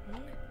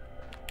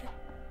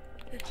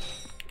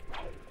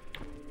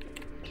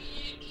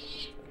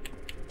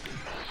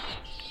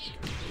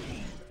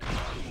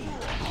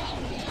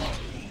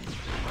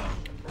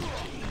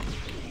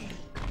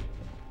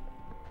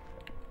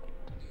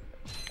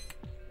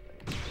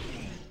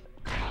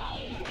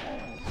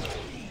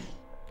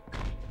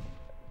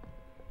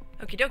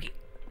 Okie dokie.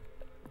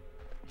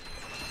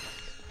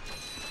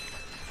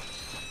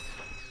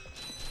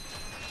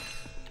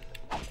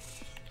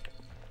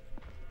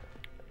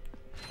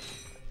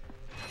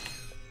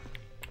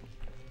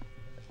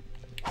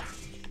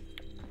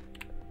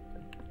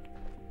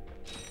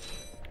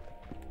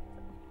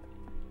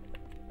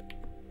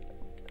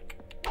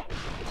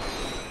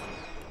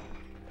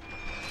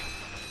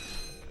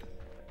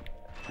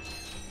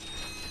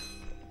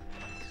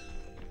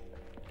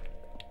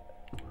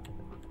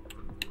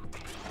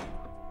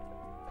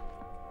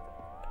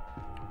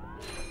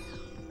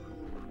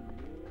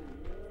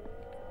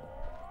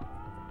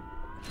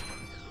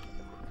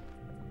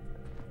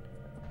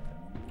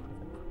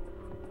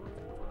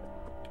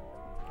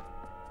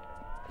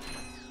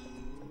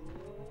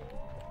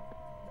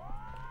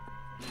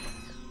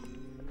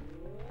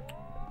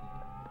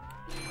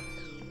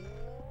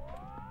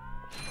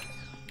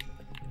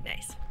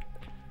 Nice.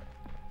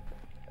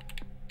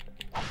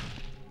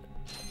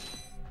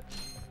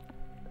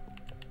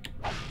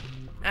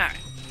 Alright.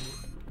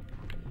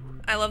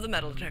 I love the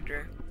metal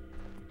detector.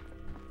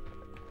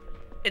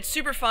 It's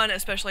super fun,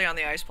 especially on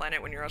the ice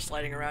planet when you're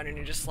sliding around and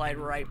you just slide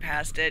right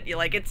past it. You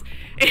like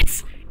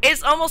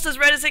it's almost as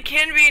red as it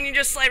can be, and you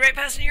just slide right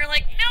past it and you're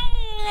like,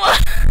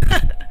 no.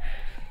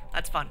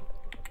 That's fun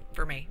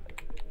for me.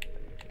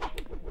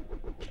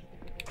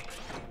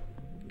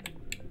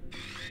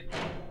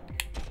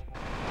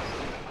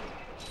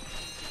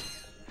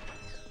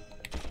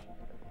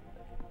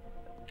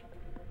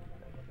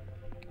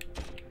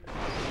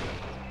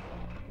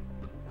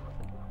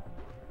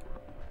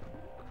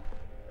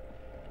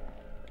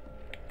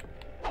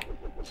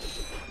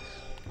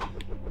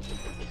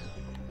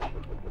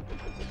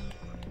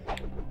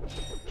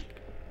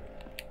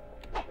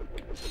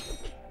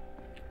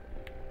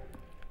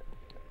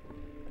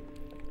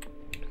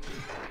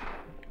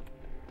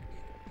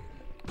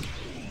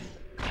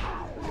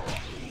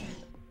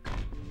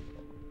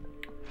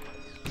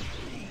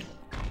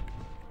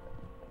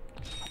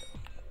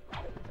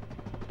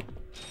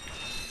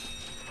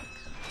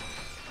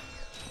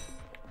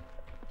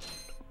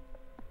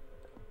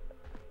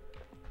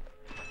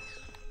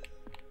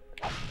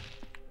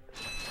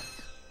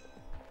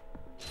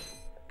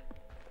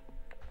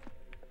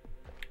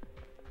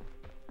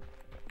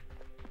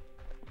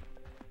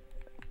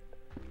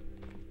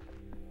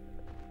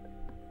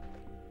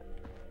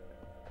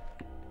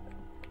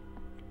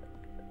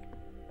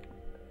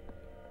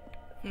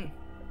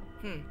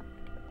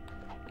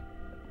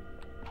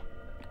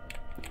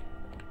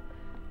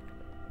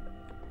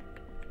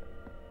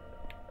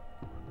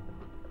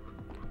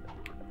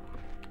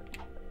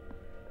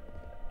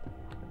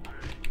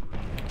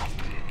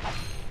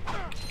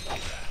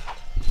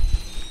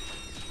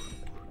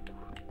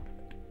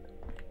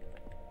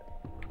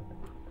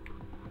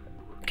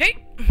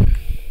 Okay.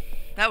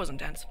 That was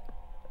intense.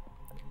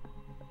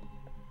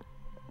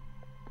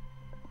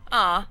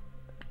 Ah.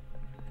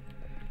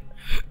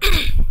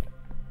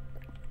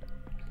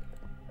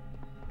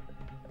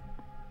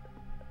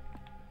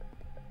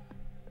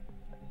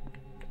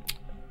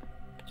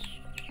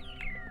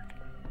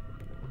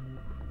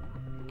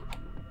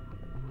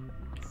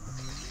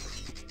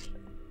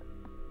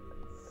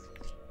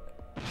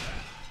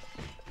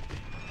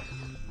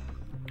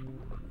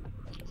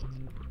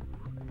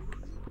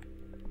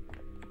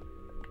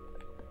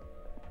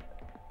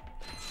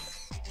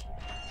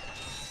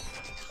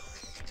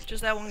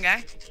 Just that one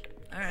guy?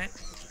 Alright.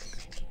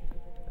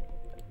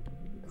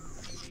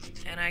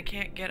 And I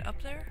can't get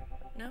up there?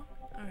 No?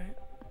 Alright.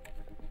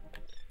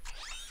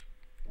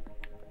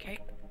 Okay.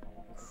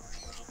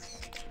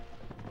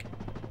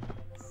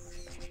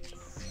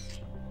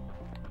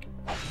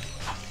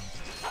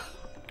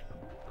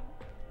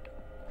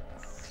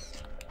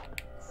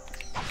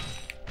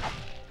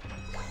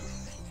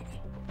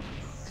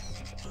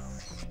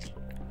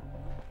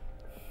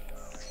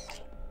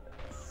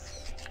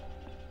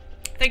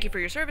 Thank you for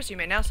your service. You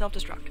may now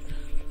self-destruct.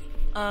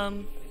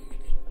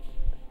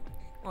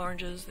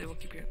 Oranges, they will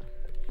keep you...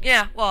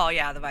 Yeah, well,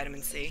 yeah, the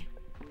vitamin C.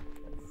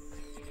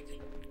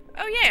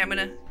 Oh yeah, I'm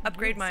gonna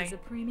upgrade my... This is a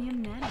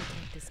premium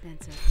nanotech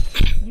dispenser.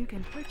 You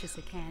can purchase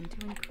a can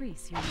to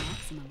increase your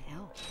maximum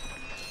health.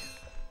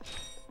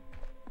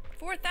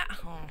 For that...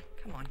 Oh,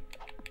 come on.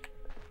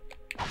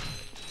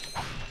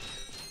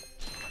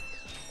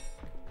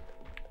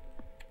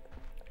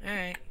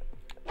 Alright.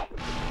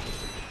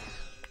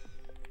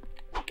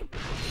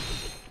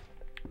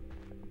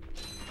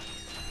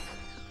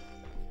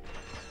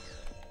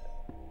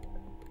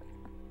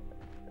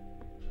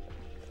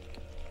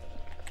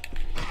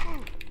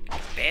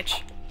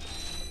 Bitch.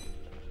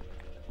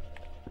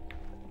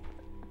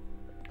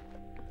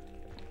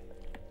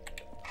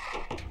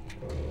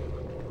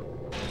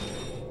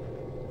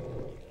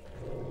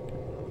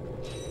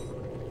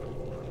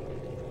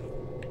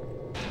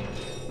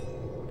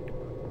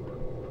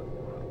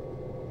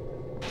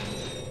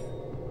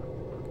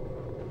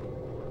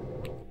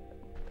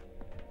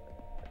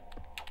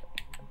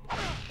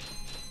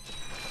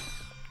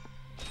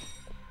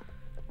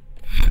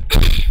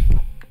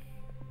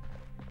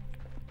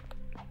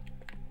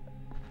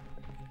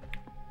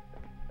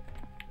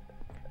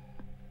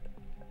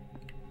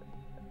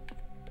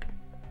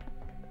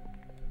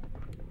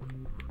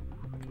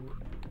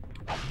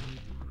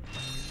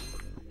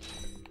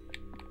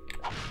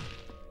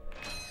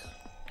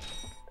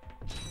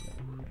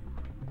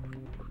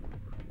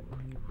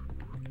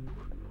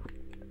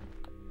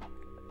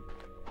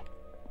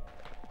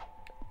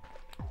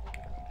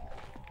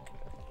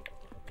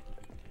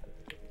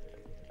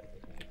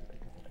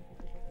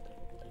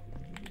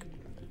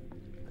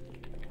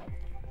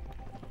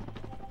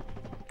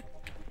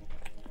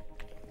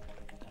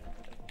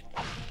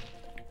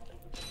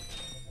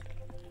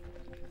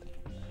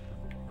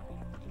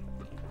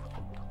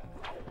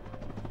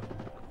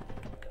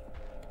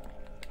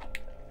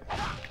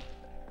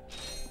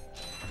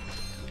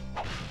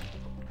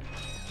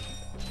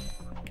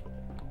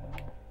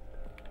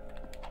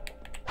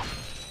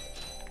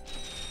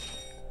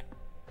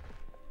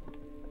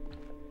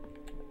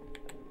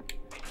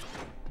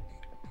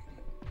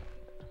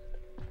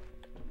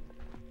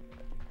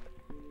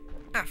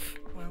 F.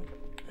 Well,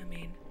 I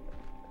mean...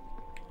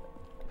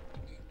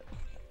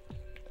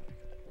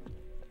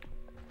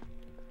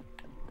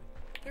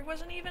 There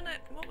wasn't even a...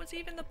 What was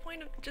even the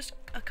point of just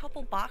a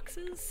couple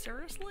boxes?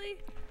 Seriously?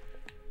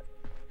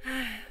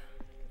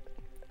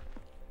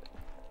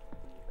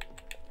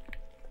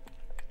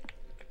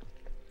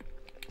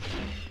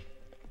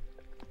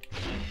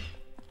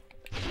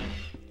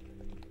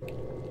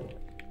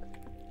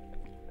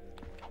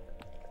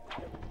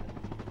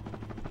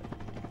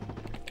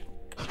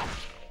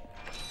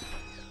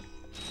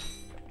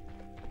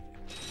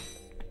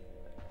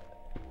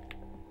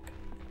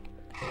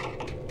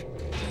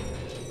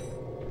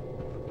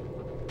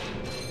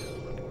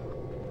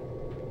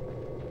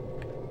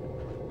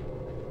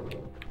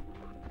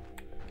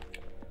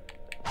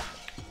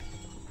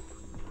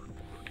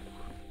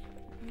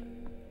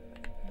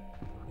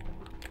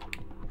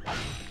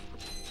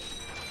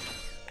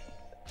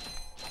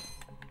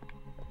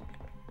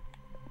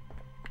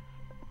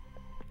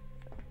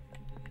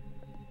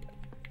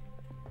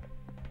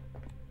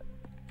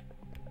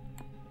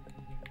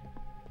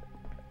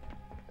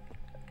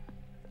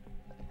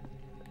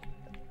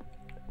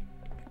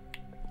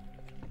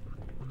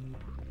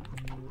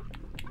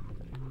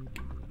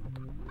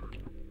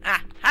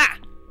 Ah, ha!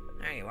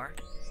 There you are.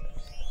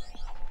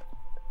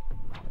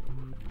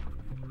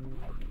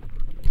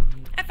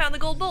 I found the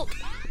gold bolt!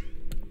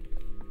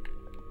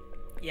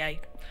 Yay.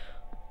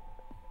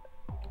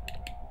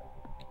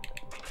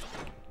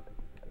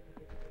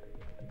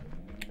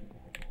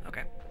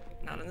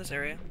 this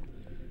area.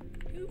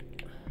 Oop.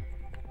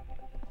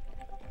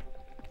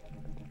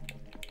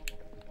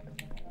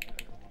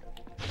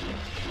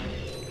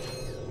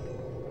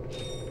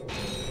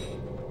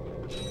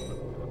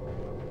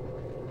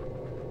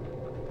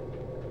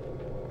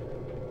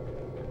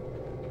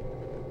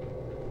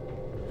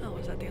 Oh,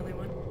 was that the only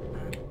one? Well.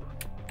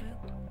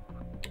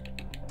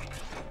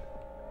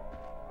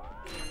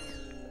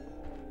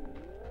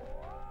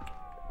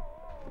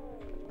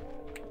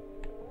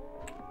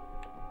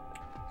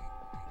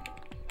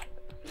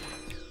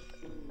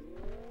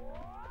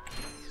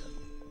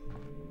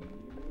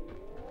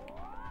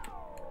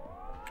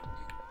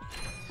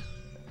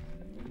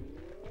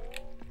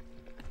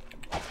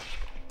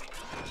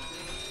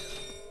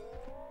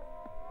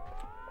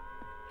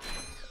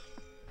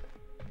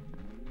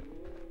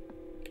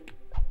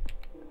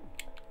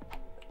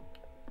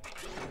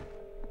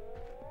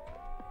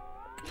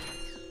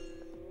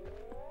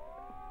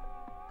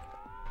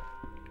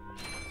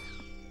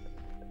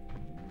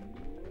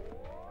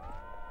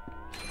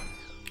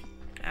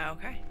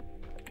 Okay.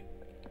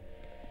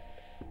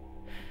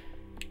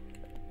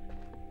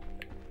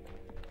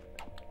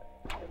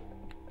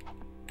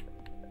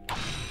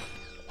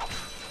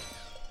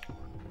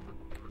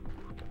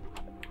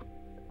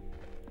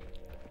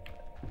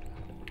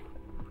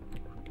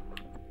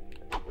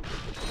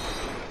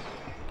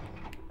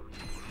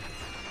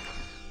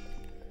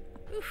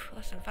 Oof,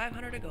 less than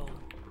 500 to go.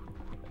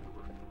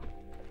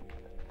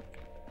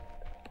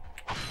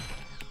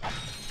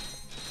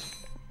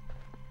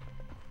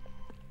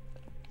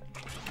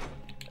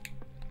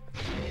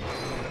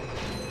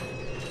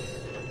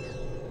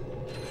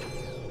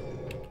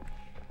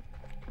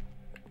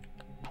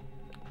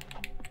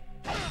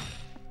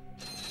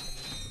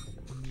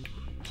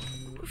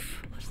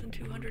 Oof, less than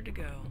 200 to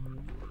go.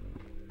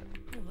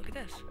 Oh, look at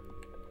this.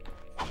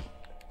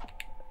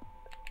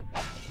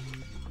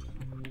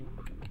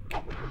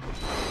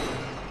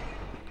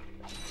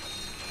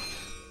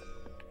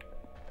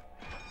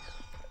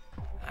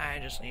 I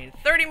just need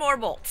 30 more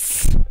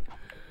bolts.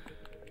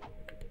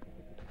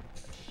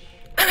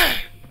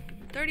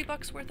 30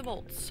 bucks worth of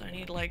bolts. I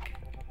need like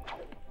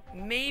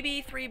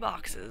maybe 3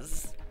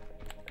 boxes.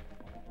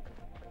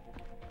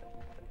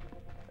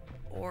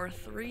 Or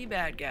 3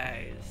 bad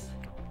guys.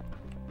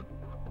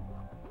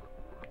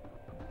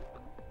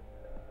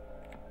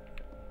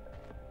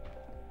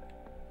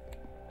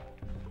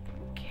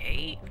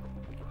 Okay.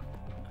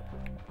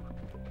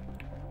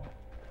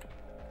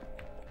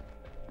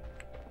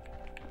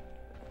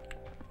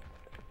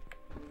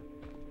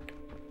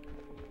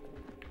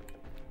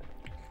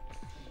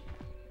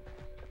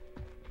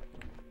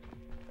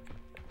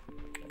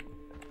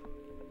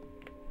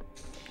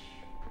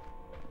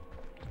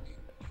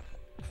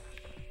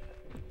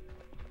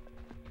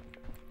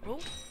 Oh.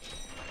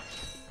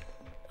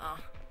 Ah.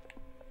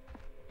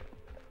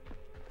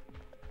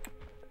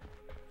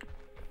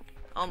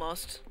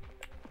 Almost.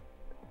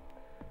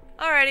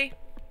 Alrighty.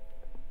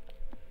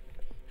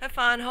 Have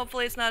fun.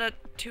 Hopefully it's not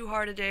too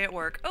hard a day at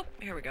work. Oh,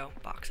 here we go.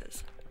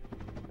 Boxes.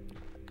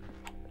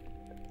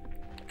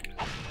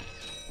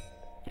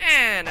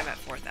 And I'm at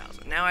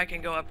 4,000. Now I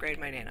can go upgrade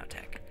my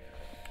nanotech.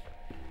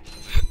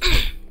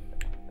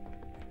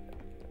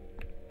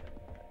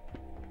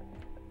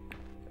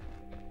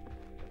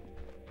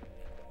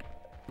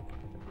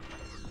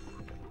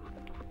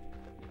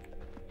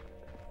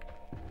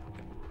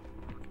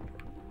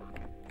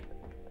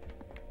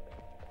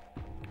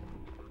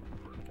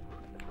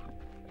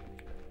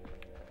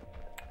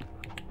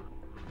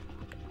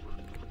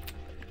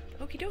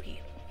 Okie dokie.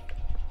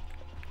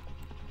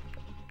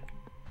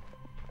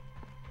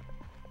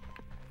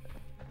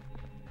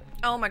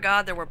 Oh my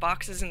god, there were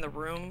boxes in the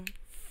room.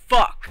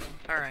 Fuck!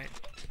 Alright.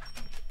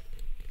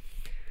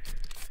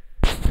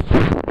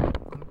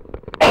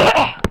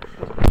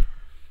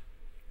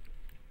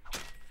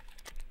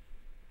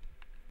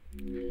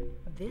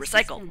 This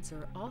Recycle.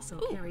 dispenser also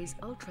Ooh. carries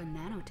Ultra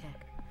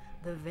Nanotech,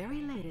 the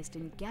very latest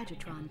in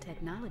Gadgetron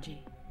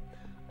technology.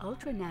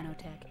 Ultra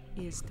Nanotech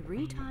is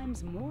 3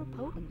 times more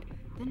potent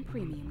than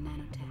Premium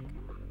Nanotech.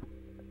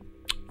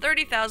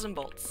 30,000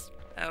 bolts.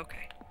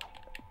 Okay.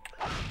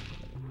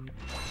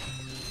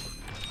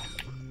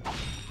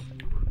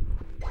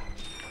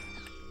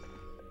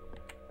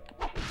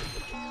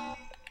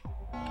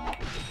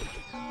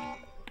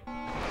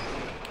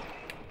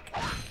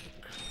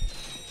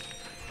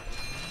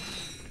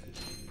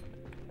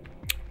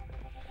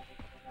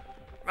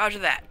 Roger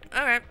that.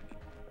 Alright.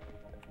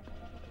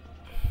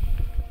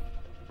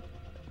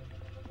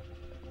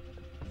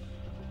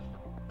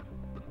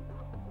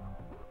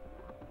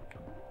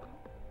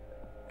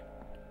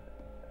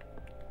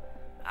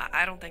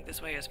 I don't think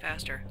this way is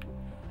faster.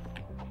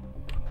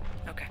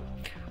 Okay.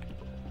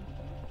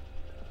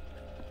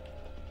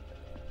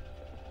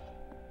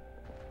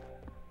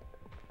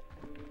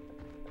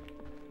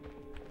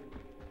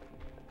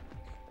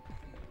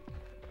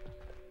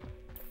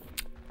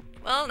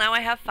 Well, now I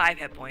have 5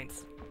 hit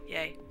points.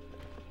 Yay.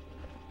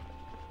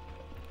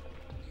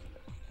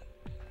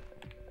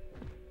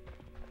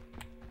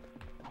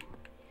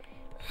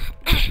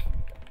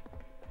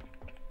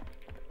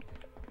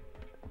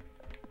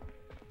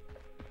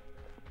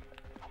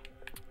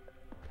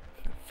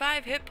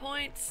 5 hit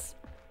points,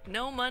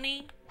 no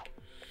money,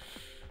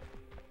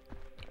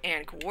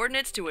 and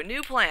coordinates to a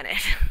new planet.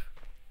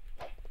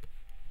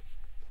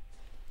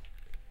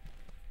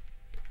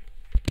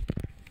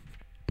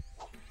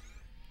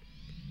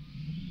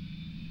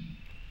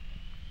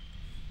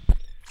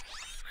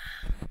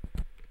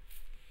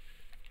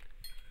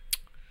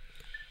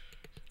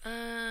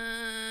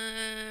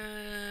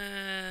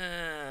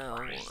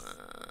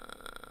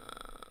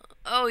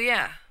 Oh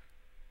yeah.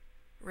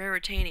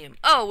 Raritanium.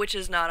 Oh, which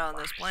is not on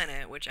this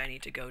planet, which I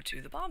need to go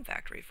to the bomb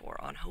factory for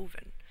on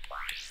Hoven.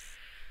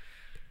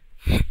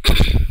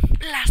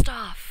 Blast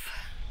off.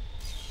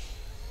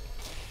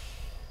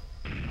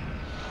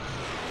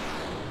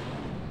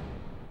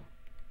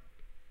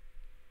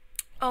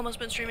 Almost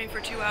been streaming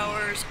for 2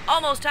 hours.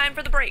 Almost time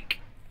for the break.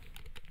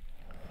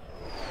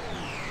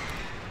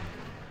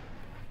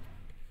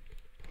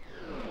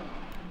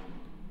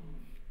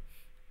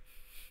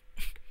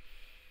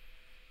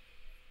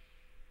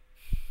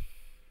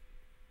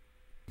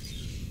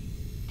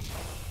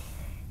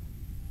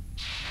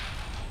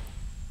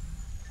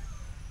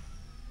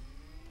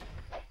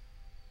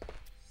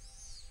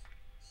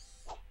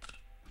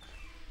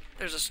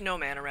 There's a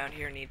snowman around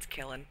here needs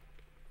killing.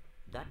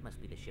 That must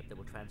be the ship that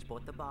will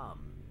transport the bomb.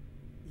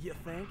 You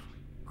think?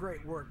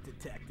 Great work,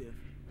 detective.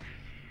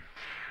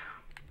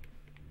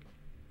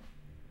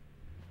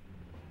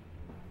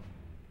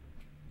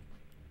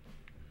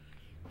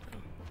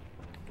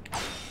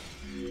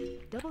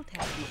 Double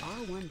tap the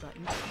R1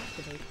 button to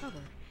activate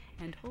hover,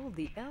 and hold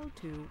the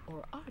L2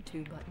 or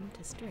R2 button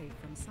to stray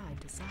from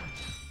side to side.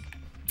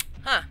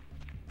 Huh.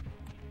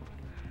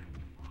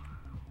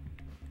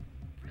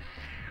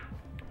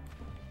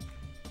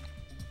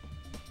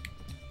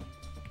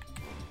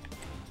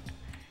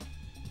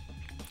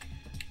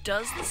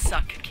 Does the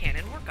suck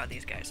cannon work on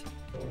these guys?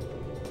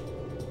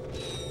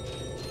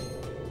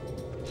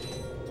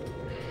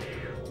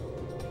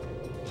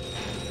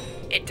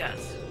 It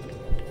does.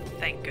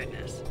 Thank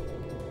goodness.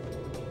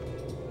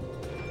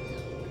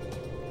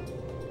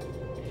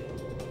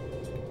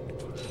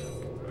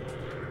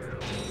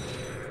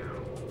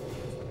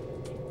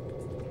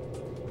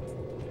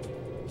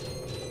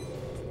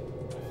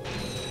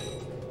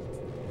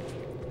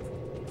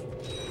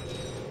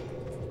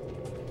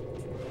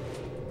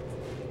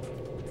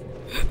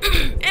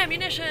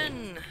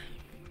 Ammunition!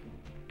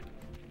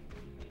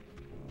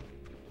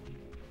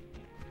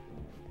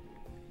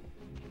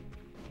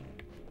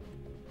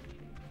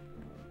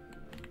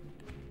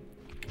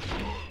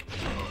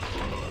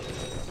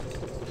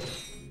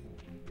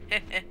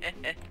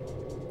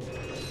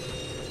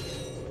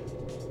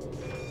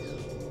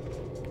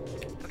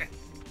 Okay.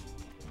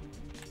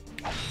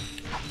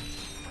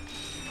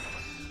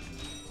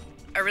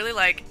 I really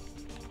like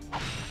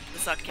the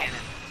suck cannon.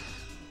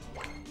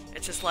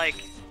 It's just like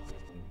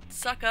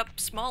suck up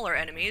smaller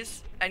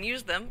enemies and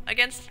use them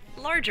against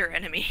larger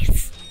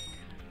enemies.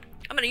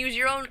 I'm gonna use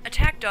your own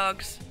attack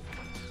dogs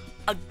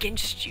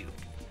against you.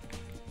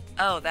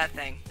 Oh, that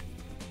thing.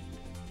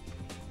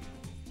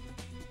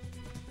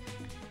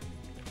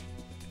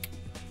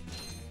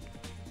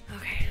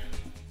 Okay,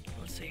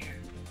 let's see here.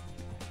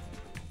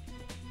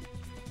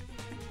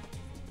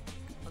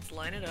 Let's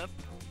line it up.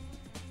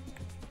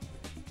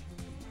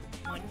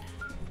 1,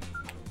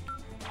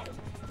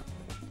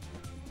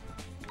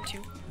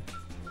 2,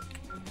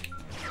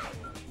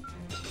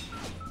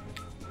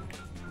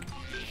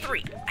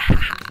 3.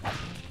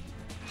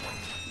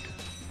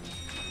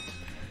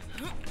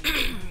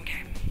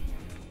 Okay.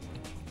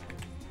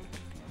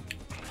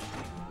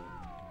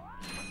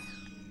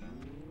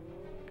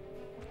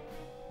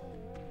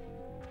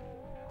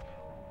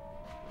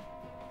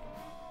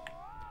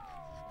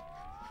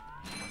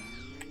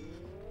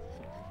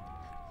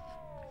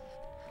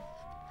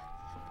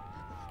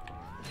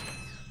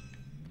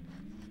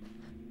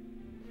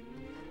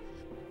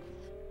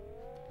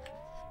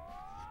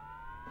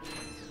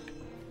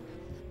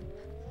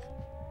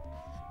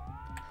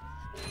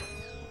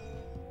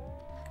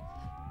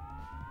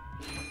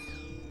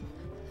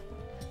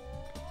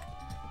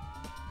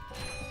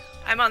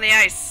 I'm on the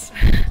ice.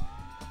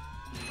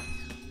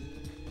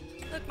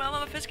 Look, Mom,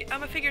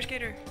 I'm a figure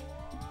skater.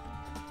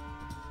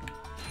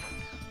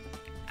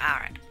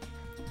 Alright.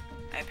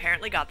 I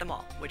apparently got them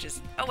all, which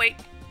is... Oh, wait.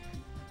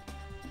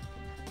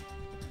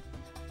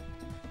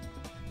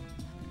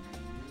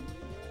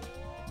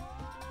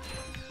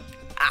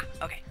 Ah,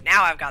 okay.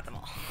 Now I've got them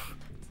all.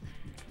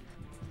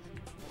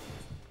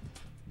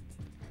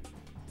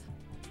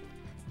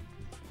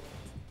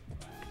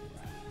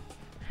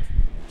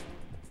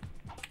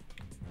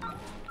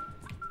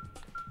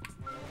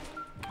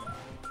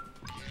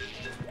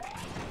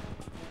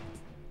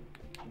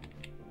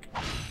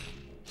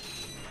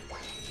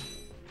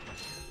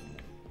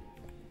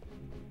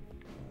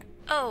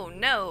 Oh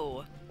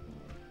no!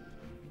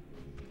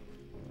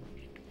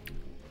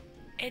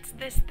 It's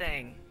this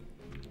thing.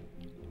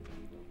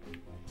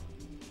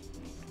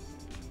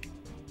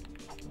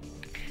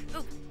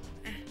 Ooh.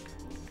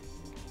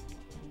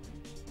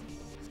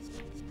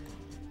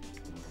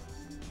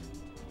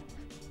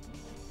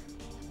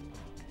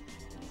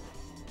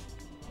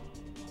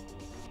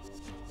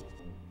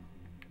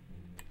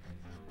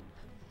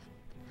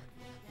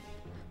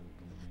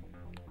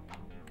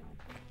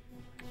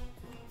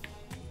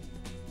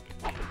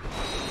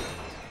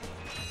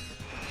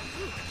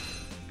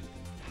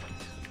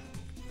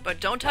 But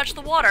don't touch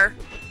the water,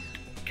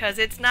 because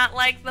it's not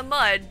like the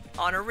mud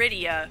on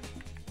Iridia.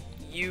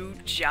 You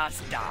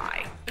just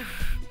die.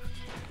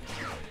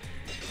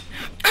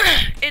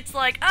 It's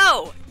like,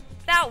 oh,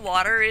 that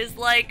water is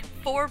like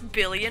 4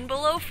 billion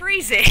below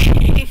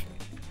freezing.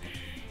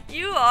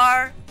 You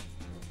are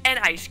an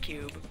ice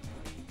cube.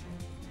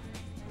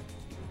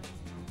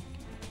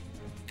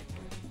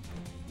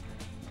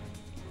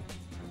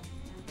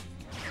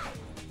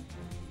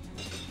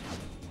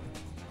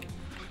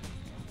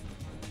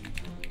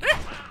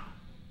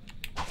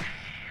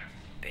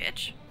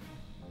 Bitch.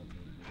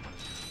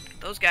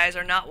 Those guys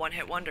are not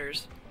one-hit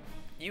wonders.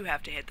 You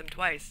have to hit them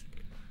twice.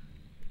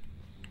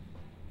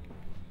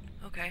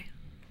 Okay.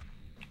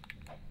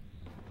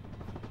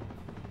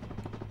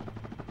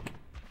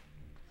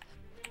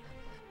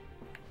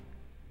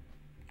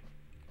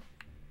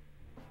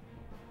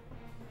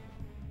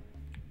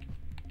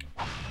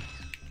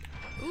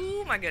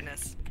 Ooh, my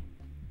goodness.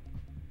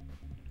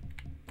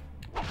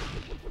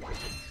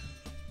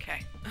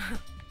 Okay.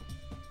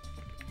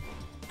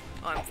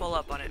 Oh, I'm full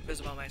up on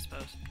Invisible, I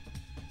suppose.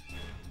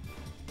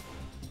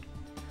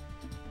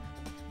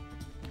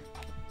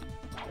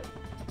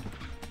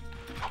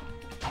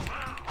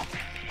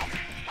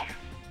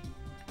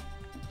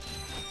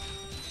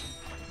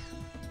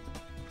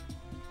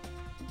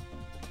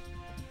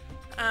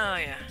 Oh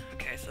yeah.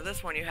 Okay, so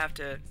this one you have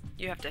to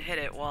hit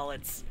it while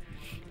it's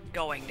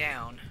going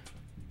down.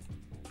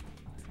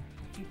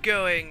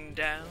 Going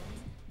down.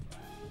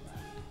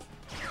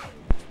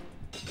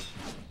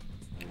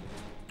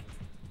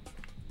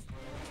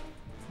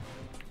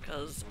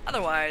 Because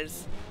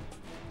otherwise,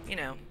 you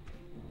know,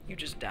 you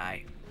just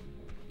die.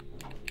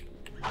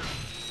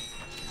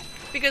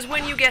 Because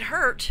when you get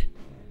hurt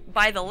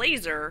by the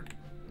laser,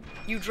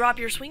 you drop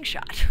your swing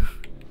shot.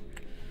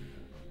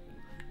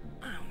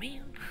 Oh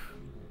man.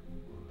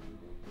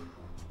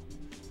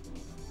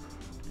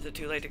 Is it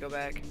too late to go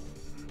back?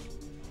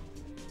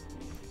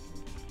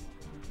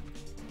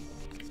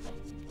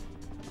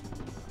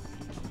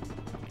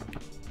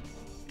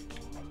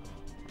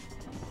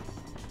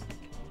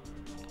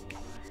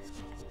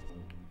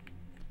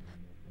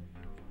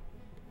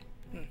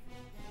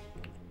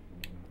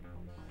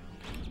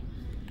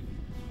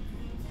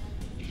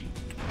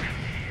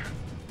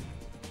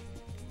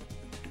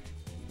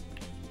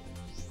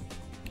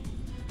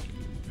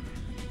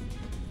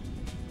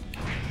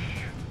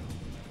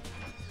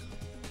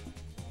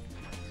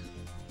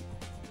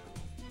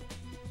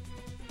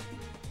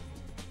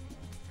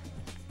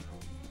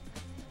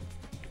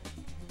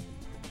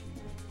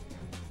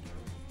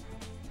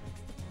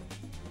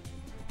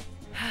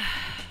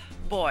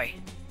 Boy.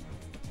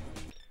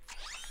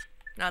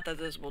 Not that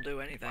this will do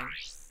anything.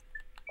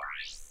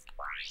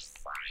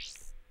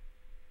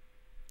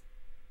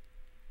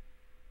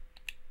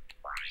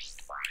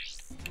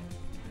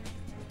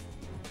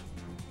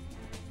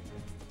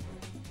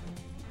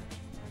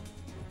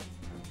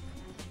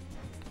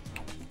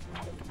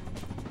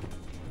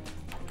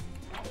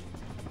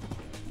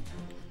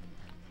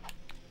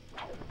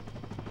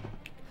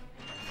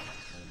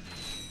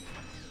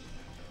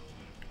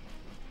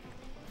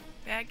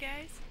 Bad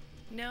guys?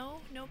 No?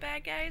 No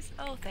bad guys?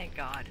 Oh, thank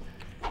God.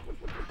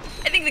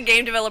 I think the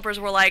game developers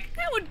were like,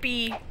 that would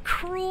be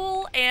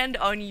cruel and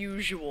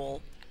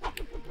unusual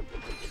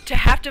to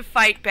have to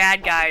fight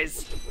bad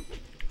guys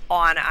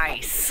on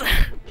ice.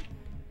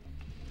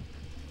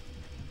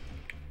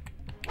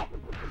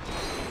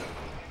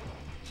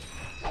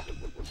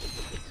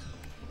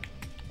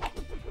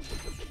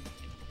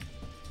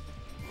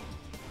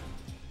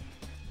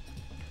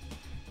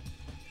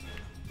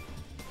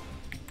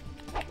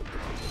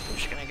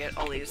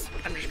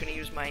 I'm just gonna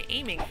use my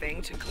aiming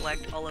thing to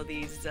collect all of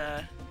these,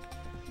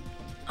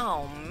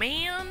 oh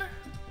man.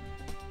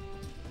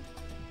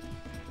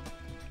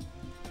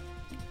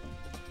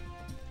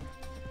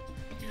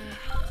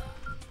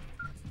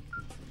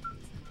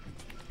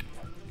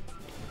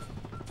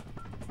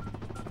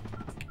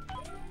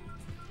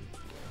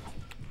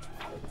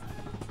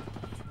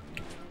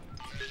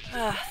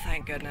 Ah,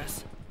 thank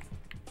goodness.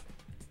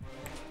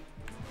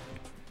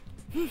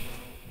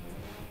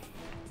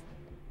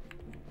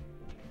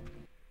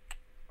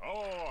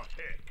 Oh,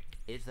 heck.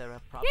 Is there a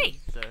problem, Yay.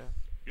 sir?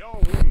 Y'all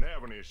wouldn't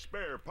have any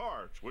spare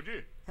parts, would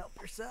you?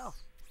 Help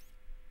yourself.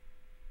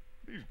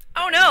 These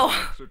Oh, no.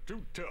 rocks are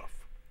too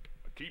tough.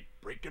 I keep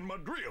breaking my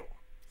drill.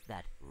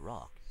 That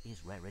rock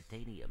is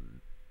raritanium.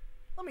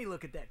 Let me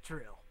look at that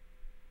drill.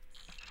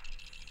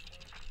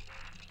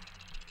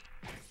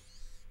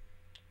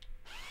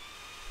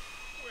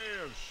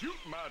 Well, shoot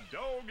my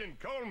dog and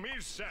call me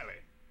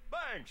Sally.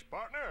 Thanks,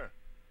 partner.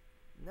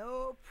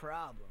 No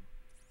problem.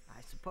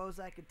 I suppose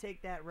I could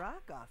take that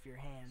rock off your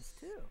hands,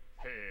 too.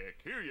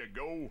 Heck, here you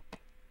go.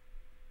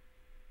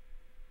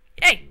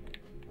 Yay!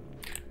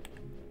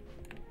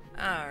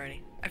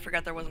 Alrighty. I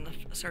forgot there wasn't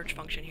a search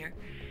function here.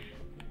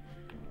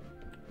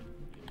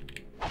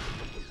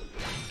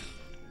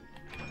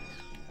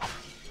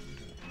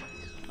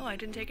 Oh, I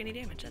didn't take any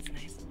damage. That's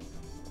nice.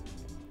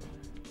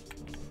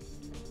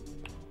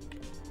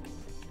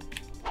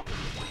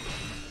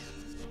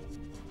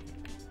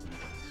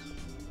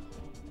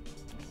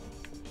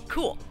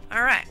 Cool.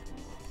 Alright.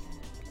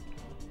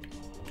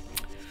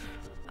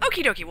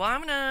 Okie dokie, well,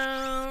 I'm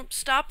gonna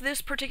stop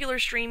this particular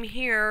stream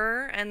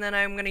here, and then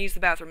I'm gonna use the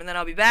bathroom, and then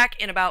I'll be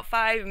back in about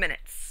 5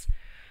 minutes.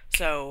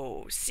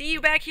 So, see you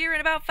back here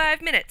in about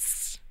 5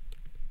 minutes.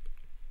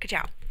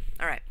 Ka-chow.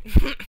 Alright.